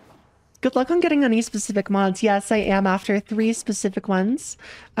 Good luck on getting any specific mods. Yes, I am after 3 specific ones.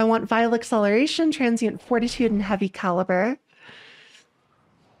 I want Vile Acceleration, Transient Fortitude, and Heavy Caliber.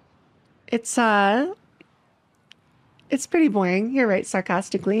 It's pretty boring. You're right,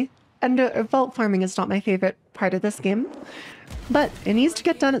 sarcastically. And vault farming is not my favorite part of this game. But it needs to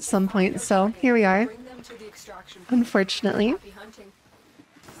get done at some point, so here we are. Unfortunately.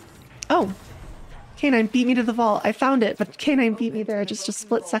 Oh. K9 beat me to the vault. I found it, but K9 beat me there just a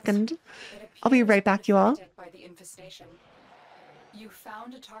split second. I'll be right back, you all. You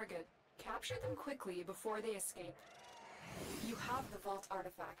found a target. Capture them quickly before they escape. You have the vault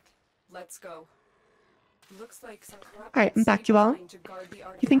artifact. Let's go. Looks like some Alright, I'm back, you all.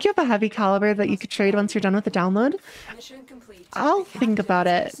 You think you have a heavy caliber that you could trade once you're done with the download? I'll think about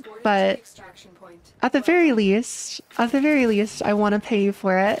it, but at the very least, I want to pay you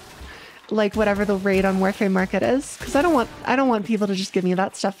for it. Like whatever the rate on Warframe Market is, because I don't want people to just give me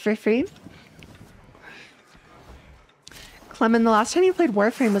that stuff for free. Clement, the last time you played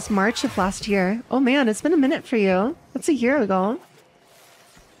Warframe was March of last year. Oh man, it's been a minute for you. That's a year ago.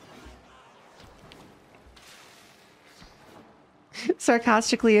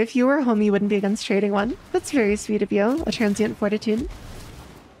 Sarcastically, if you were home, you wouldn't be against trading one. That's very sweet of you. A Transient Fortitude.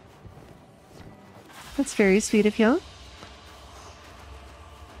 That's very sweet of you.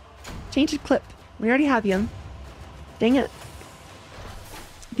 Tainted Clip. We already have you. Dang it.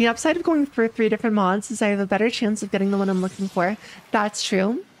 The upside of going for 3 different mods is I have a better chance of getting the one I'm looking for. That's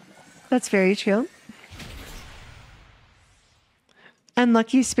true. That's very true. And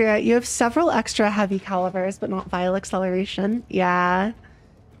Lucky Spirit, you have several extra heavy calibers, but not Vile Acceleration. Yeah.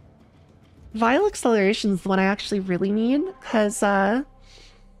 Vile Acceleration is the one I actually really need, because I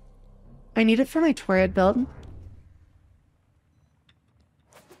need it for my Torrid build.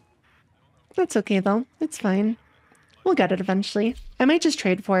 That's okay though. It's fine. We'll get it eventually. I might just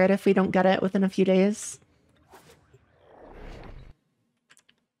trade for it if we don't get it within a few days.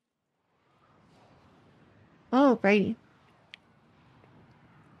 Alrighty.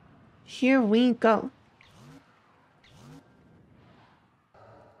 Here we go.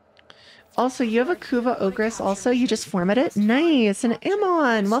 Also, you have a Kuva Ogress also? You just formatted it? Nice! And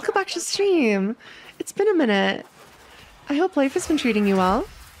Amon! Welcome back to stream! It's been a minute. I hope life has been treating you well.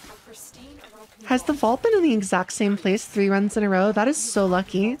 Has the vault been in the exact same place 3 runs in a row? That is so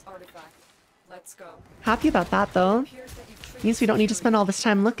lucky. Happy about that, though. Means we don't need to spend all this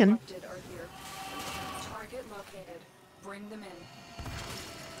time looking.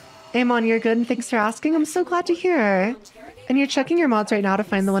 Amon, you're good. Thanks for asking. I'm so glad to hear. And you're checking your mods right now to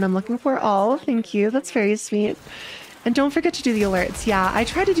find the one I'm looking for. Oh, thank you. That's very sweet. And don't forget to do the alerts. Yeah, I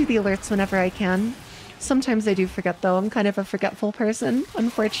try to do the alerts whenever I can. Sometimes I do forget, though. I'm kind of a forgetful person,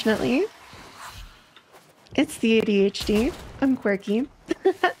 unfortunately. It's the ADHD. I'm quirky.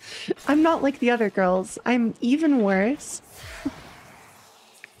 I'm not like the other girls. I'm even worse.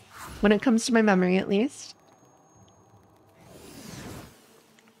 When it comes to my memory, at least.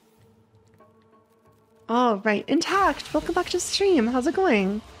 Oh, right. Intact. Welcome back to stream. How's it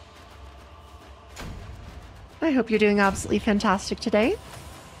going? I hope you're doing absolutely fantastic today.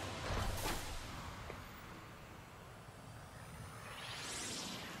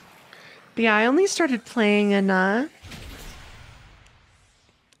 But yeah, I only started playing in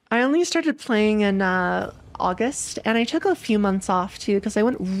August, and I took a few months off too because I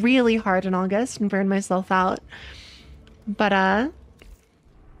went really hard in August and burned myself out. But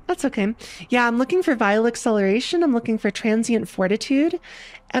that's okay. Yeah, I'm looking for vital acceleration, I'm looking for transient fortitude,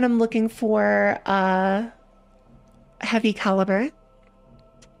 and I'm looking for heavy caliber.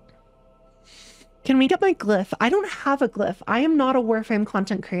 Can we get my glyph? I don't have a glyph. I am not a Warframe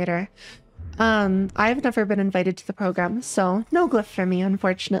content creator. I've never been invited to the program, so no glyph for me,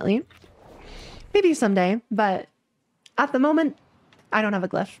 unfortunately. Maybe someday, but at the moment, I don't have a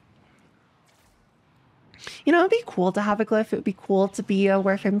glyph. You know, it'd be cool to have a glyph. It would be cool to be a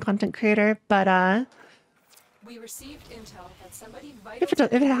Warframe content creator, but We received intel that somebody if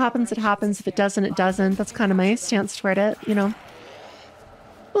it happens, it happens. If it doesn't, it doesn't. That's kind of my stance toward it, you know.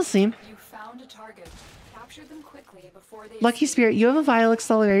 We'll see. You found a target. Capture them quickly before they Lucky Spirit, you have a vital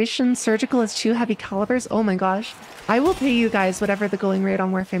acceleration. Surgical has 2 heavy calibers. Oh my gosh. I will pay you guys whatever the going rate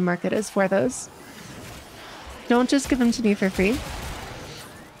on Warframe Market is for those. Don't just give them to me for free.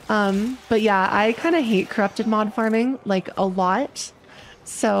 But yeah, I kind of hate corrupted mod farming, like, a lot.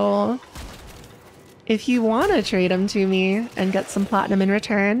 So if you want to trade them to me and get some platinum in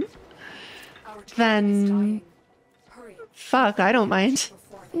return, then fuck, I don't mind.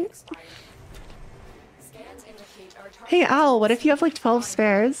 Hey Al, what if you have like 12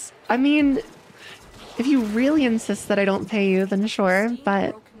 spares? I mean, if you really insist that I don't pay you, then sure,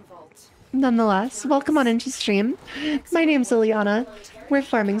 but nonetheless, welcome on into stream. My name's Iliana. We're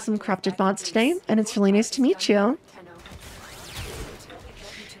farming some corrupted mods today, and it's really nice to meet you.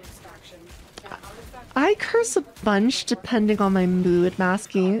 I curse a bunch depending on my mood,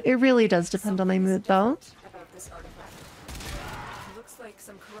 Masky. It really does depend on my mood, though.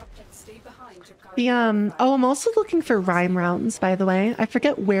 Oh, I'm also looking for rhyme rounds, by the way. I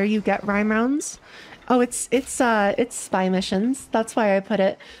forget where you get rhyme rounds. Oh, it's spy missions. That's why I put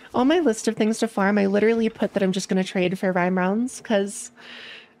it on my list of things to farm. I literally put that I'm just gonna trade for rhyme rounds because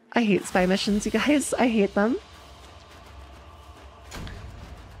I hate spy missions, you guys. I hate them.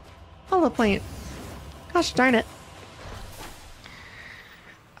 Hollow point. Gosh darn it.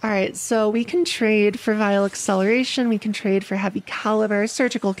 Alright, so we can trade for vital acceleration, we can trade for heavy caliber.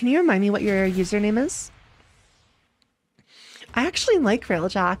 Surgical, can you remind me what your username is? I actually like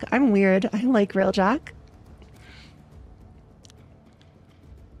Railjack. I'm weird. I like Railjack.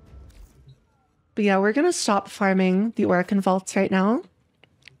 But yeah, we're gonna stop farming the Oracle Vaults right now.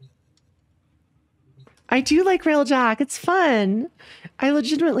 I do like Railjack. It's fun. I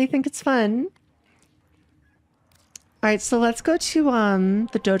legitimately think it's fun. All right, so let's go to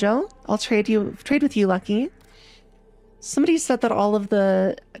the dojo. I'll trade with you, Lucky. Somebody said that all of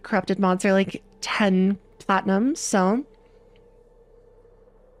the corrupted mods are like 10 platinum, so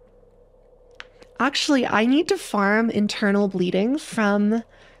actually I need to farm internal bleeding from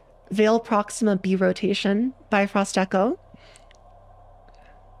Veil Proxima B rotation by Frost Echo.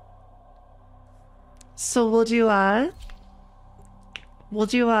 So we'll do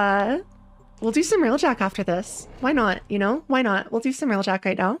some Railjack after this. Why not, you know? Why not? We'll do some Railjack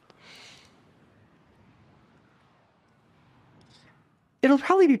right now. It'll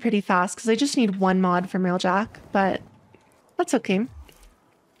probably be pretty fast because I just need 1 mod from Railjack, but that's okay.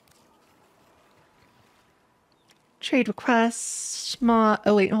 Trade request, mod.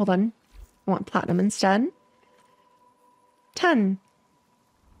 Oh wait, hold on. I want platinum instead. 10.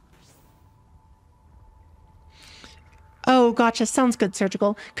 Oh, gotcha. Sounds good,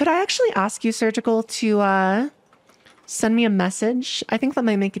 Surgical. Could I actually ask you, Surgical, to send me a message? I think that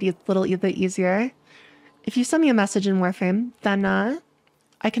might make it a little bit easier. If you send me a message in Warframe, then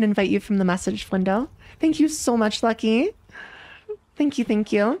I can invite you from the message window. Thank you so much, Lucky. Thank you,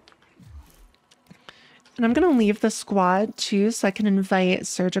 thank you. And I'm going to leave the squad, too, so I can invite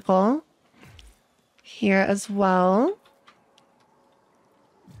Surgical here as well.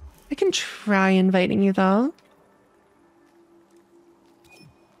 I can try inviting you, though.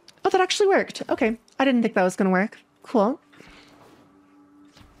 Oh, that actually worked. Okay. I didn't think that was going to work. Cool.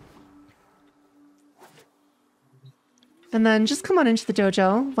 And then just come on into the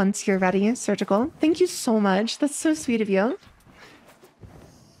dojo once you're ready, Surgical. Thank you so much. That's so sweet of you.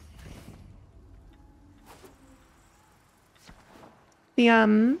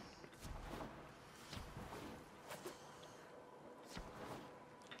 The,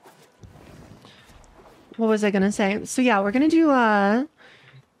 what was I gonna say? So yeah, we're gonna do,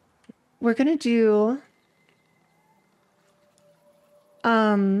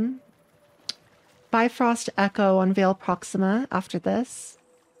 Bifrost Echo on Veil Proxima after this.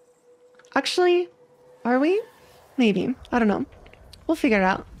 Actually, are we? Maybe. I don't know. We'll figure it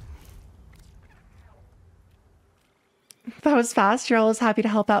out. That was fast. You're always happy to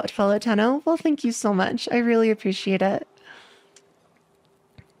help out with fellow Tenno. Well, thank you so much. I really appreciate it.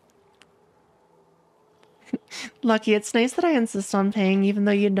 Lucky, it's nice that I insist on paying, even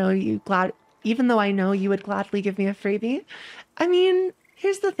though even though I know you would gladly give me a freebie. I mean,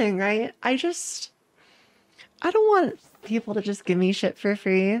 here's the thing, right? I don't want people to just give me shit for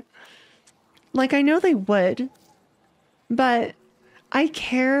free. Like, I know they would, but I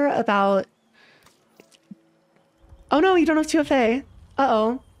care about... Oh no, you don't have 2FA.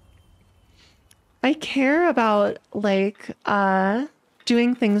 Uh-oh. I care about, like,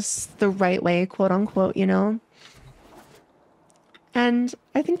 doing things the right way, quote unquote, you know? And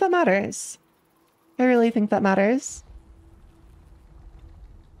I think that matters. I really think that matters.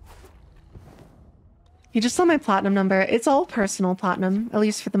 You just saw my platinum number. It's all personal platinum, at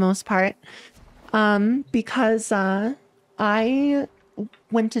least for the most part. Because I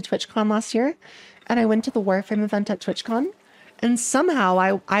went to TwitchCon last year, and I went to the Warframe event at TwitchCon, and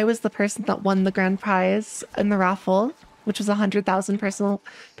somehow I was the person that won the grand prize in the raffle, which was 100,000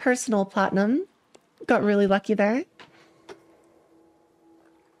 personal platinum. Got really lucky there.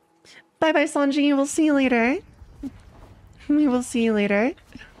 Bye bye, Sanji. We'll see you later. We will see you later.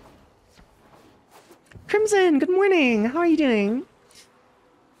 Crimson, good morning. How are you doing?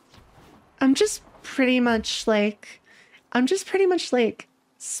 I'm just pretty much like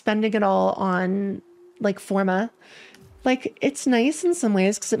spending it all on like Forma. Like, it's nice in some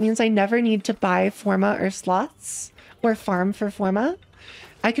ways because it means I never need to buy Forma or slots or farm for Forma.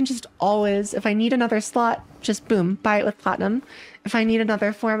 I can just always, if I need another slot, just boom, buy it with platinum. If I need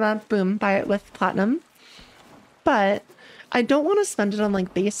another Forma, boom, buy it with platinum. But I don't want to spend it on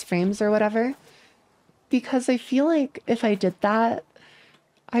like base frames or whatever, because I feel like if I did that,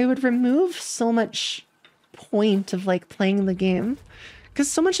 I would remove so much point of like playing the game, because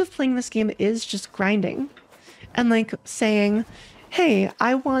so much of playing this game is just grinding and like saying, hey,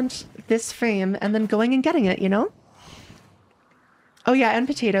 I want this frame, and then going and getting it, you know? Oh yeah, and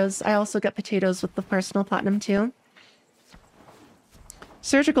potatoes. I also get potatoes with the personal platinum too.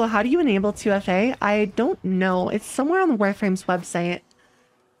 Surgical, how do you enable 2FA? I don't know. It's somewhere on the Warframe's website.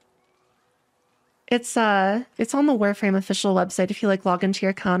 It's on the Warframe official website if you like log into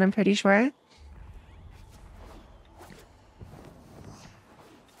your account, I'm pretty sure.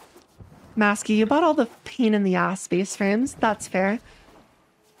 Masky, you bought all the pain in the ass base frames. That's fair.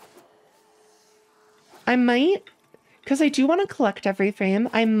 I might, because I do want to collect every frame,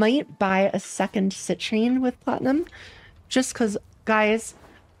 I might buy a second citrine with platinum. Just because, guys,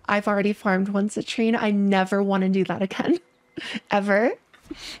 I've already farmed one citrine. I never want to do that again. Ever.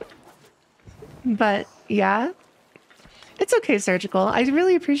 But, yeah. It's okay, Surgical. I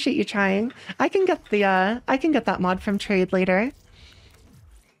really appreciate you trying. I can get that mod from trade later.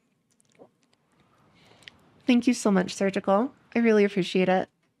 Thank you so much, Surgical. I really appreciate it.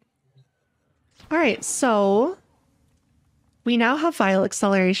 All right, so we now have vial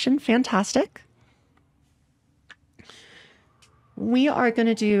acceleration. Fantastic. We are going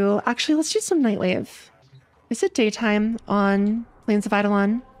to do... Actually, let's do some Nightwave. Is it daytime on Plains of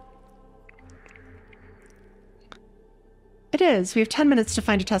Eidolon? It is. We have 10 minutes to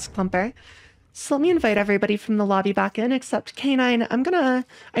find a Tusk Plumper. So let me invite everybody from the lobby back in, except K9.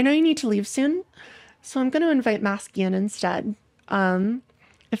 I know you need to leave soon, so I'm going to invite Masky in instead.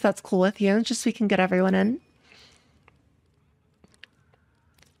 If that's cool with you, just so we can get everyone in.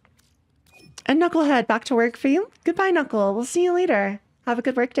 And Knucklehead, back to work for you. Goodbye, Knuckle. We'll see you later. Have a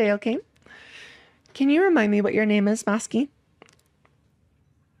good work day, okay? Can you remind me what your name is, Masky?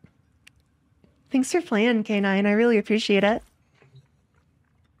 Thanks for playing, K9. I really appreciate it.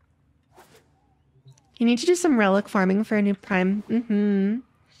 You need to do some relic farming for a new prime.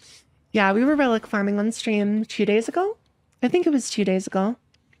 Yeah, we were relic farming on stream 2 days ago. I think it was 2 days ago.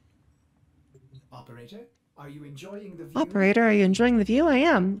 Operator, are you enjoying the view? Operator, are you enjoying the view? I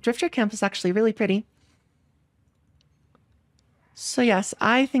am. Drifter Camp is actually really pretty. So yes,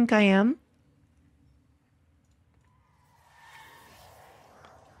 I think I am.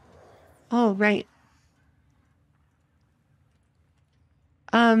 Oh, right.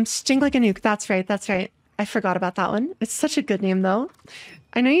 Sting like a nuke. That's right. That's right. I forgot about that one. It's such a good name, though.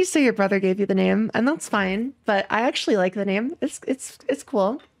 I know you say your brother gave you the name, and that's fine, but I actually like the name. It's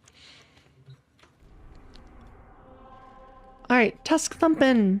cool. All right, Tusk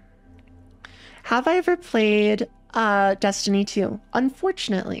Thumpin'. Have I ever played Destiny 2?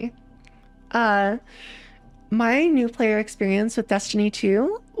 Unfortunately. My new player experience with Destiny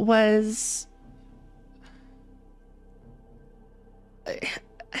 2 was...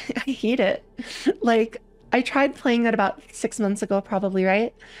 I hate it. Like, I tried playing that about 6 months ago, probably,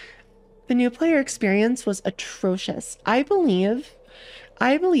 right? The new player experience was atrocious. I believe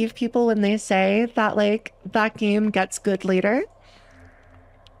people when they say that, like, that game gets good later.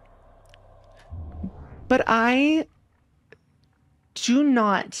 But I do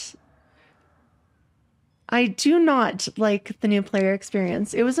not like the new player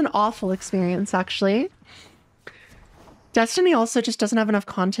experience. It was an awful experience, actually. Destiny also just doesn't have enough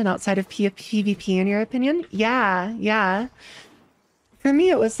content outside of PvP, in your opinion? Yeah. For me,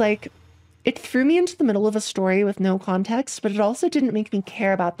 it was like, it threw me into the middle of a story with no context, but it also didn't make me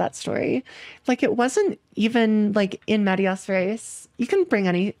care about that story. Like, it wasn't even, like, in Medias Res. You can bring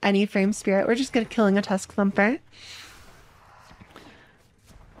any frame spirit. We're just killing a Tusk Thumper.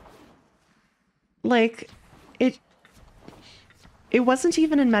 Like, it wasn't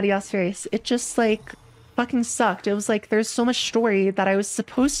even in Medias Res. It just, like, fucking sucked. It was like, there's so much story that I was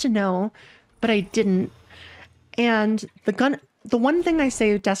supposed to know, but I didn't. And the one thing I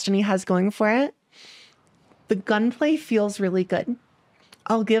say Destiny has going for it, the gunplay feels really good.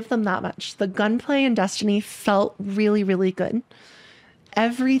 I'll give them that much. The gunplay in Destiny felt really, really good.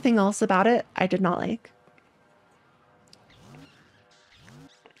 Everything else about it, I did not like.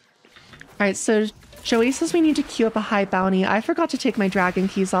 All right, so Joey says we need to queue up a high bounty. I forgot to take my dragon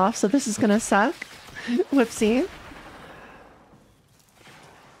keys off, so this is gonna suck. Whoopsie.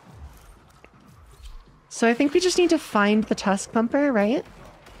 So I think we just need to find the Tusk Thumper, right?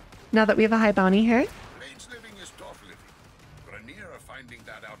 Now that we have a high bounty here.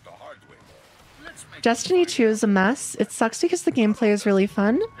 Destiny 2 is a mess. It sucks because the gameplay is really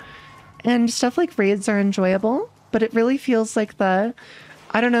fun. And stuff like raids are enjoyable. But it really feels like the...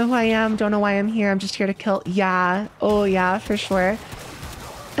 I don't know who I am, don't know why I'm here, I'm just here to kill... Yeah. Oh yeah, for sure.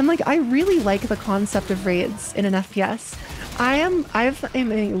 And like, I really like the concept of raids in an FPS. I'm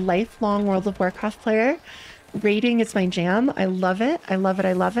a lifelong World of Warcraft player. Raiding is my jam. I love it. I love it.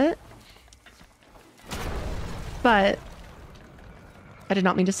 I love it. But I did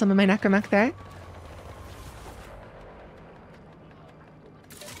not mean to summon my Necromech there.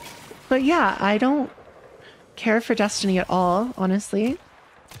 But yeah, I don't care for Destiny at all, honestly.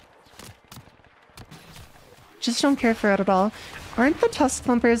 Just don't care for it at all. Aren't the Tusk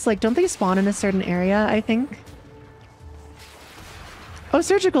Thumpers, like, don't they spawn in a certain area, I think? Oh,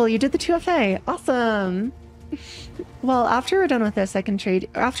 Surgical, you did the 2FA. Awesome. Well, after we're done with this, I can trade...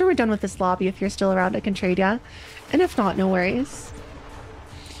 After we're done with this lobby, if you're still around, I can trade ya. And if not, no worries.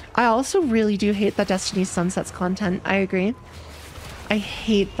 I also really do hate that Destiny sunsets content. I agree. I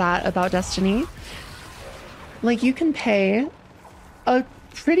hate that about Destiny. Like, you can pay a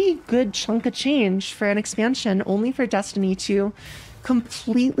pretty good chunk of change for an expansion only for Destiny to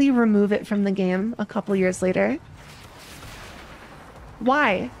completely remove it from the game a couple years later.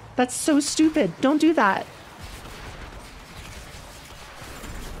 Why? That's so stupid. Don't do that.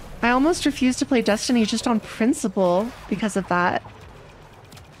 I almost refuse to play Destiny just on principle because of that.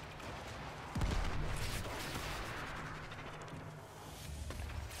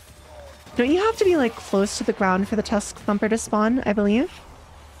 Don't you have to be, like, close to the ground for the Tusk Thumper to spawn, I believe?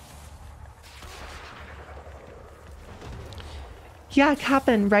 Yeah,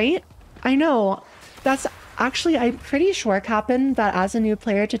 Cap'n, right? I know. That's actually, I'm pretty sure, Cap'n, that as a new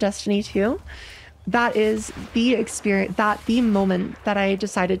player to Destiny 2, that is the experience, the moment that I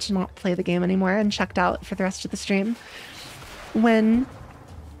decided to not play the game anymore and checked out for the rest of the stream. When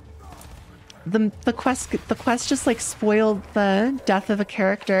the quest just, like, spoiled the death of a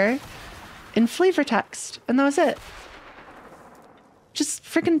character in flavor text, and that was it. Just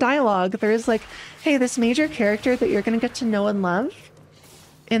freaking dialogue. There's like, hey, this major character that you're gonna get to know and love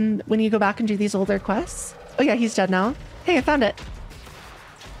when you go back and do these older quests. Oh yeah, he's dead now. Hey, I found it.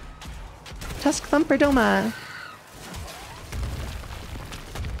 Tusk Thumper Doma.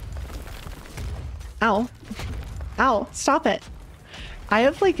 Ow. Ow, stop it. I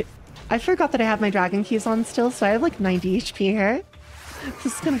have like, I forgot that I have my dragon keys on still, so I have like 90 HP here.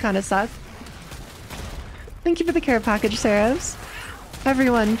 This is gonna kind of suck. Thank you for the care package, Sarahs.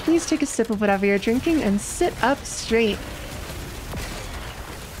 Everyone, please take a sip of whatever you're drinking and sit up straight.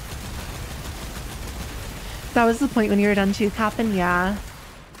 That was the point when you were done too, Captain? Yeah.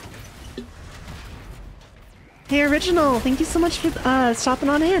 Hey, Original, thank you so much for stopping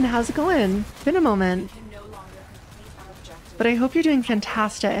on in. How's it going? Been a moment. But I hope you're doing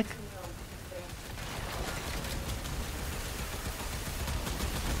fantastic.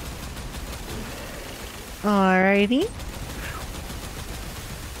 Alrighty.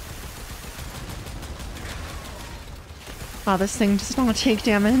 Oh, this thing does not take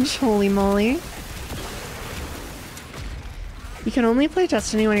damage. Holy moly. You can only play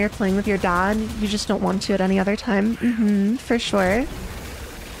Destiny when you're playing with your dad. You just don't want to at any other time. Mm-hmm, for sure.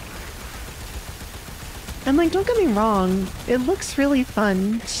 And like, don't get me wrong. It looks really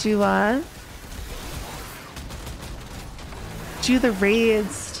fun to do the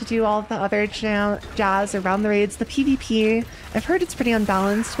raids, to do all the other jazz around the raids, the PvP. I've heard it's pretty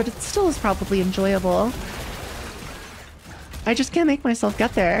unbalanced, but it still is probably enjoyable. I just can't make myself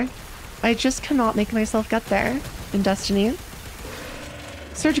get there. I just cannot make myself get there in Destiny.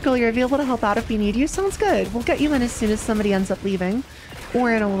 Surgical, you're available to help out if we need you? Sounds good. We'll get you in as soon as somebody ends up leaving.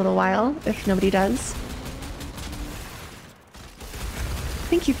 Or in a little while, if nobody does.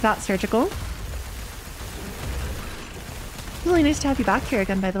 Thank you for that, Surgical. Really nice to have you back here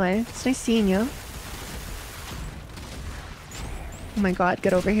again, by the way. It's nice seeing you. Oh my god,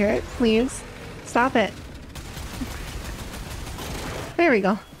 get over here, please. Stop it. There we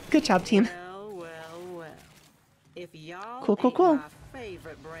go. Good job, team. Well. If y'all Cool.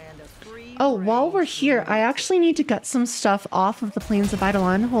 Oh, while we're here, I actually need to get some stuff off of the Plains of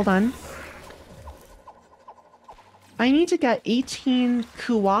Eidolon. Hold on. I need to get 18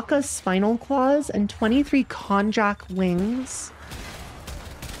 Kuwaka spinal claws and 23 Konjac wings.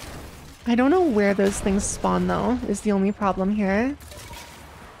 I don't know where those things spawn, though, is the only problem here.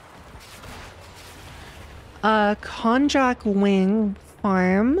 Konjac wing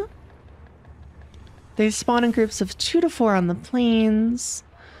farm. They spawn in groups of 2 to 4 on the plains.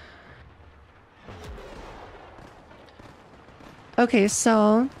 Okay,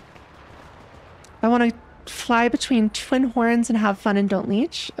 so I want to fly between twin horns and have fun and don't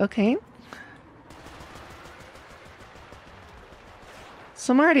leech. Okay.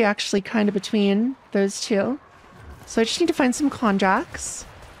 So I'm already actually kind of between those two. So I just need to find some Konjacs.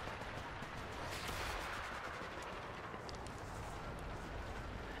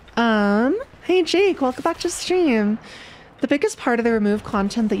 Hey Jake, welcome back to stream. The biggest part of the removed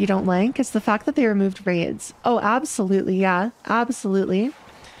content that you don't like is the fact that they removed raids. Oh, absolutely, yeah, absolutely.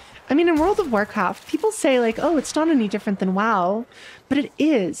 I mean, in World of Warcraft, people say like, oh, it's not any different than WoW, but it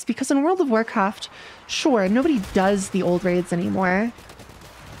is, because in World of Warcraft, sure, nobody does the old raids anymore,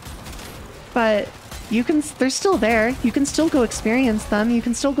 but they're still there. You can still go experience them. You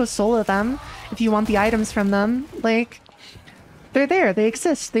can still go solo them if you want the items from them. Like, they're there. They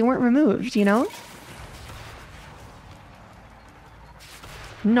exist. They weren't removed, you know?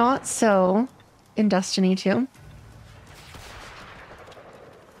 Not so in Destiny 2.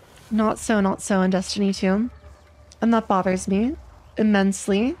 Not so in Destiny 2. And that bothers me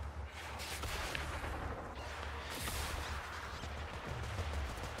immensely.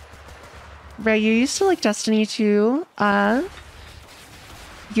 Right, you used to like Destiny 2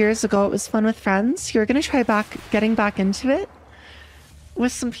 years ago. It was fun with friends. You're gonna try getting back into it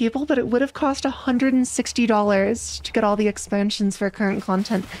with some people, but it would have cost $160 to get all the expansions for current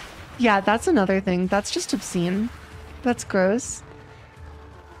content. Yeah, that's another thing. That's just obscene. That's gross.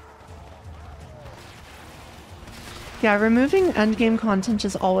 Yeah, removing endgame content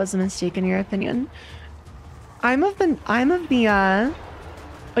is always a mistake in your opinion. I'm of the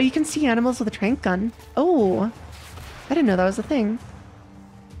oh, you can see animals with a trank gun. Oh, I didn't know that was a thing.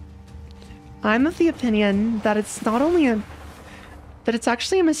 I'm of the opinion that it's not only that it's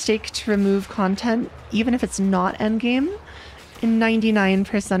actually a mistake to remove content, even if it's not endgame, in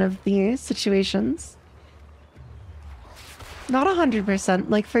 99% of the situations. Not 100%.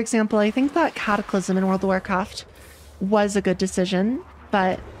 Like, for example, I think that Cataclysm in World of Warcraft was a good decision,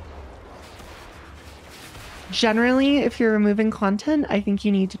 but generally, if you're removing content, I think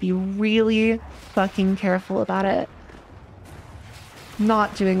you need to be really fucking careful about it.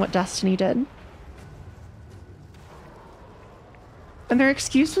 Not doing what Destiny did. And their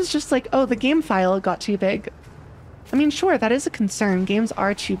excuse was just like, oh, the game file got too big. I mean, sure, that is a concern. Games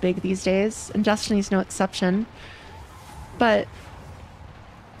are too big these days, and Destiny's no exception. But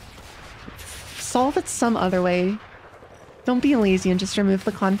solve it some other way. Don't be lazy and just remove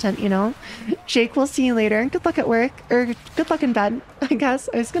the content, you know? Jake, we'll see you later. Good luck at work. Or good luck in bed, I guess.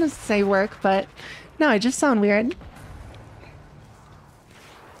 I was gonna say work, but No, I just sound weird.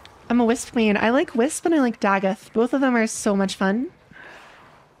 I'm a Wisp main. I like Wisp and I like Dagoth. Both of them are so much fun.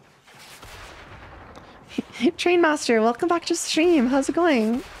 Train Master, welcome back to stream. How's it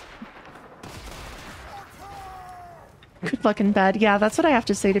going? Good luck in bed. Yeah, that's what I have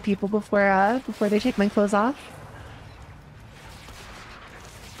to say to people before they take my clothes off.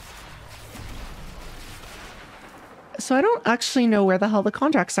 So I don't actually know where the hell the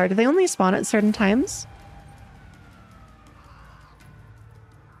contracts are. Do they only spawn at certain times?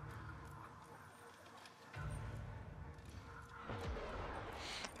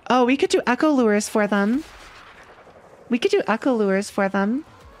 Oh, we could do echo lures for them. We could do echo lures for them.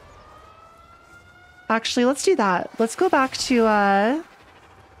 Actually, let's do that. Let's go back to, Oh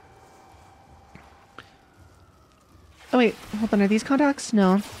wait, hold on, are these contacts?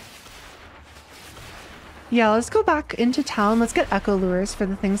 No. Yeah, let's go back into town. Let's get echo lures for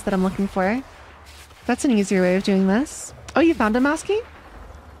the things that I'm looking for. That's an easier way of doing this. Oh, you found them, Masky?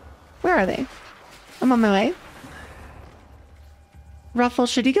 Where are they? I'm on my way. Ruffle,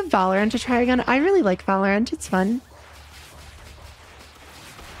 should you give Valorant a try again? I really like Valorant. It's fun.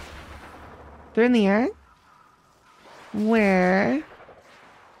 They're in the air? Where?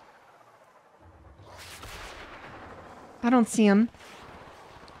 I don't see them.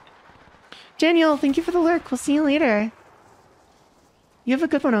 Daniel, thank you for the lurk. We'll see you later. You have a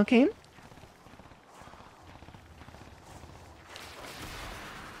good one, okay?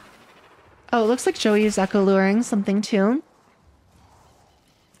 Oh, it looks like Joey is echo luring something too.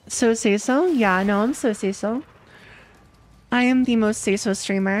 So say so? Yeah, no, I'm so say so. I am the most say so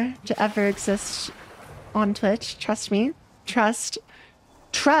streamer to ever exist on Twitch. Trust me. Trust.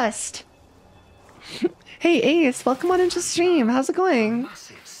 Trust. Hey Ace, welcome on into stream. How's it going?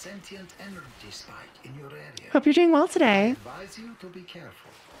 Massive sentient energy spike in your area. Hope you're doing well today. I advise you to be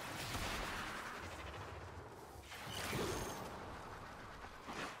careful.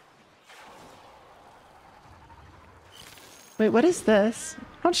 Wait, what is this?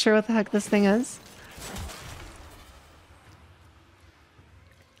 I'm not sure what the heck this thing is.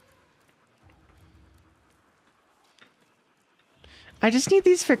 I just need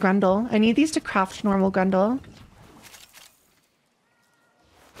these for Grundle. I need these to craft normal Grundle.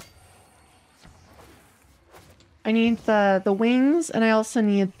 I need the wings, and I also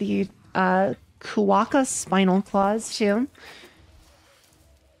need the Kuwaka spinal claws too.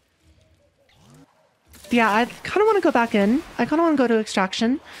 Yeah, I kind of want to go back in. I kind of want to go to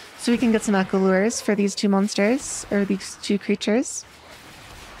extraction so we can get some echo lures for these two monsters, or these two creatures.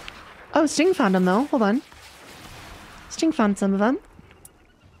 Oh, Sting found them though. Hold on. Sting found some of them.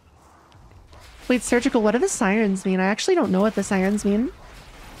 Wait, surgical, what do the sirens mean? I actually don't know what the sirens mean.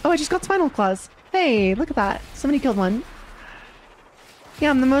 Oh, I just got spinal claws. Hey, look at that. Somebody killed one. Yeah,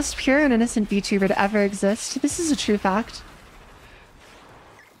 I'm the most pure and innocent VTuber to ever exist. This is a true fact.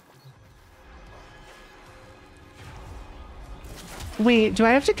 Wait, do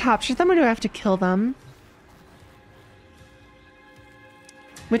I have to capture them or do I have to kill them?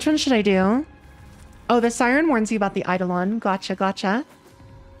 Which one should I do? Oh, the siren warns you about the Eidolon. Gotcha, gotcha.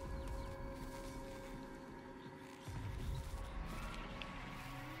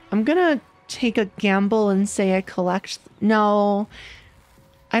 I'm gonna take a gamble and say I collect... No.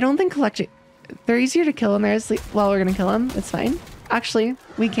 I don't think collecting... They're easier to kill when they're asleep. Well, we're gonna kill them. It's fine. Actually,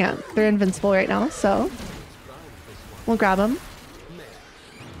 we can't. They're invincible right now, so... We'll grab them.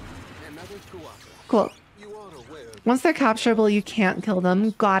 Cool. Once they're capturable, you can't kill them.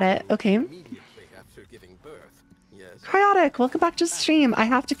 Got it. Okay. Cryotic, welcome back to stream. I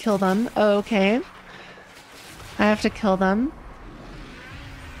have to kill them. Okay. I have to kill them.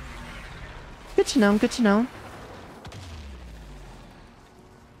 Good to know, good to know.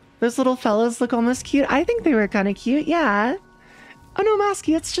 Those little fellows look almost cute. I think they were kind of cute, yeah. Oh no,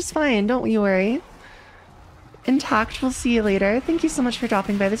 Masky, it's just fine. Don't you worry. Intact, we'll see you later. Thank you so much for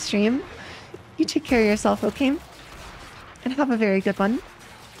dropping by the stream. You take care of yourself, okay? And have a very good one.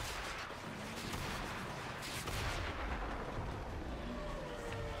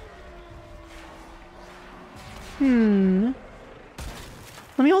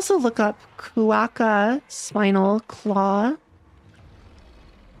 Let me also look up Kuwaka spinal claw.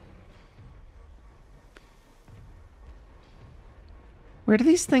 Where do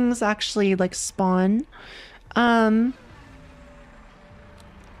these things actually like spawn? Energy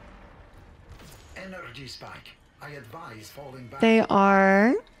spike. I advise falling back. They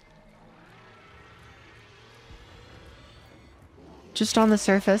are just on the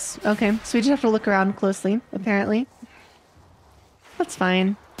surface. Okay, so we just have to look around closely, apparently. That's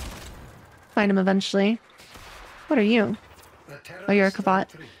fine. Find him eventually. What are you? Oh, you're a Kavat.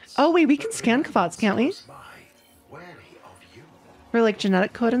 Oh wait, we can scan kavots, can't we? By, wary of you. For like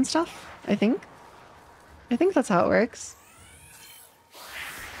genetic code and stuff, I think. I think that's how it works.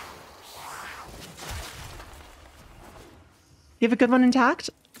 You have a good one intact?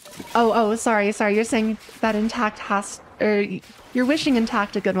 Oh, sorry. You're saying that intact has, or you're wishing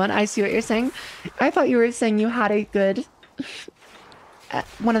intact a good one. I see what you're saying. I thought you were saying you had a good,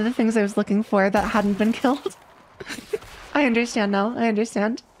 one of the things I was looking for that hadn't been killed. I understand now. I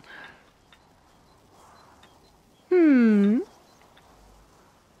understand.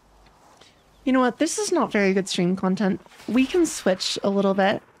 You know what? This is not very good stream content. We can switch a little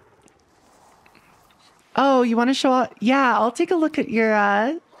bit. Oh, you want to show up? Yeah, I'll take a look at your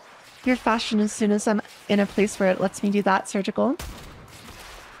fashion as soon as I'm in a place where it lets me do that, Surgical.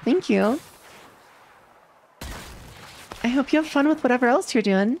 Thank you. I hope you have fun with whatever else you're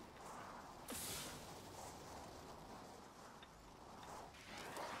doing.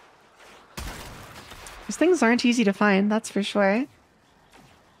 These things aren't easy to find, that's for sure.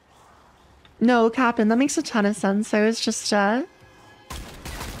 No, Captain, that makes a ton of sense. I was just, I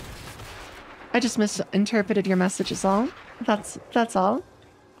just misinterpreted your message is all. That's all.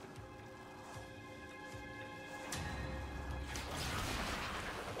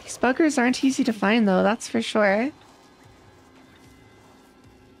 These buggers aren't easy to find though, that's for sure.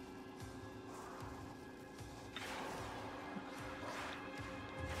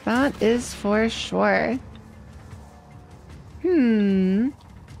 That is for sure. And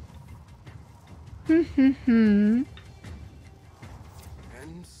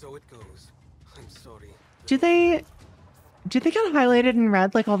so it goes. I'm sorry. Do they get highlighted in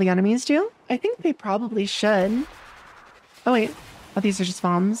red like all the enemies do? I think they probably should. Oh wait. Oh, these are just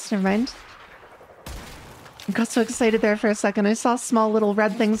bombs. Never mind. I got so excited there for a second. I saw small little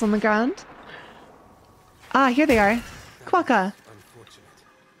red things on the ground. Ah, here they are. Quokka. Unfortunate.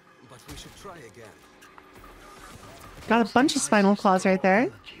 But we should try again. Got a bunch of spinal claws right there.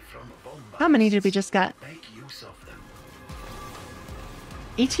 How many did we just get? Make use of them.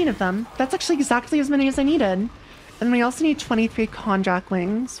 18 of them. That's actually exactly as many as I needed. And we also need 23 Kondrak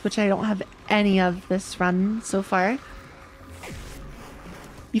wings, which I don't have any of this run so far.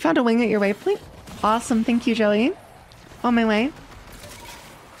 You found a wing at your waypoint? Awesome, thank you, Joey. On my way.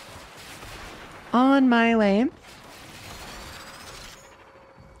 On my way.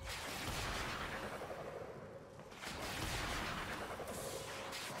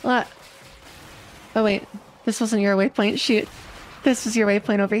 What? Oh wait, this wasn't your waypoint. Shoot. This was your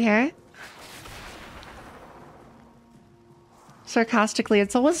waypoint over here. Sarcastically,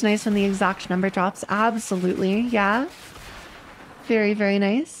 it's always nice when the exact number drops. Absolutely, yeah. Very, very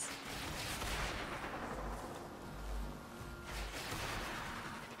nice.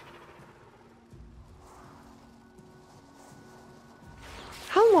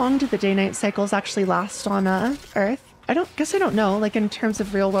 How long do the day-night cycles actually last on Earth? I don't know, like in terms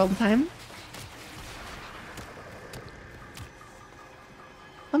of real-world time.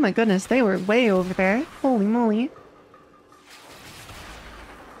 Oh my goodness, they were way over there. Holy moly.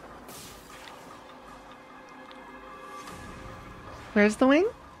 Where's the wing?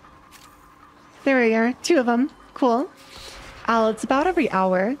 There we are. 2 of them. Cool. Al, it's about every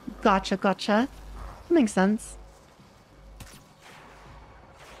hour. Gotcha. That makes sense.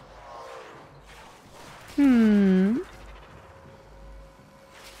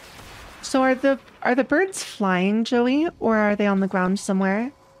 So are the birds flying, Joey, or are they on the ground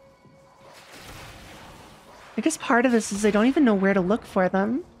somewhere? I guess part of this is I don't even know where to look for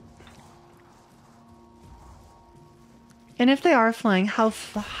them. And if they are flying, how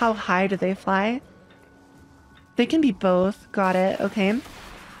high do they fly? They can be both. Got it. Okay.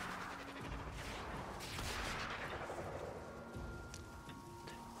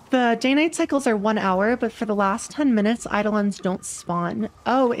 The day-night cycles are 1 hour, but for the last 10 minutes, Eidolons don't spawn.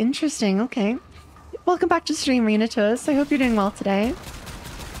 Oh, interesting. Okay. Welcome back to stream, Renatos. I hope you're doing well today.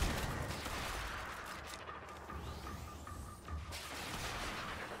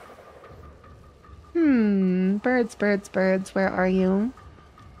 Birds, where are you?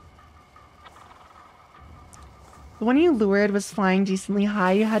 The one you lured was flying decently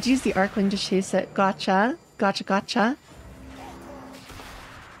high. You had to use the Arcwing to chase it. Gotcha.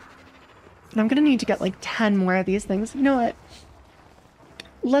 And I'm gonna need to get like 10 more of these things. You know what?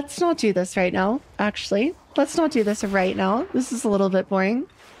 Let's not do this right now, actually. Let's not do this right now. This is a little bit boring.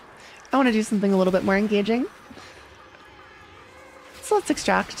 I want to do something a little bit more engaging. So let's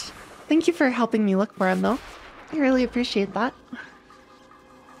extract. Thank you for helping me look for him, though. I really appreciate that.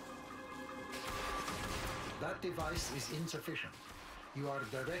 That device is insufficient. You are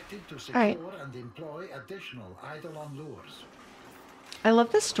directed to secure and employ additional Eidolon lures. I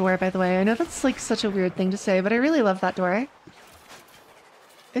love this door, by the way. I know that's like such a weird thing to say, but I really love that door.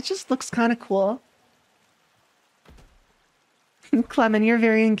 It just looks kind of cool. Clement, you're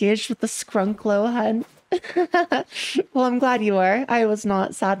very engaged with the Skrunklo hun. Well, I'm glad you are. I was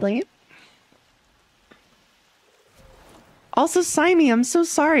not, sadly. Also, Simey, I'm so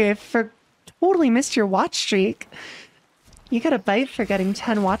sorry. I totally missed your watch streak. You got a bite for getting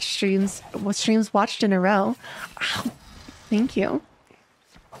 10 streams watched in a row. Ow. Thank you.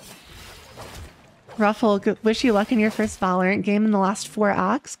 Ruffle, wish you luck in your first Valorant game in the last 4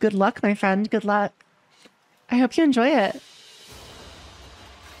 acts. Good luck, my friend. Good luck. I hope you enjoy it.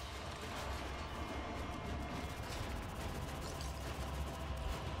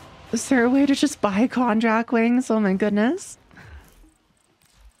 Is there a way to just buy Kondrak wings? Oh my goodness.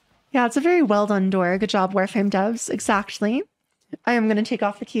 Yeah, it's a very well done door. Good job, Warframe devs. Exactly. I am going to take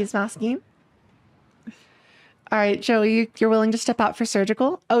off the keys, Masky. All right, Joey, you're willing to step out for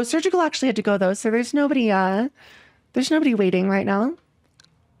surgical? Oh, surgical actually had to go though, so there's nobody waiting right now.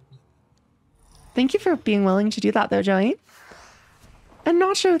 Thank you for being willing to do that though, Joey. And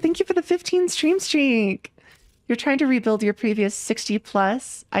Nacho, thank you for the 15 stream streak. You're trying to rebuild your previous 60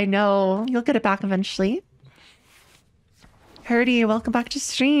 plus. I know. You'll get it back eventually. Herdy, welcome back to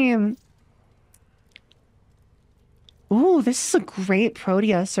stream. Ooh, this is a great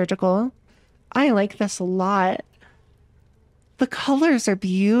Protea surgical. I like this a lot. The colors are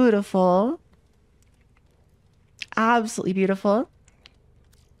beautiful. Absolutely beautiful.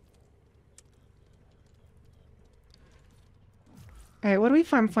 All right, what do we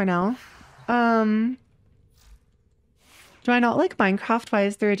farm for now? Do I not like Minecraft? Why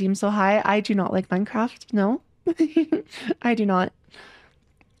is the redeem so high? I do not like Minecraft. No, I do not.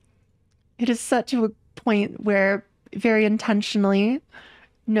 It is set to a point where very intentionally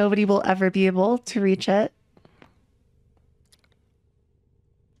nobody will ever be able to reach it.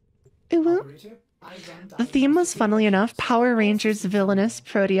 The theme was, funnily enough, Power Rangers Villainous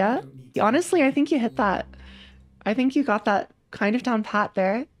Protea. Honestly, I think you hit that. I think you got that kind of down pat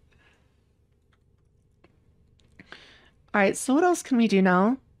there. Alright, so what else can we do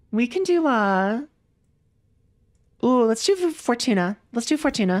now? We can do, ooh, let's do Fortuna. Let's do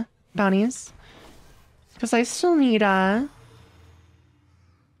Fortuna bounties. Because I still need, I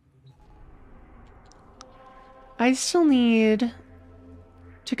still need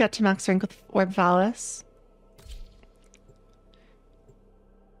to get to max rank with Orb Valis.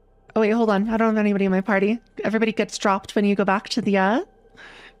 Oh wait, hold on. I don't have anybody in my party. Everybody gets dropped when you go back to the,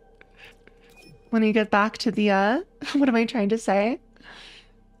 when you get back to the, what am I trying to say?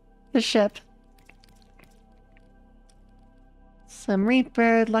 The ship. Some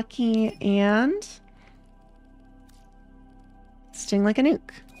Reaper, Lucky, and Sting like a nuke.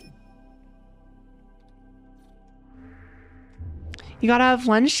 You gotta have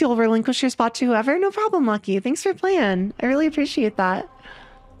lunch, you'll relinquish your spot to whoever? No problem, Lucky. Thanks for playing. I really appreciate that.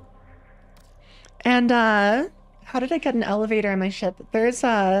 And, how did I get an elevator on my ship? There's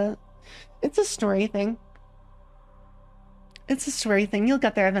it's a story thing. It's a story thing. You'll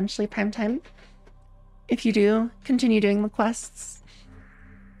get there eventually, prime time. If you do, continue doing the quests.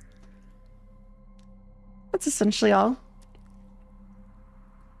 That's essentially all.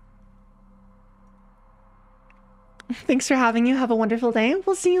 Thanks for having you. Have a wonderful day.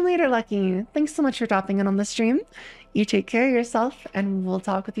 We'll see you later, Lucky. Thanks so much for dropping in on the stream. You take care of yourself, and we'll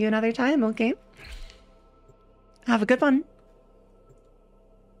talk with you another time, okay? Have a good one.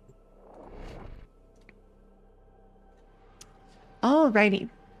 Alrighty.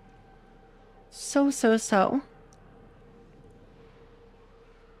 So.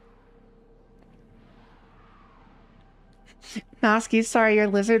 Masky, sorry, your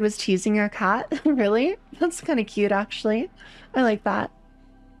lizard was teasing your cat? Really? That's kind of cute, actually. I like that.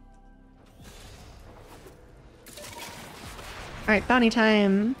 Alright, bounty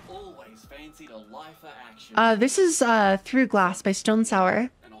time. Always fancied a lifer action. This is Through Glass by Stone Sour.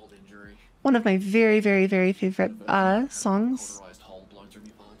 One of my very, very, very favorite songs.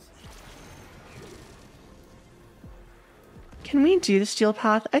 Can we do the Steel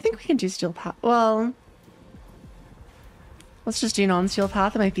Path? I think we can do Steel Path. Well, let's just do non-Steel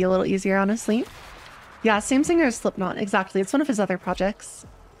Path. It might be a little easier, honestly. Yeah, same singer as Slipknot. Exactly. It's one of his other projects.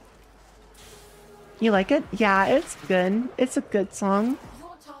 You like it? Yeah, it's good. It's a good song.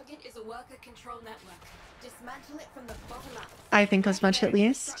 Your target is a worker control network. Dismantle it from the bottom up. I think as much at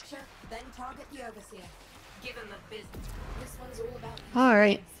least. Then target the overseer. Give them the business. This one's all about. All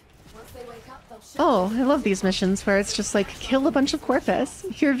right. Once they wake up, they'll shoot. Oh, I love these missions where it's just like kill a bunch of Corpus.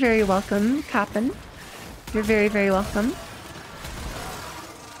 You're very welcome, Captain. You're very, very welcome.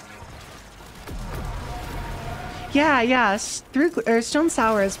 Yeah. Stone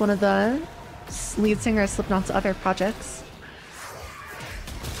Sour is one of the lead singer of Slipknot's other projects.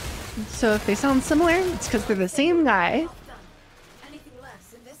 So if they sound similar, it's because they're the same guy. Anything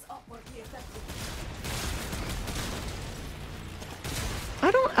less and this op won't be effective.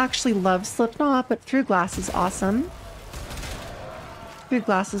 I don't actually love Slipknot, but Through Glass is awesome. Through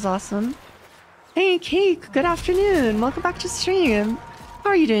Glass is awesome. Hey, Cake, good afternoon. Welcome back to stream.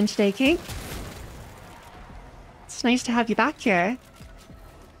 How are you doing today, Cake? It's nice to have you back here.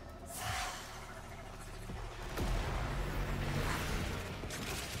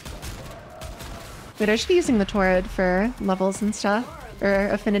 Wait, I should be using the Torrid for levels and stuff, or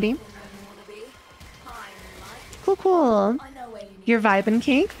affinity. Cool. Your vibe and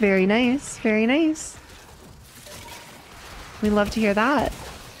Cake, very nice, very nice. We love to hear that.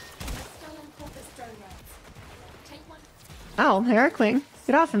 Ow, Heracling,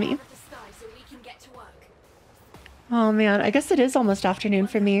 get off of me. Oh man, I guess it is almost afternoon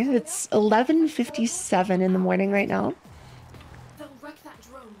for me. It's 11:57 in the morning right now.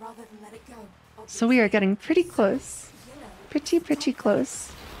 So we are getting pretty close. Pretty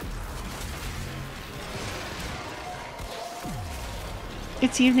close.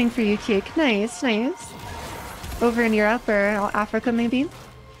 It's evening for you, Cake. Nice. Over in Europe or Africa, maybe?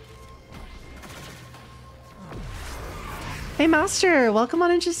 Hey, Master! Welcome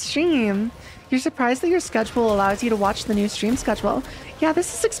on into stream! You're surprised that your schedule allows you to watch the new stream schedule. Yeah,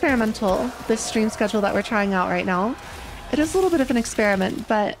 this is experimental, this stream schedule that we're trying out right now. It is a little bit of an experiment,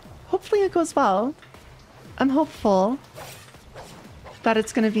 but hopefully it goes well. I'm hopeful that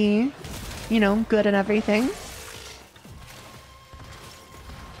it's gonna be, you know, good and everything.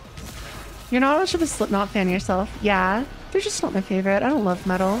 You're not much of a Slipknot fan yourself. Yeah, they're just not my favorite. I don't love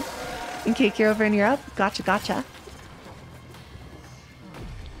metal. And Cake, you're over in Europe? Gotcha.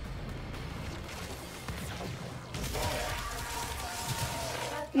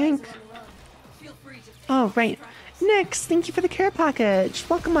 Yank. Oh, right. Nix, thank you for the care package.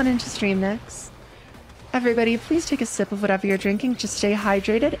 Welcome on into stream, Nix. Everybody, please take a sip of whatever you're drinking. Just stay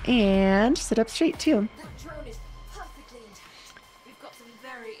hydrated and sit up straight, too.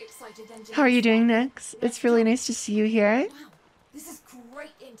 How are you doing, Nix? It's really nice to see you here. Wow, this is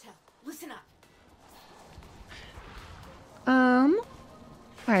great intel. Listen up.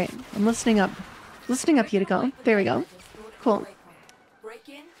 Alright, I'm listening up. Listening up, Yutiko. There we go. Cool.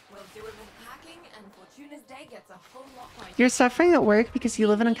 You're suffering at work because you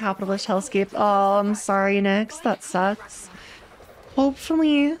live in a capitalist hellscape. Oh, I'm sorry, Nix. That sucks.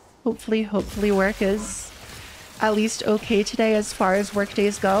 Hopefully work is at least okay today as far as work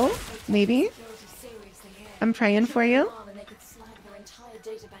days go. Maybe. I'm praying for you.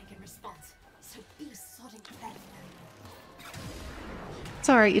 It's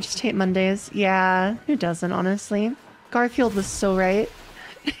alright, you just hate Mondays. Yeah, who doesn't, honestly? Garfield was so right.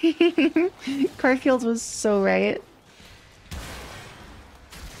 Garfield was so right.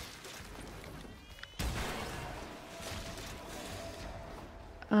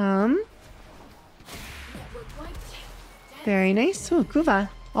 Very nice. Ooh, Kuva.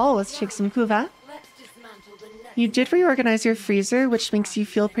 Oh, let's take some Kuva. You did reorganize your freezer, which makes you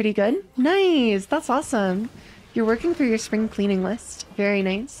feel pretty good. Nice! That's awesome. You're working through your spring cleaning list. Very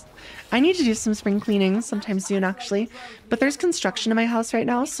nice. I need to do some spring cleaning sometime soon, actually. But there's construction in my house right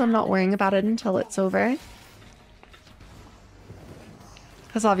now, so I'm not worrying about it until it's over.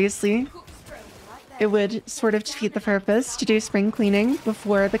 Because obviously, it would sort of defeat the purpose to do spring cleaning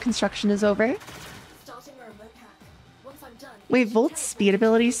before the construction is over. Wait, Volt's speed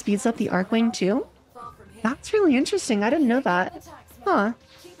ability speeds up the Arcwing too? That's really interesting. I didn't know that. Huh.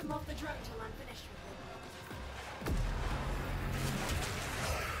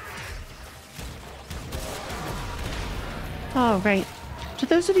 Oh, right. To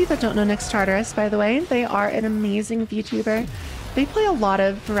those of you that don't know Nyx Tartarus, by the way, they are an amazing VTuber. They play a lot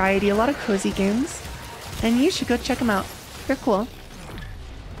of variety, a lot of cozy games. And you should go check them out. They're cool.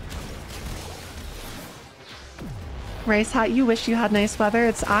 Rice Hat, you wish you had nice weather.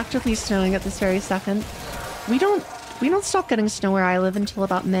 It's actively snowing at this very second. We don't stop getting snow where I live until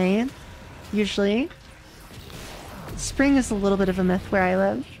about May, usually. Spring is a little bit of a myth where I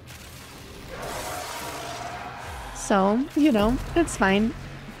live. So, you know, it's fine.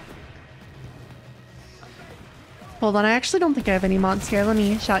 Hold on, I actually don't think I have any mods here. Let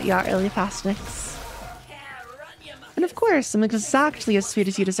me shout you out really fast, Nyx. And of course, I'm exactly as sweet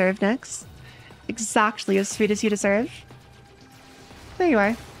as you deserve, Nyx. Exactly as sweet as you deserve. There you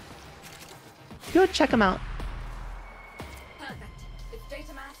are. Go check them out. Perfect. Its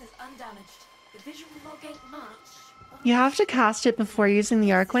data mass is undamaged. The visual log ain't much, but You have to cast it before using the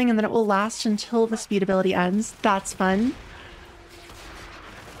Arcwing, and then it will last until the speed ability ends. That's fun.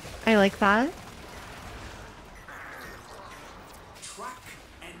 I like that. Track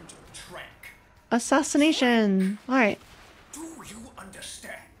and track. Assassination. All right. Do you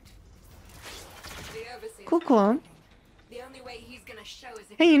understand? Cool, cool. The only way he's gonna show is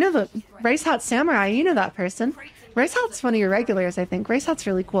if Hey, you know the Rice Hat Samurai. You know that person. Rice Hat's one of your regulars, I think. Rice Hat's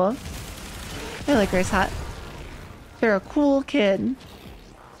really cool. I like Rice Hat. They're a cool kid.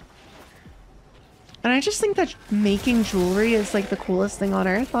 And I just think that making jewelry is like the coolest thing on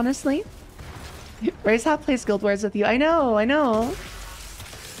earth, honestly. Rice Hat plays Guild Wars with you. I know, I know.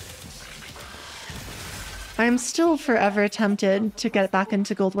 I'm still forever tempted to get back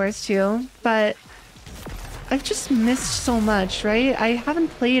into Guild Wars too, but I've just missed so much, right? I haven't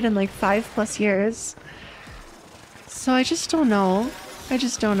played in like 5+ years. So I just don't know. I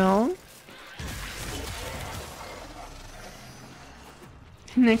just don't know.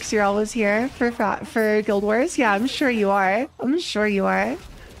 Nix, you're always here for Guild Wars? Yeah, I'm sure you are. I'm sure you are.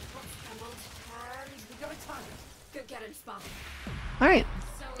 Alright.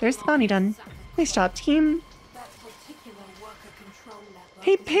 There's the bounty done. Nice job, team.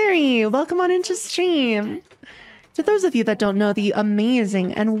 Hey, Perry! Welcome on into stream! To those of you that don't know the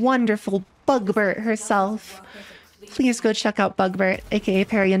amazing and wonderful Bugbert herself, please go check out Bugbert, aka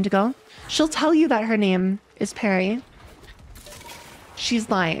Perry Indigo. She'll tell you that her name is Perry. She's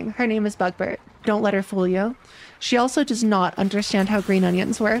lying. Her name is Bugbert. Don't let her fool you. She also does not understand how green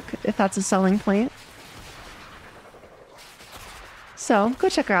onions work, if that's a selling point. So, go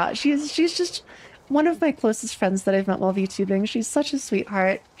check her out. She's just one of my closest friends that I've met while VTubing. She's such a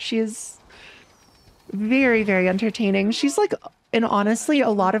sweetheart. She's very, very entertaining. She's like, in honestly, a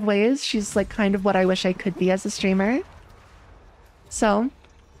lot of ways, she's like kind of what I wish I could be as a streamer. So,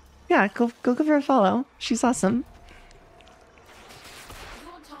 yeah, go give her a follow. She's awesome.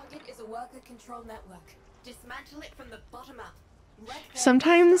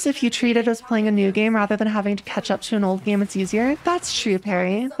 Sometimes if you treat it as playing a new game rather than having to catch up to an old game, it's easier. That's true,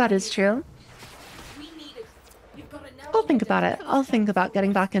 Perry. That is true. I'll think about it. I'll think about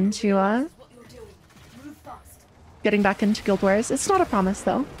getting back into Guild Wars. It's not a promise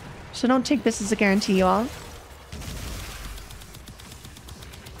though, so don't take this as a guarantee, you all.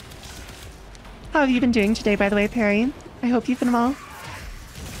 How have you been doing today, by the way, Perry? I hope you've been well.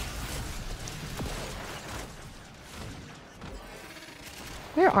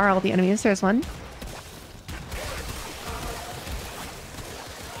 Where are all the enemies? There's one.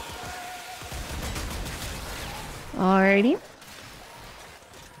 Alrighty.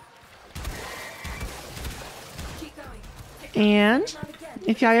 And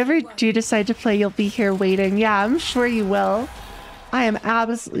if I ever do decide to play, you'll be here waiting. Yeah, I'm sure you will. I am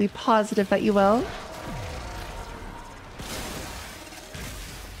absolutely positive that you will.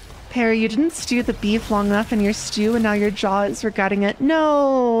 Perry, you didn't stew the beef long enough in your stew and now your jaw is regretting it.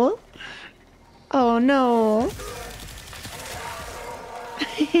 No! Oh no.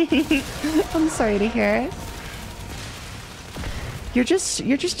 I'm sorry to hear. You're just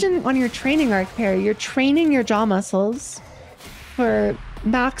on your training arc, Perry. You're training your jaw muscles for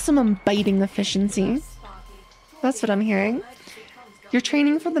maximum biting efficiency. That's what I'm hearing. You're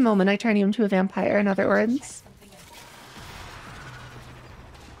training for the moment I turn you into a vampire, in other words.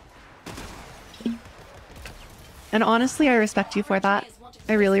 And honestly, I respect you for that.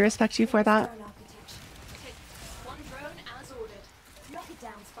 I really respect you for that.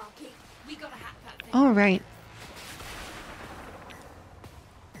 All right.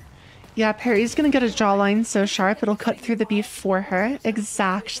 Yeah, Perry's gonna get a jawline so sharp it'll cut through the beef for her.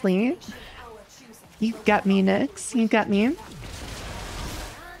 Exactly. You get me, Nix. You get me.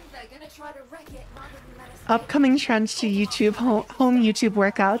 Upcoming trend to YouTube, home YouTube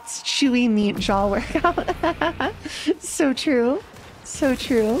workouts. Chewy meat jaw workout. So true. So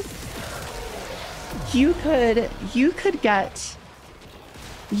true. You could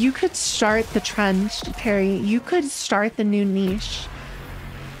start the trend, Perry. You could start the new niche.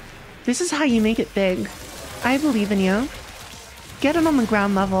 This is how you make it big. I believe in you. Get it on the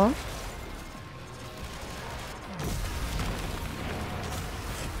ground level.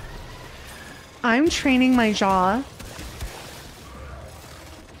 I'm training my jaw.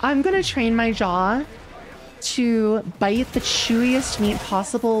 I'm gonna train my jaw to bite the chewiest meat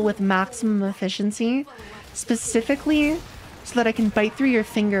possible with maximum efficiency, specifically so that I can bite through your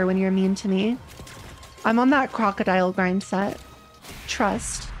finger when you're mean to me. I'm on that crocodile grind set.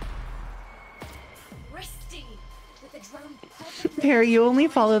 Trust. Perry, you only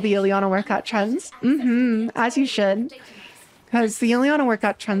follow the Iliana workout trends. As you should. Because the Iliana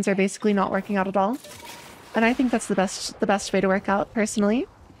workout trends are basically not working out at all. And I think that's the best way to work out, personally.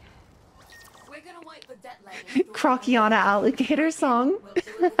 Crockiana alligator song.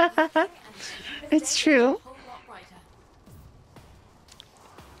 It's true.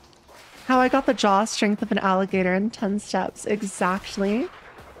 How I got the jaw strength of an alligator in 10 steps. Exactly.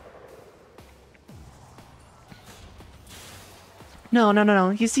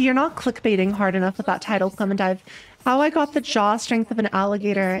 No. You see, you're not clickbaiting hard enough with that title, Clement Dive. How I got the jaw strength of an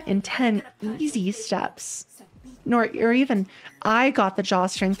alligator in 10 easy steps. Or even, I got the jaw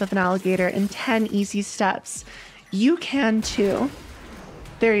strength of an alligator in 10 easy steps. You can too.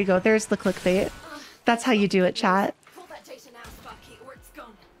 There you go. There's the clickbait. That's how you do it, chat.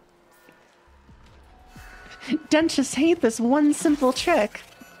 Dentists hate this one simple trick.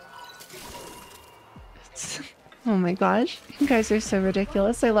 Oh my gosh. You guys are so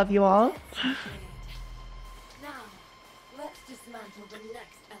ridiculous. I love you all.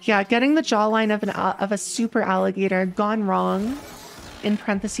 Yeah, getting the jawline of a super alligator gone wrong, in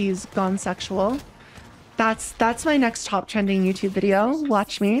parentheses, gone sexual. That's my next top trending YouTube video.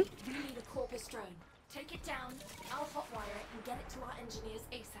 Watch me.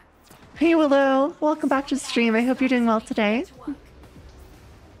 Hey Willow, welcome back to the stream. I hope you're doing well today.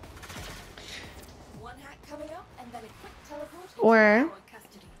 Or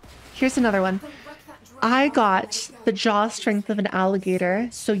here's another one. I got the jaw strength of an alligator,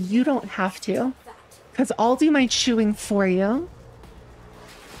 so you don't have to. Because I'll do my chewing for you.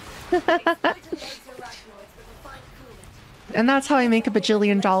 And that's how I make $1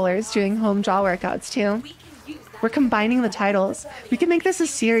 bajillion doing home jaw workouts too. We're combining the titles. We could make this a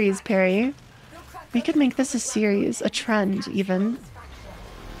series, Perry. We could make this a series, a trend even.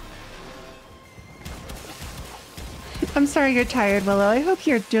 I'm sorry you're tired, Willow. I hope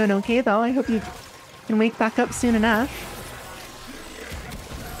you're doing okay though. I hope you can wake back up soon enough.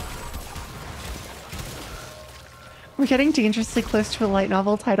 We're getting dangerously close to a light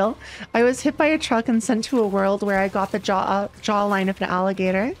novel title. I was hit by a truck and sent to a world where I got the jawline of an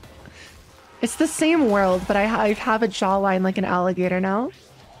alligator. It's the same world, but I have a jawline like an alligator now.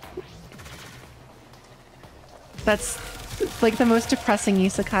 That's like the most depressing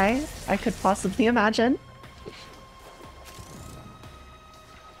isekai I could possibly imagine.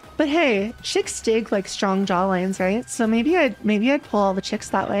 But hey, chicks dig like strong jawlines, right? So maybe I'd pull all the chicks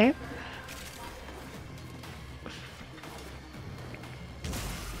that way.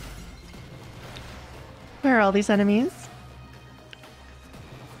 Where are all these enemies?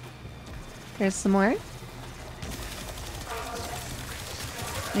 There's some more.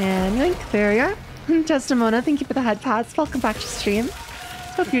 And yoink, there we are. Testimona, thank you for the head pads. Welcome back to stream.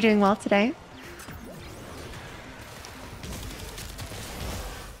 Hope you're doing well today.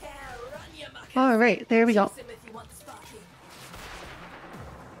 Alright, there we go.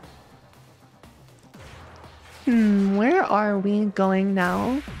 Where are we going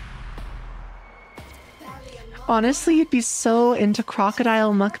now? Honestly, you'd be so into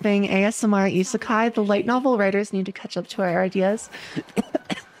crocodile mukbang ASMR isekai. The light novel writers need to catch up to our ideas.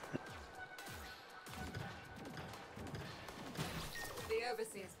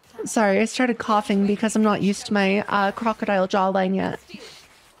 Sorry, I started coughing because I'm not used to my crocodile jawline yet.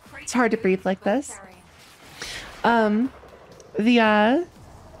 It's hard to breathe like this. I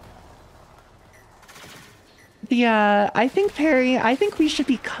think, Perry, I think we should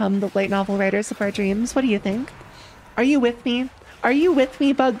become the light novel writers of our dreams. What do you think? Are you with me? Are you with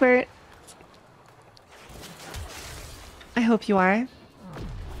me, Bugbert? I hope you are.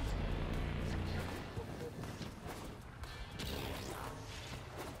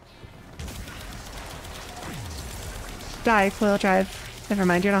 Die, coil drive. Never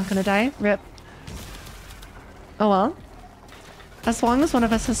mind, you're not gonna die. Rip. Oh well. As long as one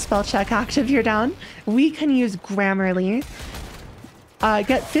of us has spell check active, you're down. We can use Grammarly.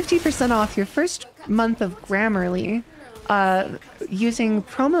 Get 50% off your first month of Grammarly using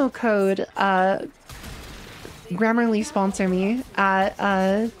promo code Grammarly sponsor me at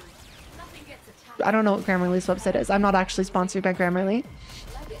I don't know what Grammarly's website is. I'm not actually sponsored by Grammarly.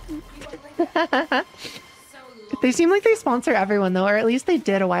 They seem like they sponsor everyone though, or at least they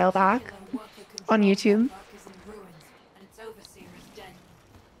did a while back on YouTube.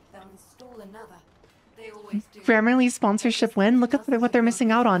 Grammarly sponsorship win. Look at what they're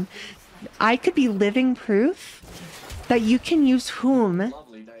missing out on. I could be living proof that you can use whom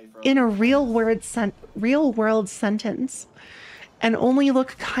in a real world sentence and only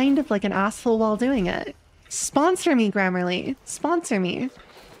look kind of like an asshole while doing it. Sponsor me, Grammarly. Sponsor me.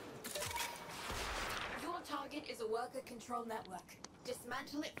 Your target is a worker control network.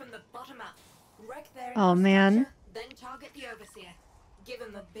 Dismantle it from the bottom up. Wreck their Oh man. then target the overseer. Give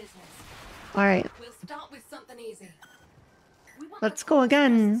him the business. All right. We'll start with something easy. Let's go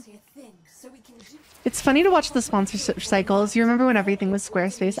again. It's funny to watch the sponsorship cycles. You remember when everything was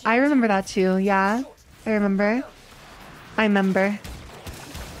Squarespace? I remember that too. Yeah, I remember. I remember.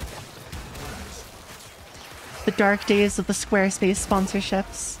 The dark days of the Squarespace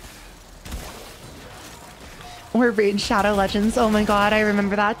sponsorships. Or Raid Shadow Legends. Oh my god, I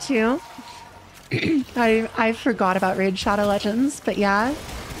remember that too. I forgot about Raid Shadow Legends, but yeah.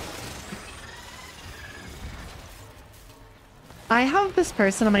 I have this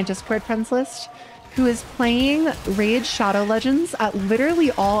person on my Discord friends list who is playing Raid Shadow Legends at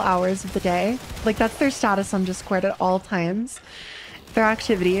literally all hours of the day. Like, that's their status on Discord at all times. Their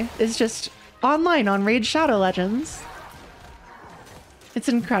activity is just online on Raid Shadow Legends. It's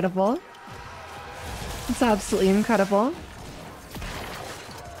incredible. It's absolutely incredible.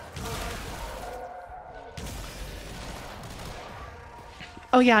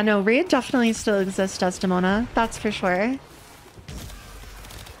 Oh yeah, no, Raid definitely still exists, Desdemona. That's for sure.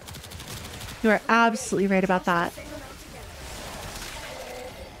 You are absolutely right about that.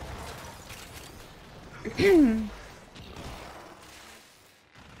 You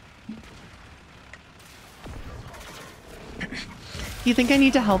think I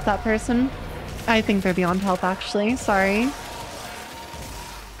need to help that person? I think they're beyond help, actually. Sorry.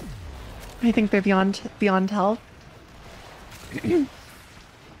 I think they're beyond help.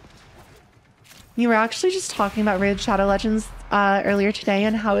 You were actually just talking about Raid Shadow Legends earlier today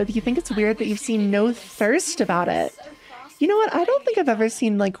and how you think it's weird that you've seen no thirst about it. You know what? I don't think I've ever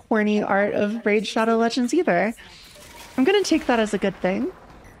seen like horny art of Raid Shadow Legends either. I'm gonna take that as a good thing.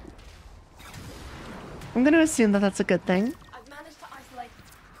 I'm gonna assume that that's a good thing. I've managed to isolate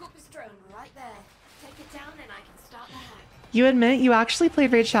Cooper's drone right there. Take it down and I can start the hack. You admit you actually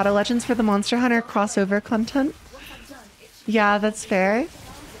played Raid Shadow Legends for the Monster Hunter crossover content? Yeah, that's fair.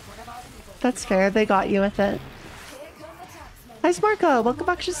 That's fair. They got you with it. Hi, Smarka. Welcome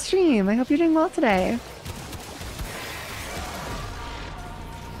back to the stream. I hope you're doing well today.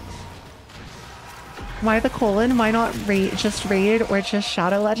 Why the colon? Why not just Raid or just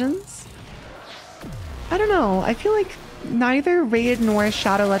Shadow Legends? I don't know. I feel like neither Raid nor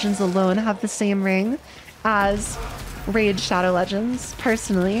Shadow Legends alone have the same ring as Raid Shadow Legends.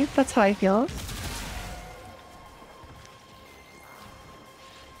 Personally, that's how I feel.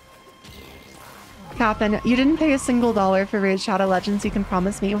 Captain, you didn't pay a single $1 for Raid Shadow Legends, you can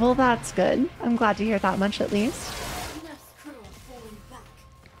promise me. Well, that's good. I'm glad to hear that much at least.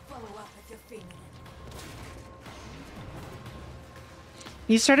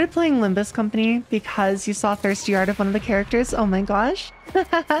 You started playing Limbus Company because you saw thirsty art of one of the characters? Oh my gosh.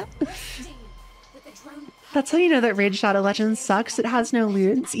 That's how you know that Raid Shadow Legends sucks. It has no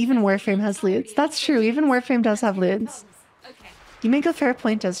lewds. Even Warframe has lewds. That's true. Even Warframe does have lewds. You make a fair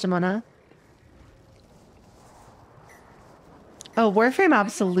point, Desdemona. Oh, Warframe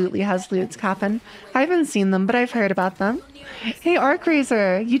absolutely has lewds, Captain. I haven't seen them, but I've heard about them. Hey,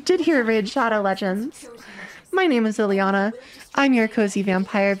 Arcraiser, you did hear Raid Shadow Legends. My name is Iliana. I'm your cozy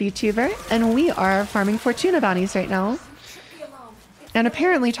vampire VTuber, and we are farming Fortuna bounties right now. And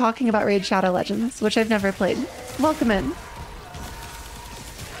apparently talking about Raid Shadow Legends, which I've never played. Welcome in.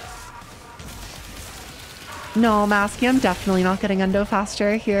 No, Masky, I'm definitely not getting Endo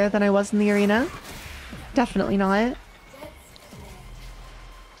faster here than I was in the arena. Definitely not.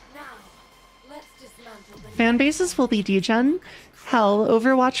 Fan bases will be degen. Hell,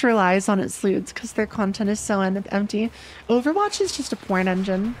 Overwatch relies on its lewds because their content is so empty. Overwatch is just a porn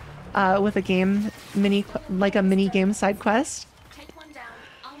engine with a game like a mini game side quest.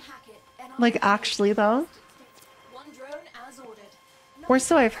 Like actually though. Or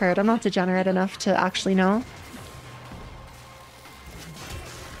so I've heard. I'm not degenerate enough to actually know.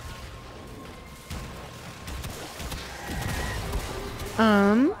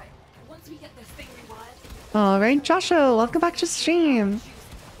 Alright, Joshua, welcome back to stream.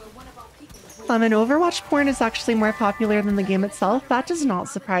 And Overwatch porn is actually more popular than the game itself. That does not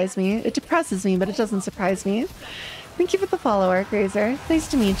surprise me. It depresses me, but it doesn't surprise me. Thank you for the follow, Arcraiser. Nice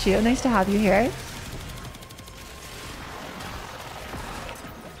to meet you. Nice to have you here.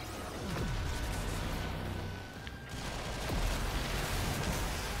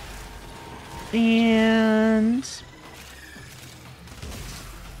 And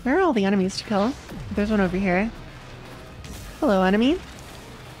where are all the enemies to kill? There's one over here. Hello, enemy.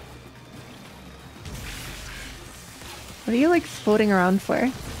 What are you like floating around for?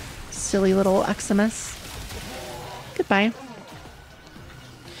 Silly little Eximus. Goodbye.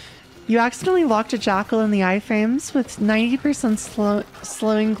 You accidentally locked a jackal in the iframes with 90%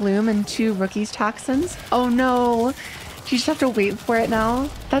 slowing gloom and 2 rookies toxins. Oh no! Do you just have to wait for it now?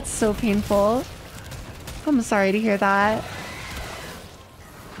 That's so painful. I'm sorry to hear that.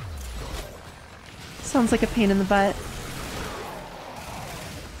 Sounds like a pain in the butt.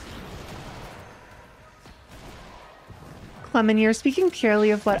 Clement, you're speaking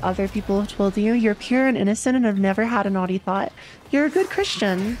purely of what other people have told you. You're pure and innocent and have never had a naughty thought. You're a good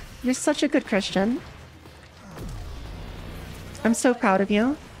Christian. You're such a good Christian. I'm so proud of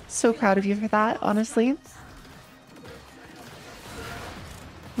you. So proud of you for that, honestly.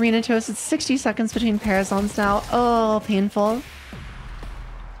 Rena Toast, it's 60 seconds between Parazons now. Oh, painful.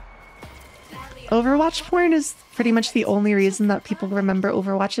 Overwatch porn is pretty much the only reason that people remember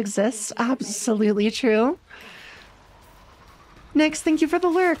Overwatch exists. Absolutely true. Nyx, thank you for the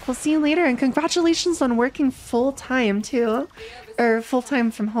lurk. We'll see you later, and congratulations on working full-time, too. Or full-time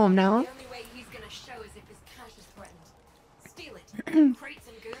from home now.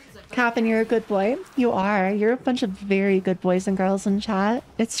 Captain, you're a good boy. You are. You're a bunch of very good boys and girls in chat.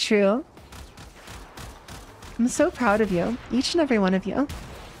 It's true. I'm so proud of you. Each and every one of you.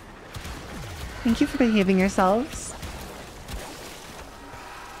 Thank you for behaving yourselves.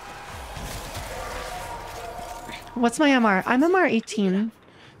 What's my MR? I'm MR 18.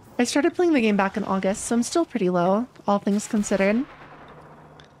 I started playing the game back in August, so I'm still pretty low, all things considered.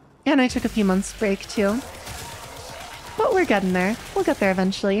 And I took a few months break, too. But we're getting there. We'll get there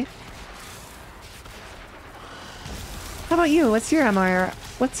eventually. How about you? What's your MR?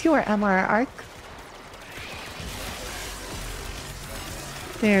 What's your MR arc?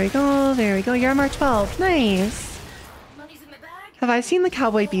 There we go. There we go. You're MR 12. Nice. Have I seen the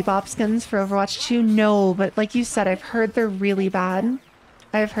Cowboy Bebop skins for Overwatch 2? No, but like you said, I've heard they're really bad.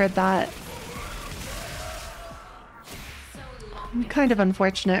 I've heard that. Kind of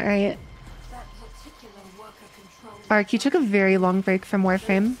unfortunate, right? Ark, you took a very long break from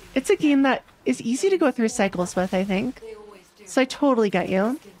Warframe. It's a game that is easy to go through cycles with, I think. So I totally get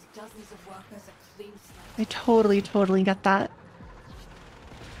you. I totally get that.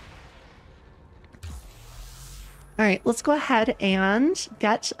 Alright, let's go ahead and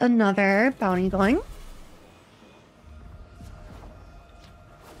get another bounty going.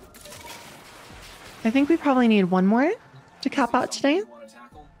 I think we probably need one more to cap out today.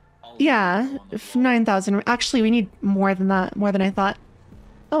 Yeah, 9,000. Actually, we need more than that, more than I thought.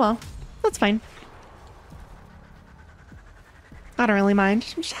 Oh well, that's fine. I don't really mind.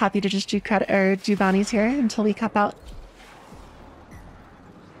 I'm just happy to just do credit or do bounties here until we cap out.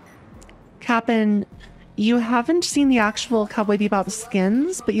 Cap'n, you haven't seen the actual Cowboy Bebop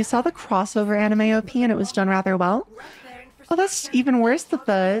skins, but you saw the crossover anime OP and it was done rather well. Oh, that's even worse that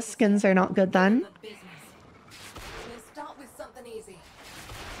the skins are not good then.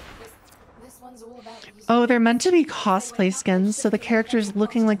 Oh, they're meant to be cosplay skins, so the characters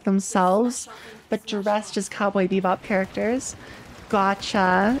looking like themselves, but dressed as Cowboy Bebop characters.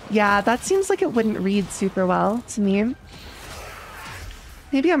 Gotcha. Yeah, that seems like it wouldn't read super well to me.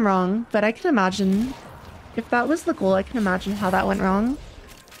 Maybe I'm wrong, but I can imagine... If that was the goal, I can imagine how that went wrong.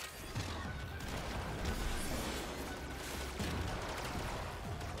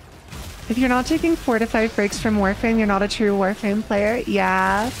 If you're not taking 4 to 5 breaks from Warframe, you're not a true Warframe player.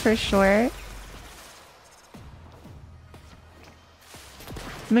 Yeah, for sure.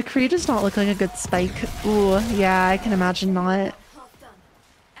 McCree does not look like a good spike. Ooh, yeah, I can imagine not.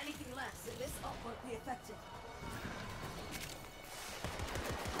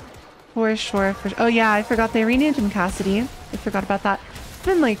 For sure, Oh yeah, I forgot they renamed him Cassidy. I forgot about that. It's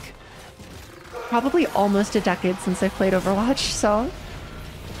been like probably almost a decade since I played Overwatch, so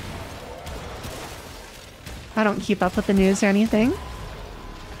I don't keep up with the news or anything.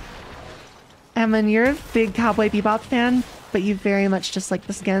 And then you're a big Cowboy Bebop fan, but you very much just like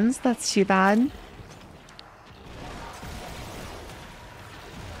the skins. That's too bad.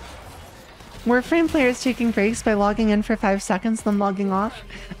 Warframe players taking breaks by logging in for 5 seconds, then logging off.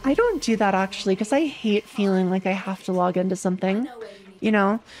 I don't do that actually, because I hate feeling like I have to log into something. You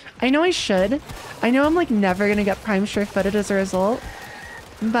know? I know I should. I know I'm like never gonna get prime sure-footed as a result.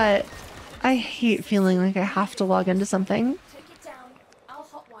 But I hate feeling like I have to log into something.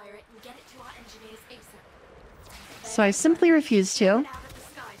 So I simply refuse to.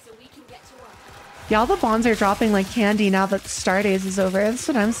 Yeah, all the bonds are dropping like candy now that Star Days is over. That's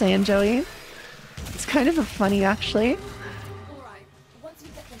what I'm saying, Joey. It's kind of funny, actually.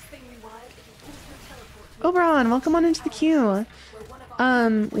 Oberon, welcome on into the queue.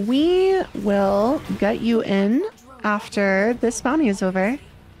 We will get you in after this bounty is over.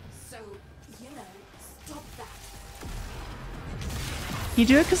 You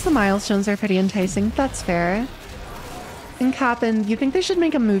do it because the milestones are pretty enticing. That's fair. And Cap'n, you think they should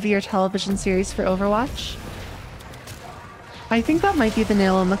make a movie or television series for Overwatch? I think that might be the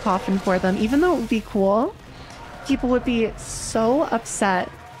nail in the coffin for them. Even though it would be cool, people would be so upset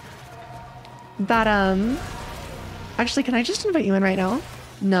that, actually, can I just invite you in right now?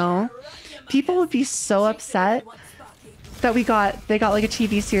 No. People would be so upset that they got like a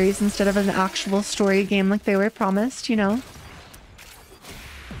TV series instead of an actual story game like they were promised, you know?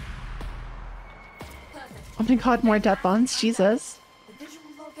 Oh my god, more debt bonds, Jesus.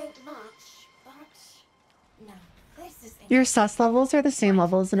 Your sus levels are the same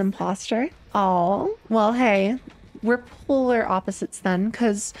level as an imposter? Oh, well, hey, we're polar opposites then,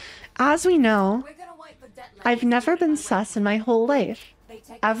 because as we know, I've never been sus in my whole life.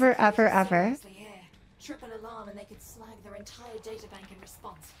 Ever, ever, ever.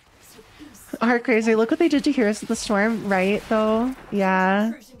 Heart crazy. Look what they did to Heroes of the Storm, right, though?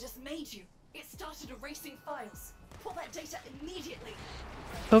 Yeah.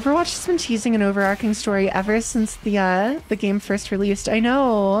 Overwatch has been teasing an overarching story ever since the game first released. I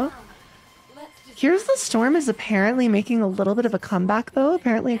know. Here's the Storm is apparently making a little bit of a comeback, though.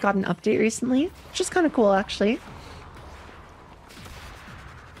 Apparently it got an update recently, which is kind of cool, actually.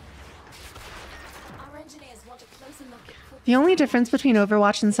 The only difference between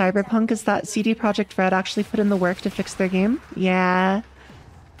Overwatch and Cyberpunk is that CD Projekt Red actually put in the work to fix their game. Yeah.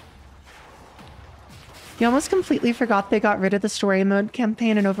 You almost completely forgot they got rid of the story mode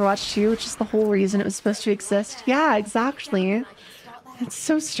campaign in Overwatch 2, which is the whole reason it was supposed to exist. Yeah, exactly. It's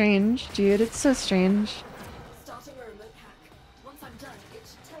so strange, dude. It's so strange.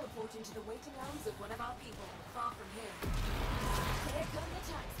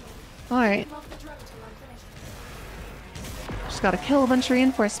 Alright. Just gotta kill a bunch of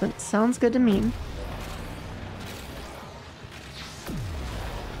reinforcements. Sounds good to me.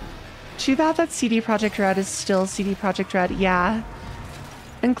 Too bad that CD Projekt Red is still CD Projekt Red. Yeah.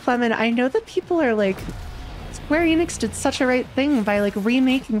 And Clement, I know that people are like, Square Enix did such a right thing by like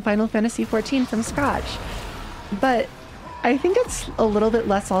remaking Final Fantasy XIV from scratch. But I think it's a little bit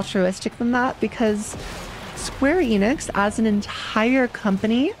less altruistic than that, because Square Enix as an entire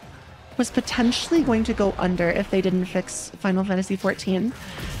company was potentially going to go under if they didn't fix Final Fantasy XIV.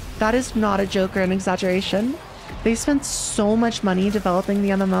 That is not a joke or an exaggeration. They spent so much money developing the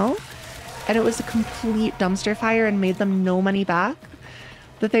MMO, and it was a complete dumpster fire and made them no money back,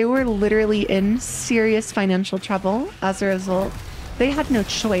 that they were literally in serious financial trouble as a result. They had no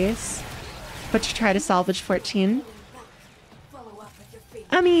choice but to try to salvage 14.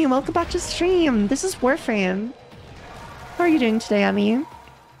 Emmy, welcome back to stream. This is Warframe. How are you doing today, Emmy?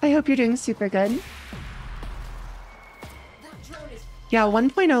 I hope you're doing super good. Yeah,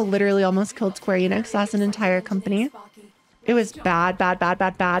 1.0 literally almost killed Square Enix as an entire company. It was bad, bad, bad,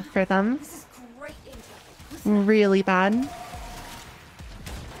 bad, bad for them. Really bad.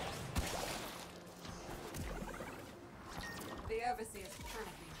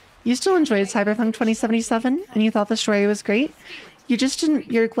 You still enjoyed Cyberpunk 2077 and you thought the story was great? You just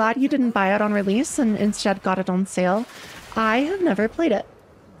didn't, you're glad you didn't buy it on release and instead got it on sale. I have never played it.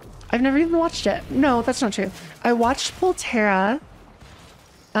 I've never even watched it. No, that's not true. I watched Polterra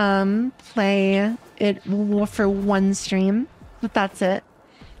play it for one stream, but that's it.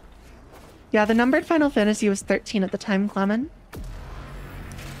 Yeah, the numbered Final Fantasy was 13 at the time, Clement.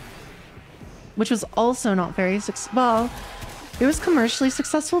 Which was also not very successful. Well, it was commercially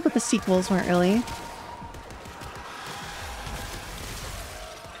successful, but the sequels weren't really.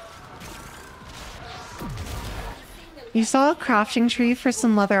 You saw a crafting tree for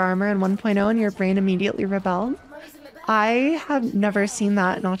some leather armor in 1.0 and your brain immediately rebelled. I have never seen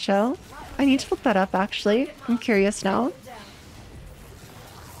that, Nacho. I need to look that up, actually. I'm curious now.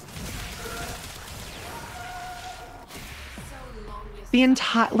 The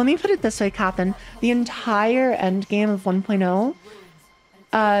entire... Let me put it this way, Captain. The entire endgame of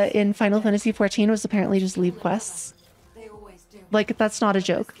 1.0 in Final Fantasy XIV was apparently just leave quests. Like, that's not a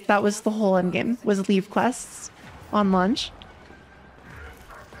joke. That was the whole endgame, was leave quests on launch.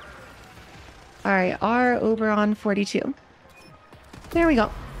 Alright, R Oberon 42. There we go.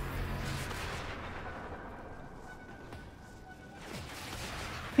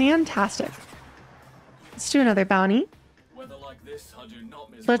 Fantastic. Let's do another bounty.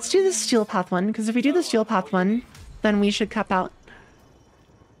 Let's do the Steel Path one, because if we do the Steel Path one, then we should cap out.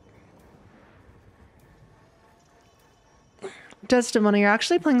 Desdemona, you're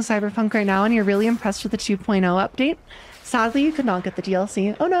actually playing Cyberpunk right now and you're really impressed with the 2.0 update. Sadly, you could not get the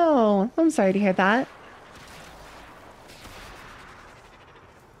DLC. Oh no! I'm sorry to hear that.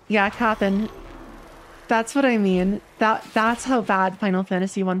 Yeah, Captain. That's what I mean. That's how bad Final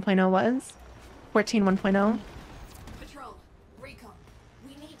Fantasy 1.0 was. 14 1.0. Patrol, recon.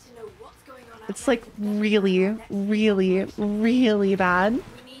 We need to know what's going on It's like really, really, really bad. We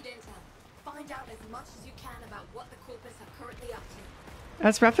need intel. Find out as much as you can about what the corpus are currently up to.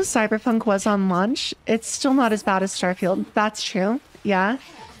 As rough as Cyberpunk was on launch, it's still not as bad as Starfield. That's true. Yeah.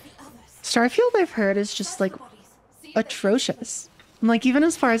 Starfield, I've heard, is just like atrocious. Like even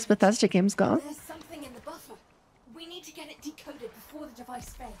as far as Bethesda games go. There's something in the buffer. We need to get it decoded before the device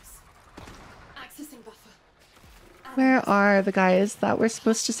fails. Accessing buffer. Where are the guys that we're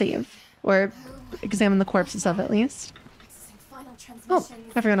supposed to save? Or examine the corpses of, at least. Oh,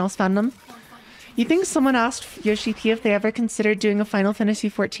 everyone else found them. You think someone asked Yoshi P if they ever considered doing a Final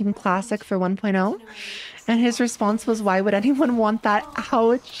Fantasy XIV Classic for 1.0? And his response was, why would anyone want that?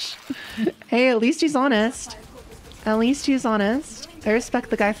 Ouch. Hey, at least he's honest. At least he's honest. I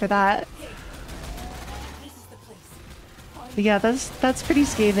respect the guy for that. But yeah, that's pretty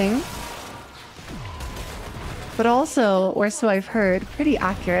scathing. But also, or so I've heard, pretty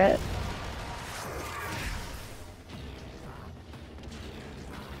accurate.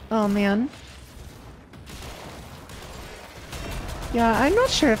 Oh man. Yeah, I'm not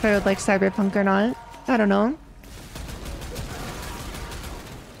sure if I would like Cyberpunk or not. I don't know.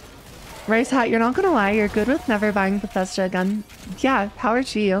 Rice Hat, you're not gonna lie, you're good with never buying Bethesda again. Yeah, power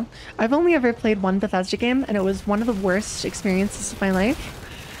to you. I've only ever played one Bethesda game, and it was one of the worst experiences of my life.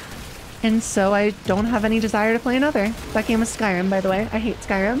 And so I don't have any desire to play another. That game was Skyrim, by the way. I hate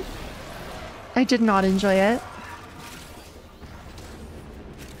Skyrim. I did not enjoy it.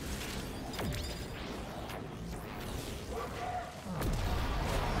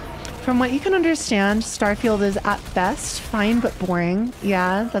 From what you can understand, Starfield is at best fine but boring.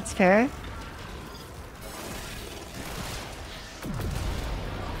 Yeah, that's fair.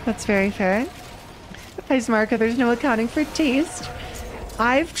 That's very fair. Hi, Smarka, there's no accounting for taste.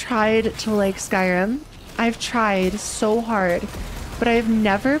 I've tried to like Skyrim. I've tried so hard, but I've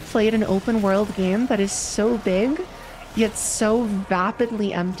never played an open world game that is so big, yet so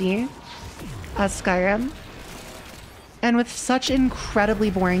vapidly empty as Skyrim. And with such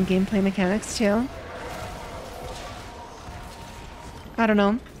incredibly boring gameplay mechanics, too. I don't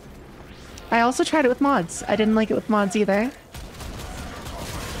know. I also tried it with mods. I didn't like it with mods either.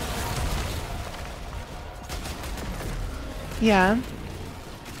 Yeah.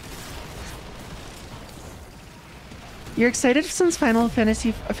 You're excited since for Final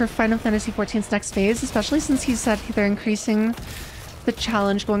Fantasy XIV's next phase, especially since he said they're increasing the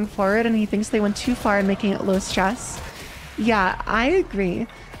challenge going forward and he thinks they went too far in making it low stress. Yeah, I agree.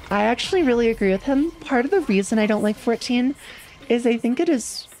 I actually really agree with him. Part of the reason I don't like 14 is I think it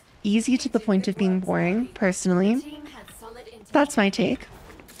is easy to the point of being boring, personally. That's my take.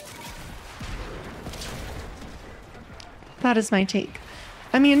 That is my take.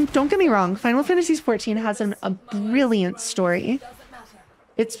 I mean, don't get me wrong, Final Fantasy XIV has a brilliant story.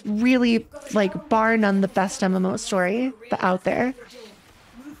 It's really, like, bar none the best MMO story out there.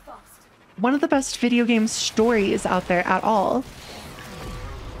 One of the best video game stories out there at all.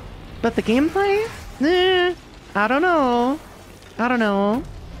 But the gameplay? I don't know. I don't know.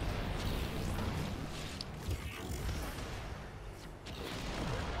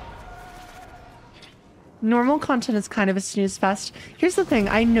 Normal content is kind of a snooze fest. Here's the thing.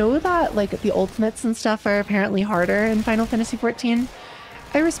 I know that like the ultimates and stuff are apparently harder in Final Fantasy XIV.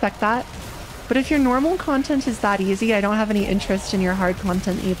 I respect that. But if your normal content is that easy, I don't have any interest in your hard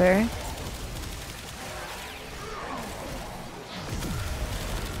content either.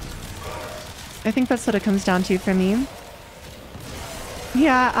 I think that's what it comes down to for me.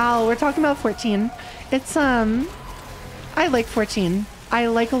 Yeah, Al, we're talking about 14. It's, I like 14. I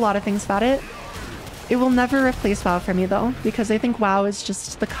like a lot of things about it. It will never replace WoW for me, though, because I think WoW is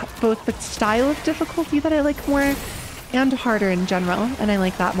just both the style of difficulty that I like more and harder in general, and I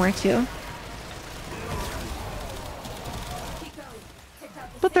like that more, too.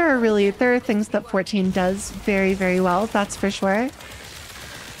 But there are things that 14 does very, very well, that's for sure.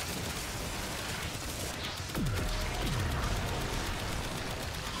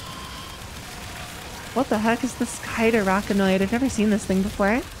 What the heck is this Kyderacanoid? I've never seen this thing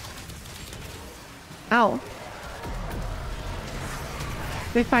before. Ow.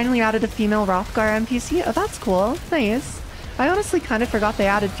 They finally added a female Rothgar NPC? Oh, that's cool. Nice. I honestly kind of forgot they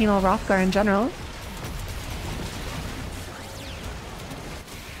added female Rothgar in general.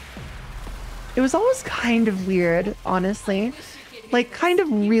 It was always kind of weird, honestly. Like, kind of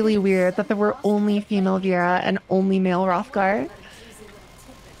really weird that there were only female Vera and only male Rothgar.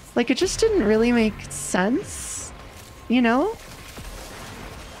 Like, it just didn't really make sense, you know?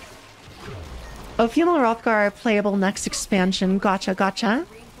 Oh, female Rothgar are playable next expansion. Gotcha, gotcha.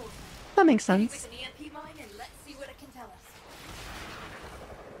 That makes sense.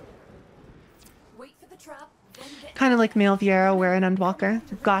 Kind of like Male Viera, where an Endwalker.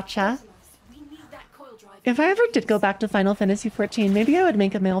 Gotcha. If I ever did go back to Final Fantasy XIV, maybe I would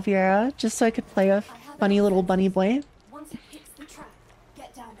make a Male Viera, just so I could play a funny little bunny boy.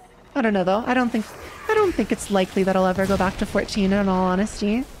 I don't know though. I don't think it's likely that I'll ever go back to 14 in all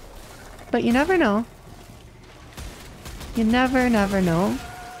honesty. But you never know. You never know.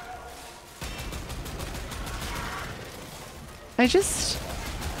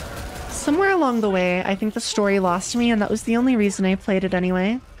 Somewhere along the way, I think the story lost me, and that was the only reason I played it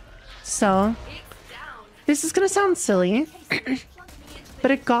anyway. So, this is gonna sound silly,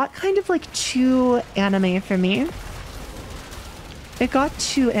 but it got kind of like too anime for me. It got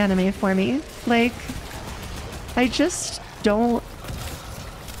too anime for me. Like, I just don't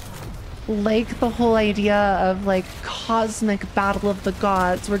like the whole idea of like cosmic battle of the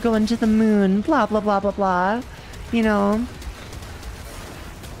gods. We're going to the moon, blah, blah, blah, blah, blah. You know?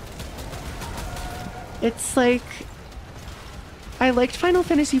 It's like, I liked Final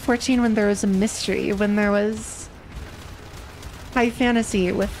Fantasy XIV when there was a mystery, when there was high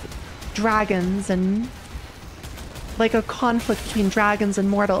fantasy with dragons and like a conflict between dragons and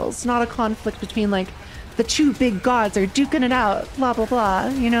mortals, not a conflict between like the two big gods are duking it out, blah, blah, blah,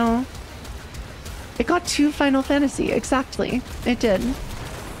 you know? It got too Final Fantasy, exactly. It did.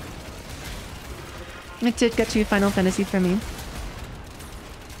 It did get too Final Fantasy for me.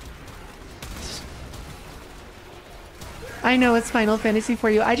 I know it's Final Fantasy for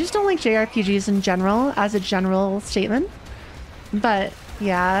you. I just don't like JRPGs in general, as a general statement. But,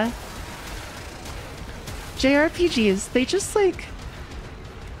 yeah. JRPGs, they just like...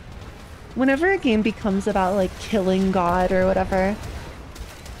 Whenever a game becomes about like killing God or whatever,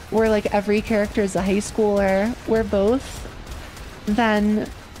 or like every character is a high schooler, or both, then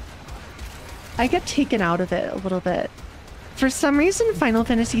I get taken out of it a little bit. For some reason, Final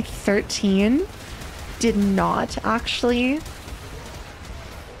Fantasy XIII did not actually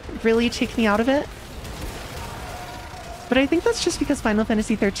really take me out of it. But I think that's just because Final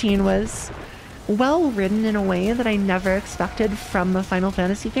Fantasy XIII was well written in a way that I never expected from a Final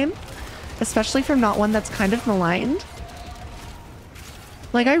Fantasy game. Especially from not one that's kind of maligned.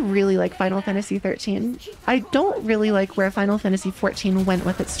 Like, I really like Final Fantasy XIII. I don't really like where Final Fantasy XIV went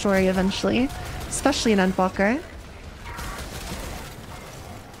with its story eventually. Especially in Endwalker.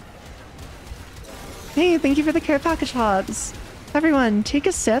 Hey, thank you for the care package, Hobbs. Everyone, take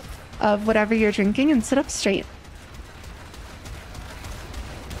a sip of whatever you're drinking and sit up straight.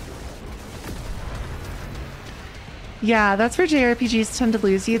 Yeah, that's where JRPGs tend to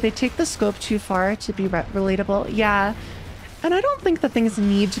lose you. They take the scope too far to be relatable. Yeah, and I don't think that things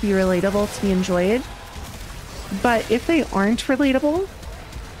need to be relatable to be enjoyed. But if they aren't relatable,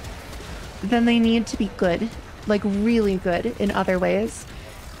 then they need to be good. Like, really good in other ways.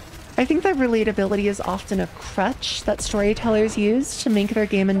 I think that relatability is often a crutch that storytellers use to make their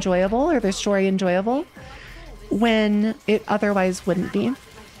game enjoyable or their story enjoyable when it otherwise wouldn't be.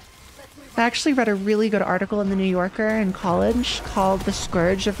 I actually read a really good article in the New Yorker in college called The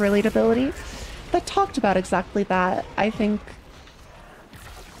Scourge of Relatability that talked about exactly that. I think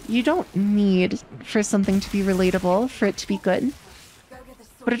you don't need for something to be relatable for it to be good,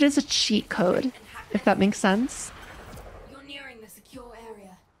 but it is a cheat code, if that makes sense. You're nearing the secure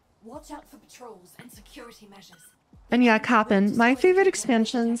area. Watch out for patrols and security measures. And yeah, Cap'n, my favorite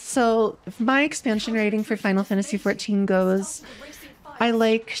expansions, so if my expansion rating for Final Fantasy XIV goes, I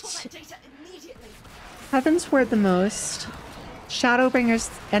liked Heaven's Word the most, Shadowbringers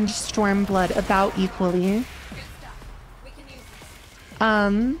and Stormblood about equally.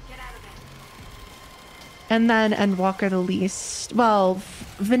 And then Endwalker the least. Well,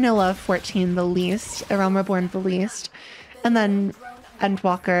 Vanilla 14 the least, A Realm Reborn the least. And then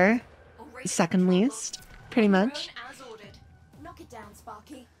Endwalker second least, pretty much.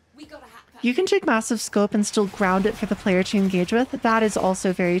 You can take massive scope and still ground it for the player to engage with. That is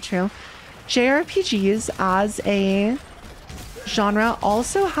also very true. JRPGs as a genre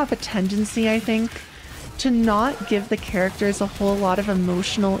also have a tendency, I think, to not give the characters a whole lot of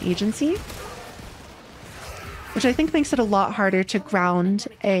emotional agency, which I think makes it a lot harder to ground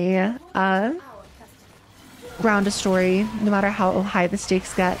a story, no matter how high the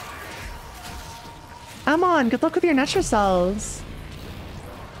stakes get. Amon, good luck with your Netra cells.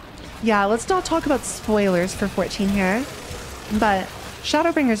 Yeah, let's not talk about spoilers for 14 here, but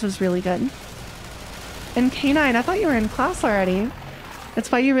Shadowbringers was really good. And K9, I thought you were in class already.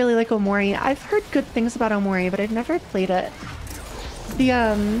 That's why you really like Omori. I've heard good things about Omori, but I've never played it.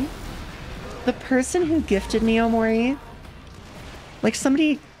 The person who gifted me Omori, like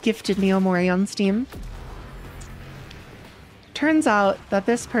somebody gifted me Omori on Steam. Turns out that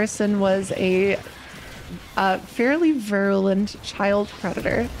this person was a a fairly virulent child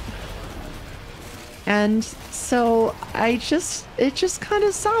predator. And so it just kind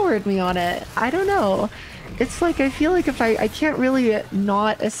of soured me on it. I don't know. It's like, I feel like if I can't really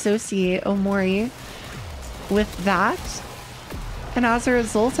not associate Omori with that. And as a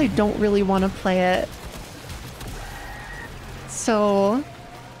result, I don't really want to play it. So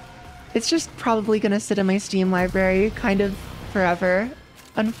it's just probably going to sit in my Steam library kind of forever,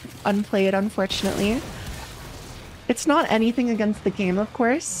 unplayed, unfortunately. It's not anything against the game, of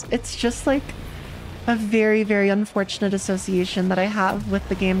course. It's just like a very, very unfortunate association that I have with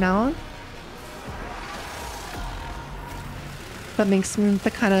the game now. That makes me,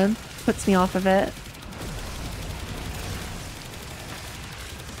 that kind of puts me off of it.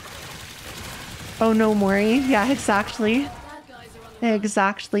 Oh no, Mori. Yeah, exactly.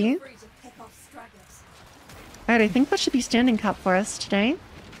 Exactly. Alright, I think that should be standing cap for us today.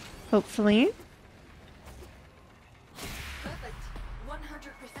 Hopefully. Perfect. 100%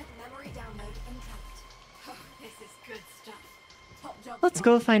 memory download intact. Oh, this is good stuff. Top job. Let's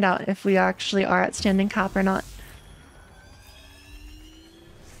go find out if we actually are at standing cap or not.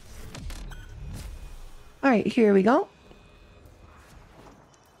 Alright, here we go.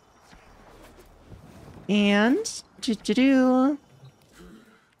 And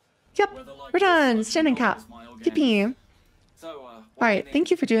Yep, we're done. Standing cap. Yippee. Alright,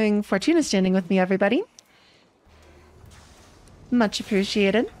 thank you for doing Fortuna standing with me, everybody. Much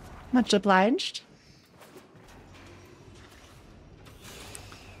appreciated. Much obliged.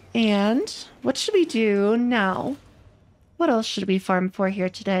 And what should we do now? What else should we farm for here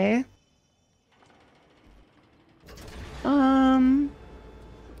today?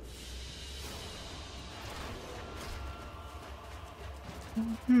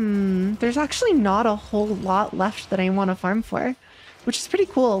 There's actually not a whole lot left that I want to farm for, which is pretty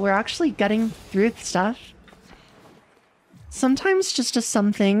cool. We're actually getting through stuff. Sometimes just a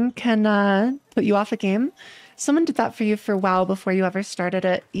something can put you off a game. Someone did that for you for WoW before you ever started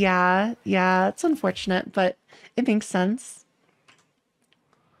it. Yeah, it's unfortunate, but it makes sense.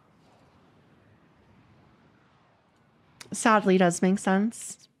 Sadly, does make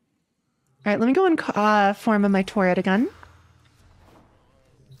sense. All right, let me go and form my turret again.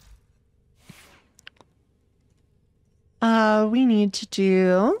 We need to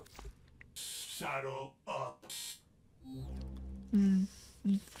do... Saddle up.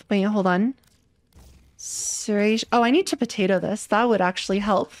 Wait, hold on. Suresh. Oh, I need to potato this. That would actually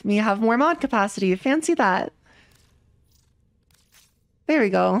help me have more mod capacity. Fancy that. There we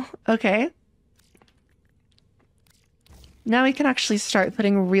go. Okay. Now we can actually start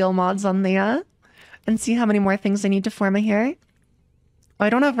putting real mods on the, and see how many more things I need to form here. Oh, I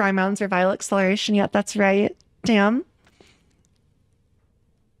don't have Rhyme Rounds or Vial Acceleration yet. That's right. Damn.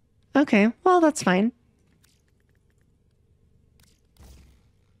 Okay, well, that's fine.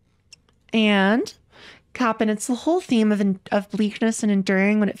 And Cap'n, it's the whole theme of bleakness and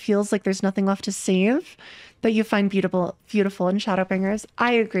enduring when it feels like there's nothing left to save that you find beautiful in Shadowbringers.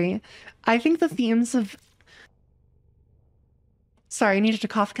 I agree. I think the themes of... Sorry, I needed to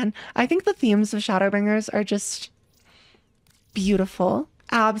cough again. I think the themes of Shadowbringers are just beautiful.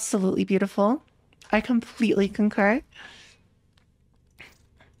 Absolutely beautiful. I completely concur.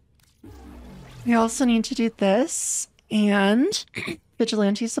 We also need to do this and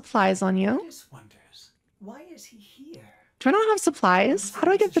vigilante supplies on you. Wonders, why is he here? Do I not have supplies? How do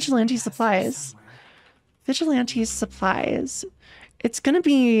I get vigilante supplies? Vigilante supplies. It's gonna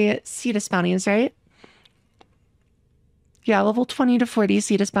be Cetus bounties, right? Yeah, level 20 to 40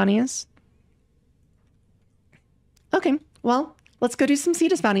 Cetus bounties. Okay, well, let's go do some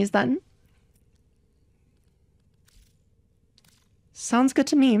Cetus bounties then. Sounds good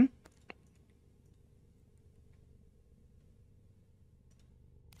to me.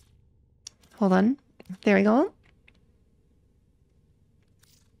 Hold on. There we go.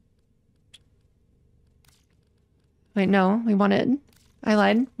 Wait, no, we wanted... I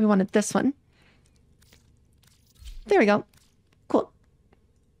lied. We wanted this one. There we go. Cool.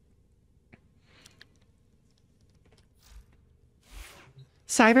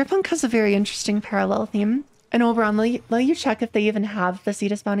 Cyberpunk has a very interesting parallel theme. And Oberon, let you check if they even have the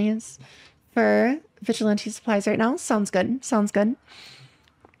Cetus bounties for vigilante supplies right now. Sounds good. Sounds good.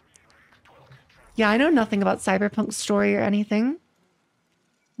 Yeah, I know nothing about Cyberpunk's story or anything.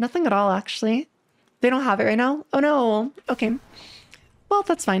 Nothing at all, actually. They don't have it right now? Oh no. Okay. Well,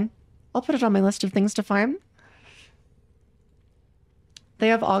 that's fine. I'll put it on my list of things to farm. They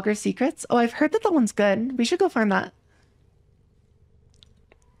have Augur Secrets. Oh, I've heard that that one's good. We should go farm that.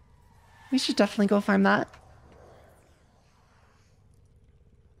 We should definitely go farm that.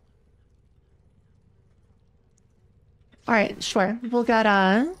 right, sure. We'll get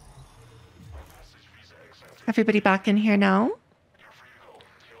everybody back in here now.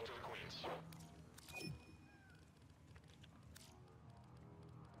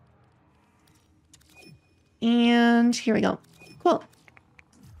 And here we go. Cool.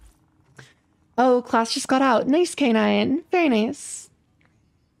 Oh, class just got out. Nice, K9. Very nice.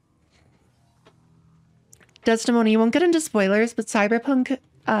 Desdemona, you won't get into spoilers, but Cyberpunk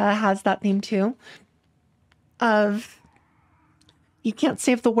has that theme too. Of you can't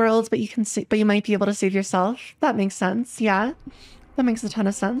save the world, but you might be able to save yourself. That makes sense. Yeah, that makes a ton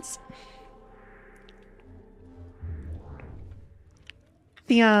of sense.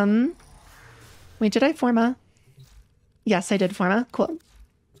 The wait, did I forma? Yes, I did forma. Cool.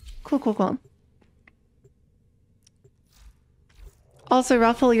 Cool. Also,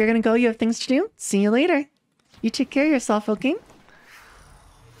 Ruffle, you're gonna go. You have things to do. See you later. You take care of yourself, okay?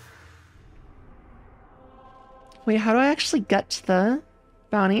 Wait, how do I actually get to the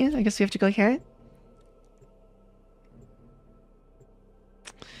bounty? I guess we have to go here.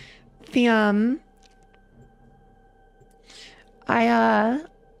 The I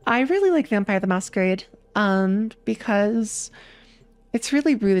really like Vampire the Masquerade, because it's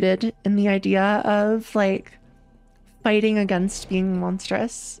really rooted in the idea of like fighting against being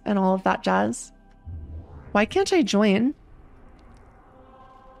monstrous and all of that jazz. Why can't I join?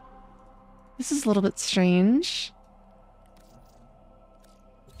 This is a little bit strange.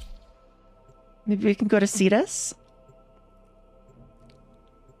 Maybe we can go to Cetus.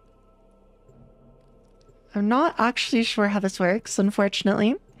 I'm not actually sure how this works,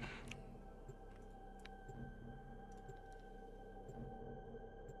 unfortunately.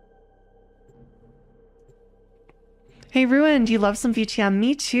 Hey, Ruin, do you love some VTM?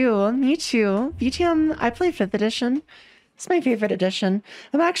 Me too. Me too. VTM, I play 5th edition. It's my favorite edition.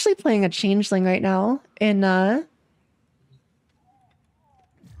 I'm actually playing a changeling right now in,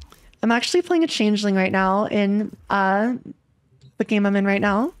 the game I'm in right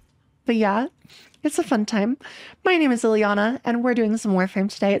now. But yeah, it's a fun time. My name is Iliana, and we're doing some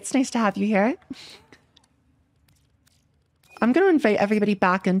Warframe today. It's nice to have you here. I'm going to invite everybody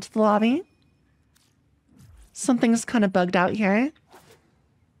back into the lobby. Something's kind of bugged out here.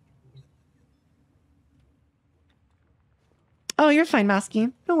 Oh, you're fine,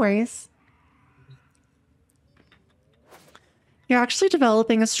 Masky. No worries. You're actually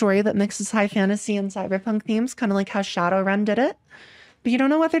developing a story that mixes high fantasy and cyberpunk themes, kind of like how Shadowrun did it. But you don't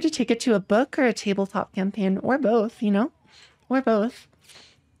know whether to take it to a book or a tabletop campaign, or both, you know? Or both.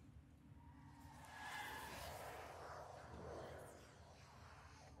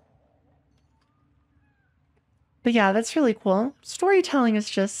 But yeah, that's really cool. Storytelling is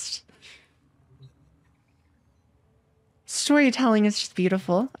just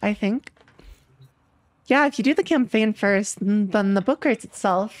beautiful, I think. Yeah, if you do the campaign first, then the book writes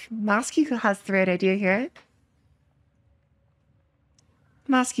itself. Masky has the right idea here.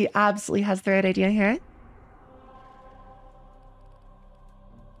 Masky absolutely has the right idea here.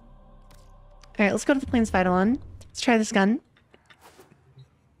 Alright, let's go to the Plains Vitaloon. Let's try this gun.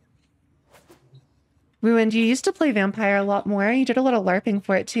 Ruined, you used to play Vampire a lot more. You did a lot of LARPing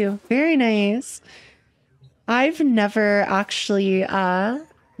for it too. Very nice. I've never actually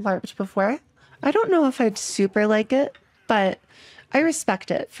LARPed before. I don't know if I'd super like it, but I respect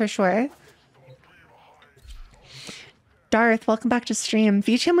it for sure. Darth, welcome back to stream.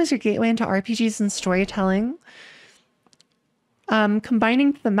 VTM was your gateway into RPGs and storytelling.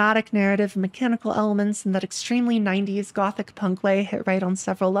 Combining thematic narrative and mechanical elements in that extremely 90s gothic punk way hit right on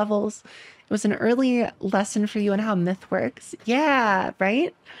several levels. It was an early lesson for you in how myth works. Yeah,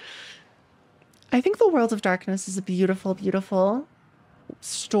 right? I think the World of Darkness is a beautiful, beautiful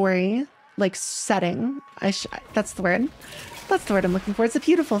story, like setting. That's the word. That's the word I'm looking for. It's a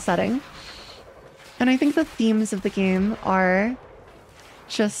beautiful setting. And I think the themes of the game are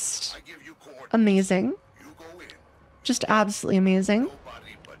just amazing. Just absolutely amazing.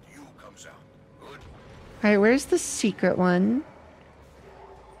 Alright, where's the secret one?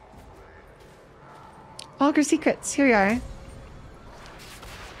 Augur Secrets, here we are.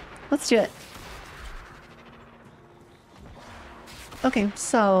 Let's do it. Okay,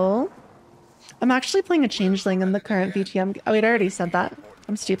 so I'm actually playing a changeling in the current VTM. Oh wait, I already said that.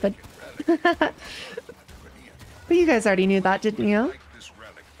 I'm stupid. But you guys already knew that, didn't you?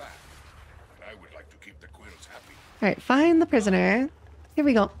 Alright, find the prisoner. Here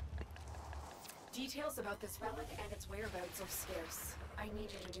we go. Details about this relic and its whereabouts are scarce. I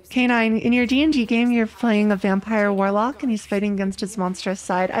need you to do K9, in your D&D game, you're playing a vampire warlock and he's fighting against his monstrous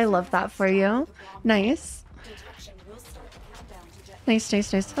side. I love that for you. Nice. Nice,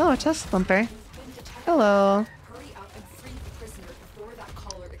 nice, nice. Oh, a chest thumper. Hello.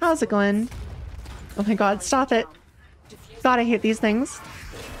 How's it going? Oh my god, stop it. God, I hate these things.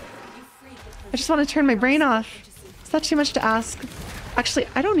 I just want to turn my brain off. Is that too much to ask? Actually,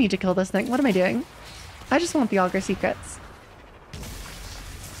 I don't need to kill this thing. What am I doing? I just want the Augur secrets.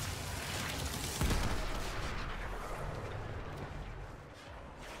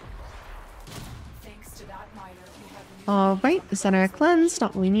 Alright, the center cleanse.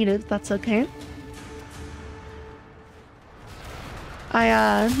 Not what we needed. That's okay.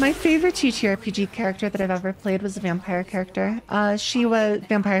 My favorite TTRPG character that I've ever played was a vampire character. She was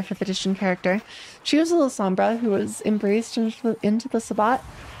vampire 5th edition character. She was a little Sombra who was embraced into the Sabbat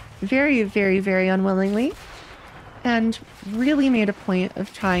very, very, very unwillingly, and really made a point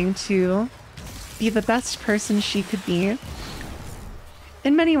of trying to be the best person she could be.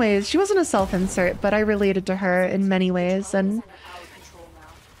 In many ways, she wasn't a self-insert, but I related to her in many ways, and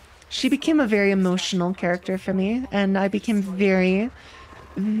she became a very emotional character for me, and I became very,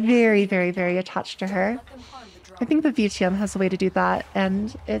 very, very, very attached to her. I think the VTM has a way to do that,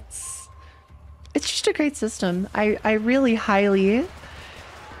 and it's just a great system. I really highly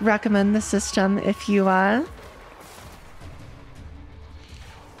recommend the system if you I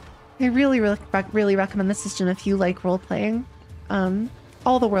really recommend the system if you like role-playing.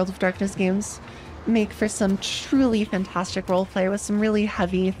 All the World of Darkness games make for some truly fantastic roleplay with some really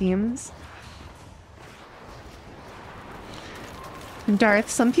heavy themes. Darth,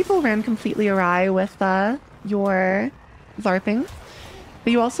 some people ran completely awry with your LARPing,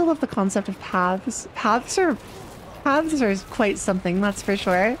 but you also love the concept of paths. Paths are quite something, that's for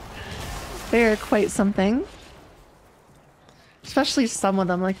sure. They are quite something. Especially some of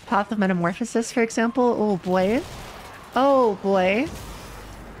them, like Path of Metamorphosis, for example. Oh boy. Oh boy.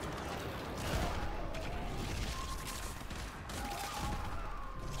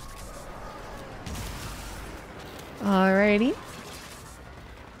 Alrighty.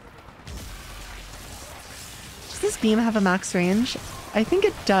 Does this beam have a max range? I think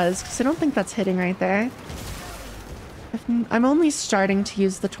it does, because I don't think that's hitting right there. I'm only starting to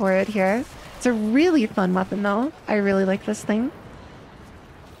use the turret here. It's a really fun weapon, though. I really like this thing.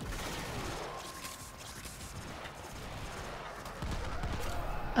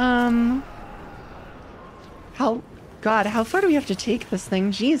 How far do we have to take this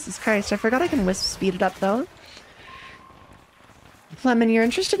thing? Jesus Christ, I forgot I can wisp speed it up, though. Lemon, you're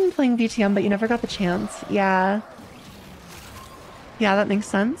interested in playing VTM, but you never got the chance. Yeah. Yeah, that makes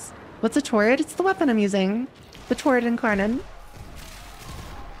sense. What's a turret? It's the weapon I'm using. The turret incarnate.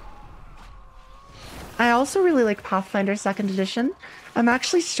 I also really like Pathfinder 2nd edition. I'm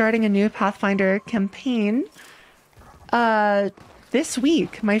actually starting a new Pathfinder campaign this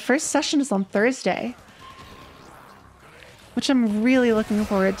week. My first session is on Thursday, which I'm really looking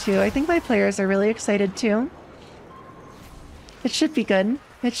forward to. I think my players are really excited too. It should be good.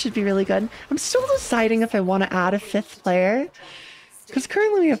 It should be really good. I'm still deciding if I want to add a 5th player, because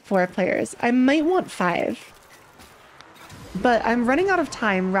currently we have 4 players. I might want 5, but I'm running out of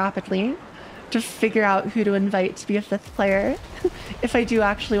time rapidly to figure out who to invite to be a 5th player. If I do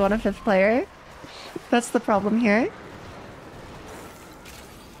actually want a 5th player. That's the problem here.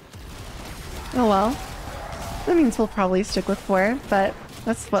 Oh well. That means we'll probably stick with 4, but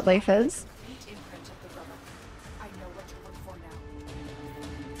that's what life is.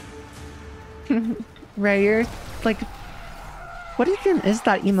 Right, you're like, what even is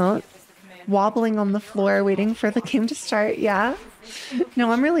that emote? Wobbling on the floor waiting for the game to start. Yeah.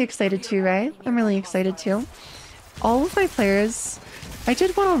 No, I'm really excited too, right? I'm really excited too. All of my players, I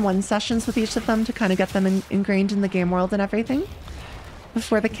did one-on-one sessions with each of them to kind of get them ingrained in the game world and everything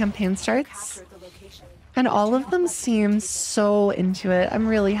before the campaign starts. And all of them seem so into it. I'm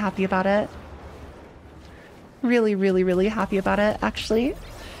really happy about it. Really, really, really happy about it, actually.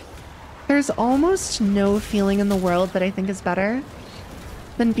 There's almost no feeling in the world that I think is better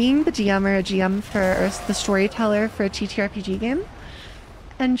than being the DM or a GM for, or the storyteller for a TTRPG game.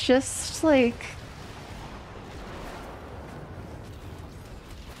 And just like,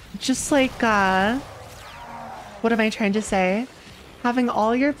 what am I trying to say? Having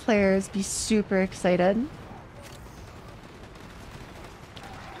all your players be super excited.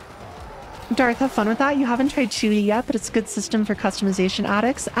 Darth, have fun with that. You haven't tried Chewy yet, but it's a good system for customization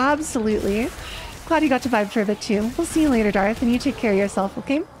addicts. Absolutely. Glad you got to vibe for a bit too. We'll see you later, Darth, and you take care of yourself,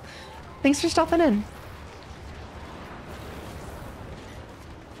 okay? Thanks for stopping in.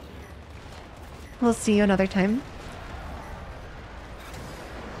 We'll see you another time.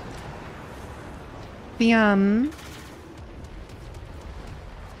 Yeah,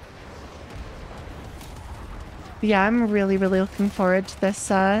 I'm really, really looking forward to this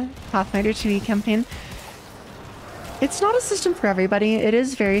Pathfinder 2e campaign. It's not a system for everybody. It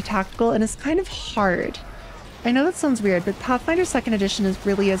is very tactical and it's kind of hard. I know that sounds weird, but Pathfinder 2nd Edition is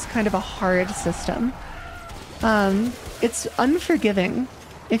kind of a hard system. It's unforgiving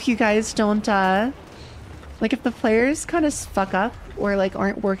if you guys don't, like if the players kind of fuck up or like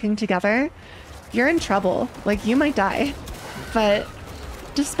aren't working together, you're in trouble. Like you might die. But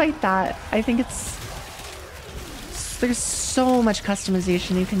despite that, I think there's so much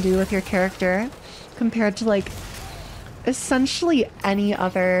customization you can do with your character compared to like essentially any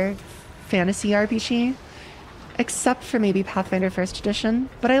other fantasy RPG. Except for maybe Pathfinder 1st Edition.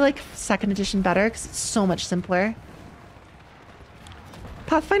 But I like 2nd Edition better because it's so much simpler.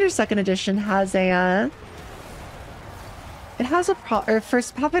 Pathfinder 2nd Edition has a... Pathfinder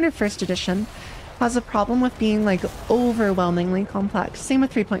 1st Edition has a problem with being, like, overwhelmingly complex. Same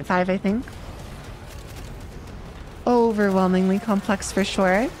with 3.5, I think. Overwhelmingly complex for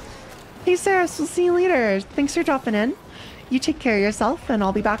sure. Hey, Sarah, we'll see you later. Thanks for dropping in. You take care of yourself, and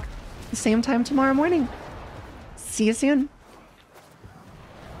I'll be back the same time tomorrow morning. See you soon.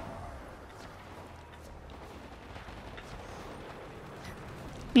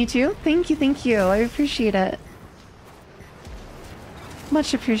 Me too? Thank you, thank you. I appreciate it.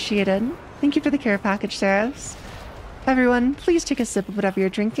 Much appreciated. Thank you for the care package, Sarah. Everyone, please take a sip of whatever you're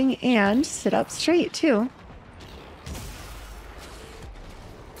drinking and sit up straight, too.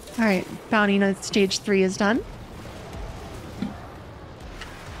 Alright, Bounty Note Stage 3 is done.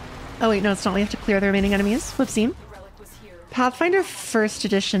 Oh wait, no, it's not. We have to clear the remaining enemies. Whoopsie. Pathfinder 1st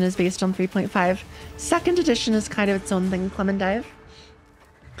Edition is based on 3.5. 2nd Edition is kind of its own thing, Clemendive.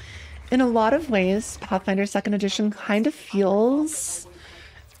 In a lot of ways, Pathfinder 2nd Edition kind of feels...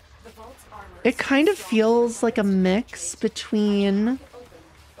 It kind of feels like a mix between...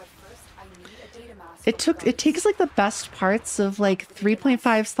 It takes like the best parts of like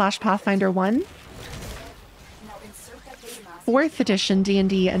 3.5/Pathfinder 1, 4th Edition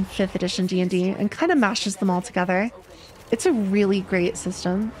D&D and 5th Edition D&D and kind of mashes them all together. It's a really great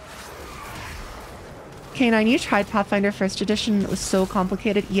system. K9, you tried Pathfinder 1st Edition. It was so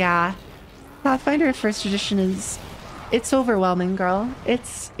complicated. Yeah. Pathfinder 1st Edition is... It's overwhelming, girl.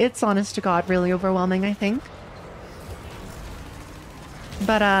 It's honest to God really overwhelming, I think.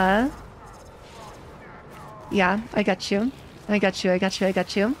 But, yeah, I got you. I got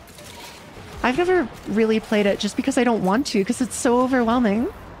you. I've never really played it just because I don't want to, because it's so overwhelming.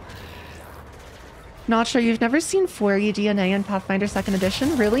 Not sure you've never seen 4E DNA in Pathfinder 2nd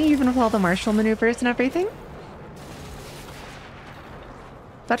Edition? Really? Even with all the martial maneuvers and everything?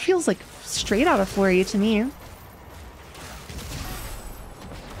 That feels like straight out of 4E to me.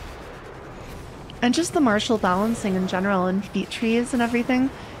 And just the martial balancing in general and feat trees and everything.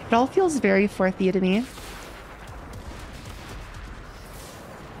 It all feels very 4th-y to me.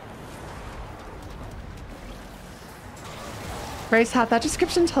 Bryce Hat, that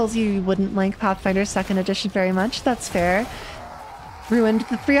description tells you wouldn't like Pathfinder 2nd Edition very much. That's fair. Ruined.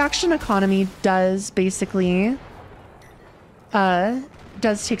 The free action economy does basically...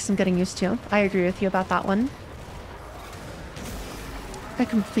 does take some getting used to. I agree with you about that one. I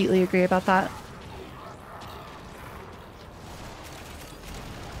completely agree about that.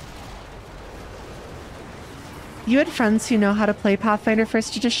 You had friends who know how to play Pathfinder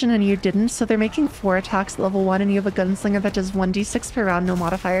 1st Edition and you didn't, so they're making 4 attacks at level 1 and you have a gunslinger that does 1d6 per round, no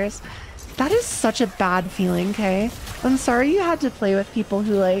modifiers. That is such a bad feeling, okay? I'm sorry you had to play with people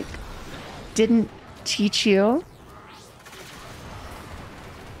who, like, didn't teach you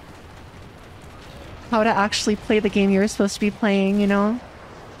how to actually play the game you were supposed to be playing, you know?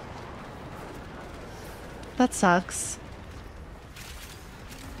 That sucks.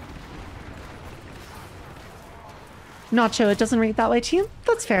 Nacho, it doesn't rate that way to you?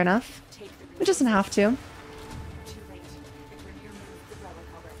 That's fair enough. It doesn't have to.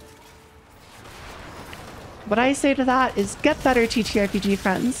 What I say to that is get better TTRPG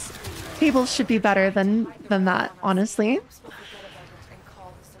friends. Tables should be better than that, honestly.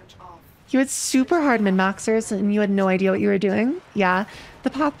 You had super hard min-maxers and you had no idea what you were doing. Yeah, the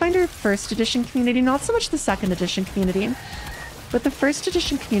Pathfinder 1st Edition community, not so much the 2nd Edition community, but the 1st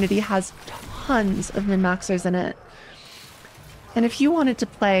Edition community has tons of min-maxers in it. And if you wanted to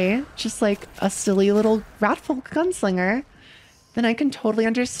play just like a silly little ratfolk gunslinger, then I can totally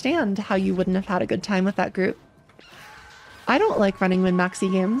understand how you wouldn't have had a good time with that group. I don't like running min-maxy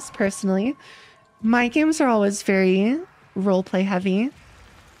games, personally. My games are always very roleplay heavy.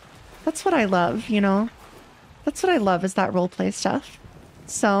 That's what I love, you know? That's what I love, is that roleplay stuff.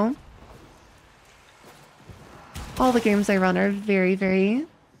 So, all the games I run are very, very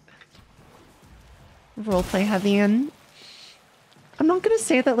roleplay heavy, and I'm not going to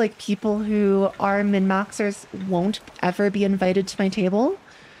say that like people who are min-maxers won't ever be invited to my table,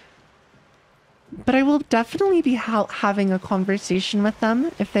 but I will definitely be having a conversation with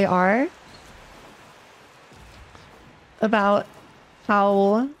them if they are about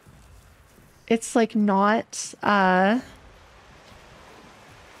how it's like not, I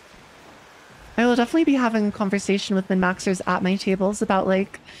will definitely be having a conversation with min-maxers at my tables about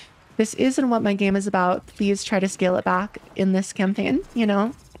like, this isn't what my game is about. Please try to scale it back in this campaign, you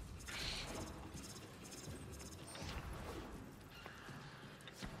know?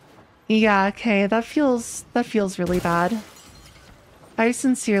 Yeah, okay, that feels really bad. I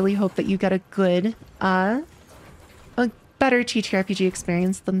sincerely hope that you get a good, a better TTRPG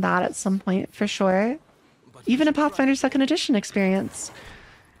experience than that at some point, for sure. Even a Pathfinder 2nd Edition experience.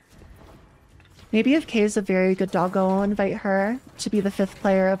 Maybe if Kay's a very good doggo, I'll invite her to be the 5th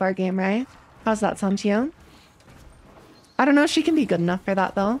player of our game, right? How's that sound to you? I don't know if she can be good enough for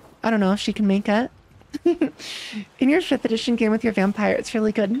that, though. I don't know if she can make it. In your 5th edition game with your vampire, it's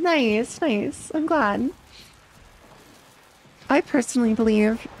really good. Nice, nice. I'm glad. I personally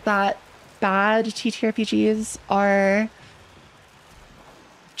believe that bad TTRPGs are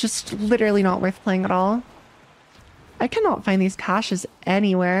just literally not worth playing at all. I cannot find these caches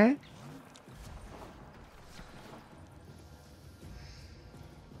anywhere.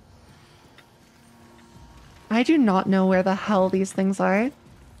 I do not know where the hell these things are.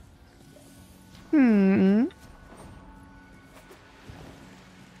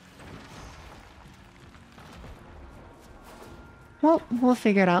 Well, we'll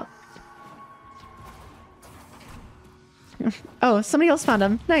figure it out. Oh, somebody else found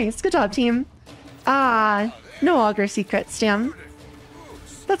him. Nice. Good job, team. Ah, no augur secrets, damn.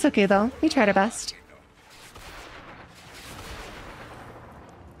 That's okay, though. We tried our best.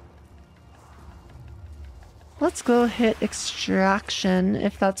 Let's go hit extraction,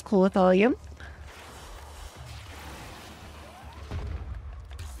 if that's cool with all of you.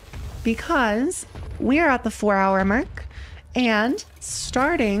 Because we are at the 4-hour mark, and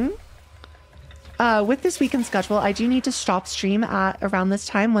starting with this weekend schedule, I do need to stop stream at around this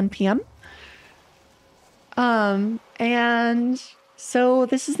time, 1 p.m. And so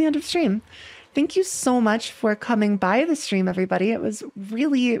this is the end of stream. Thank you so much for coming by the stream, everybody. It was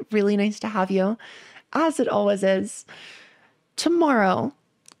really, really nice to have you, as it always is. Tomorrow,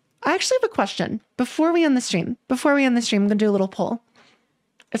 I actually have a question. Before we end the stream, I'm going to do a little poll.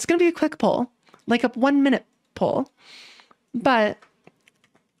 It's going to be a quick poll, like a 1-minute poll. But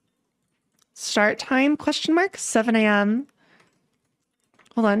start time, question mark, 7 a.m.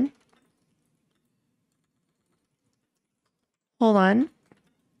 Hold on. Hold on.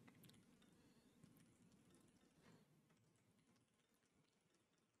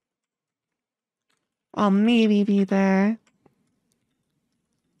 I'll maybe be there.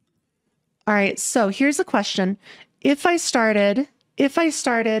 All right, so here's a question. If I started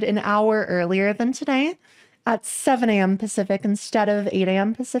an hour earlier than today at 7 a.m. Pacific instead of 8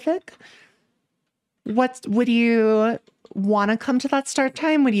 a.m. Pacific, what would you want to come to that start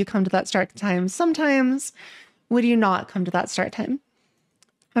time? Would you come to that start time sometimes? Would you not come to that start time?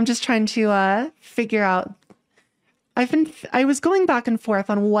 I'm just trying to figure out. I was going back and forth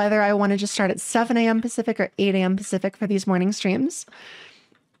on whether I wanted to start at 7 a.m. Pacific or 8 a.m. Pacific for these morning streams.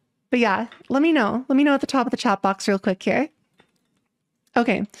 But yeah, let me know. Let me know at the top of the chat box real quick here.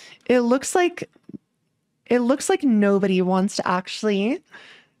 Okay, it looks like nobody wants to actually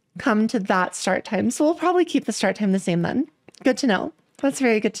come to that start time. So we'll probably keep the start time the same then. Good to know. That's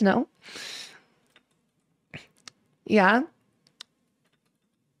very good to know. Yeah.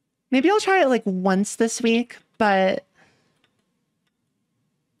 Maybe I'll try it like once this week, but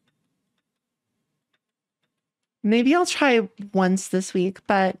no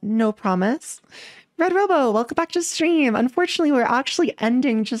promise. Red Robo, welcome back to stream. Unfortunately, we're actually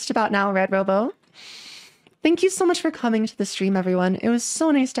ending just about now, Red Robo. Thank you so much for coming to the stream, everyone. It was so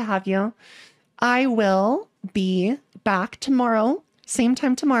nice to have you. I will be back tomorrow, same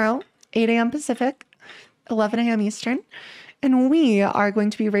time tomorrow, 8 a.m. Pacific, 11 a.m. Eastern, and we are going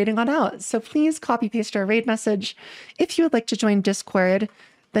to be raiding on out. So please copy paste our raid message. If you would like to join Discord,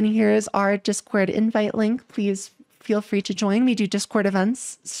 then here's our Discord invite link. Please feel free to join. We do Discord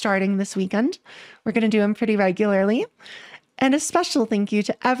events starting this weekend. We're going to do them pretty regularly. And a special thank you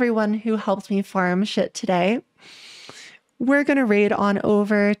to everyone who helped me farm shit today. We're going to raid on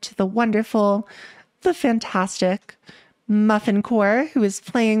over to the wonderful, the fantastic Muffin Core, who is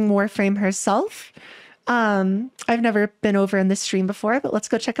playing Warframe herself. I've never been over in this stream before, but let's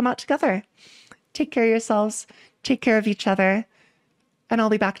go check them out together. Take care of yourselves. Take care of each other. And I'll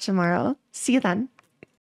be back tomorrow. See you then.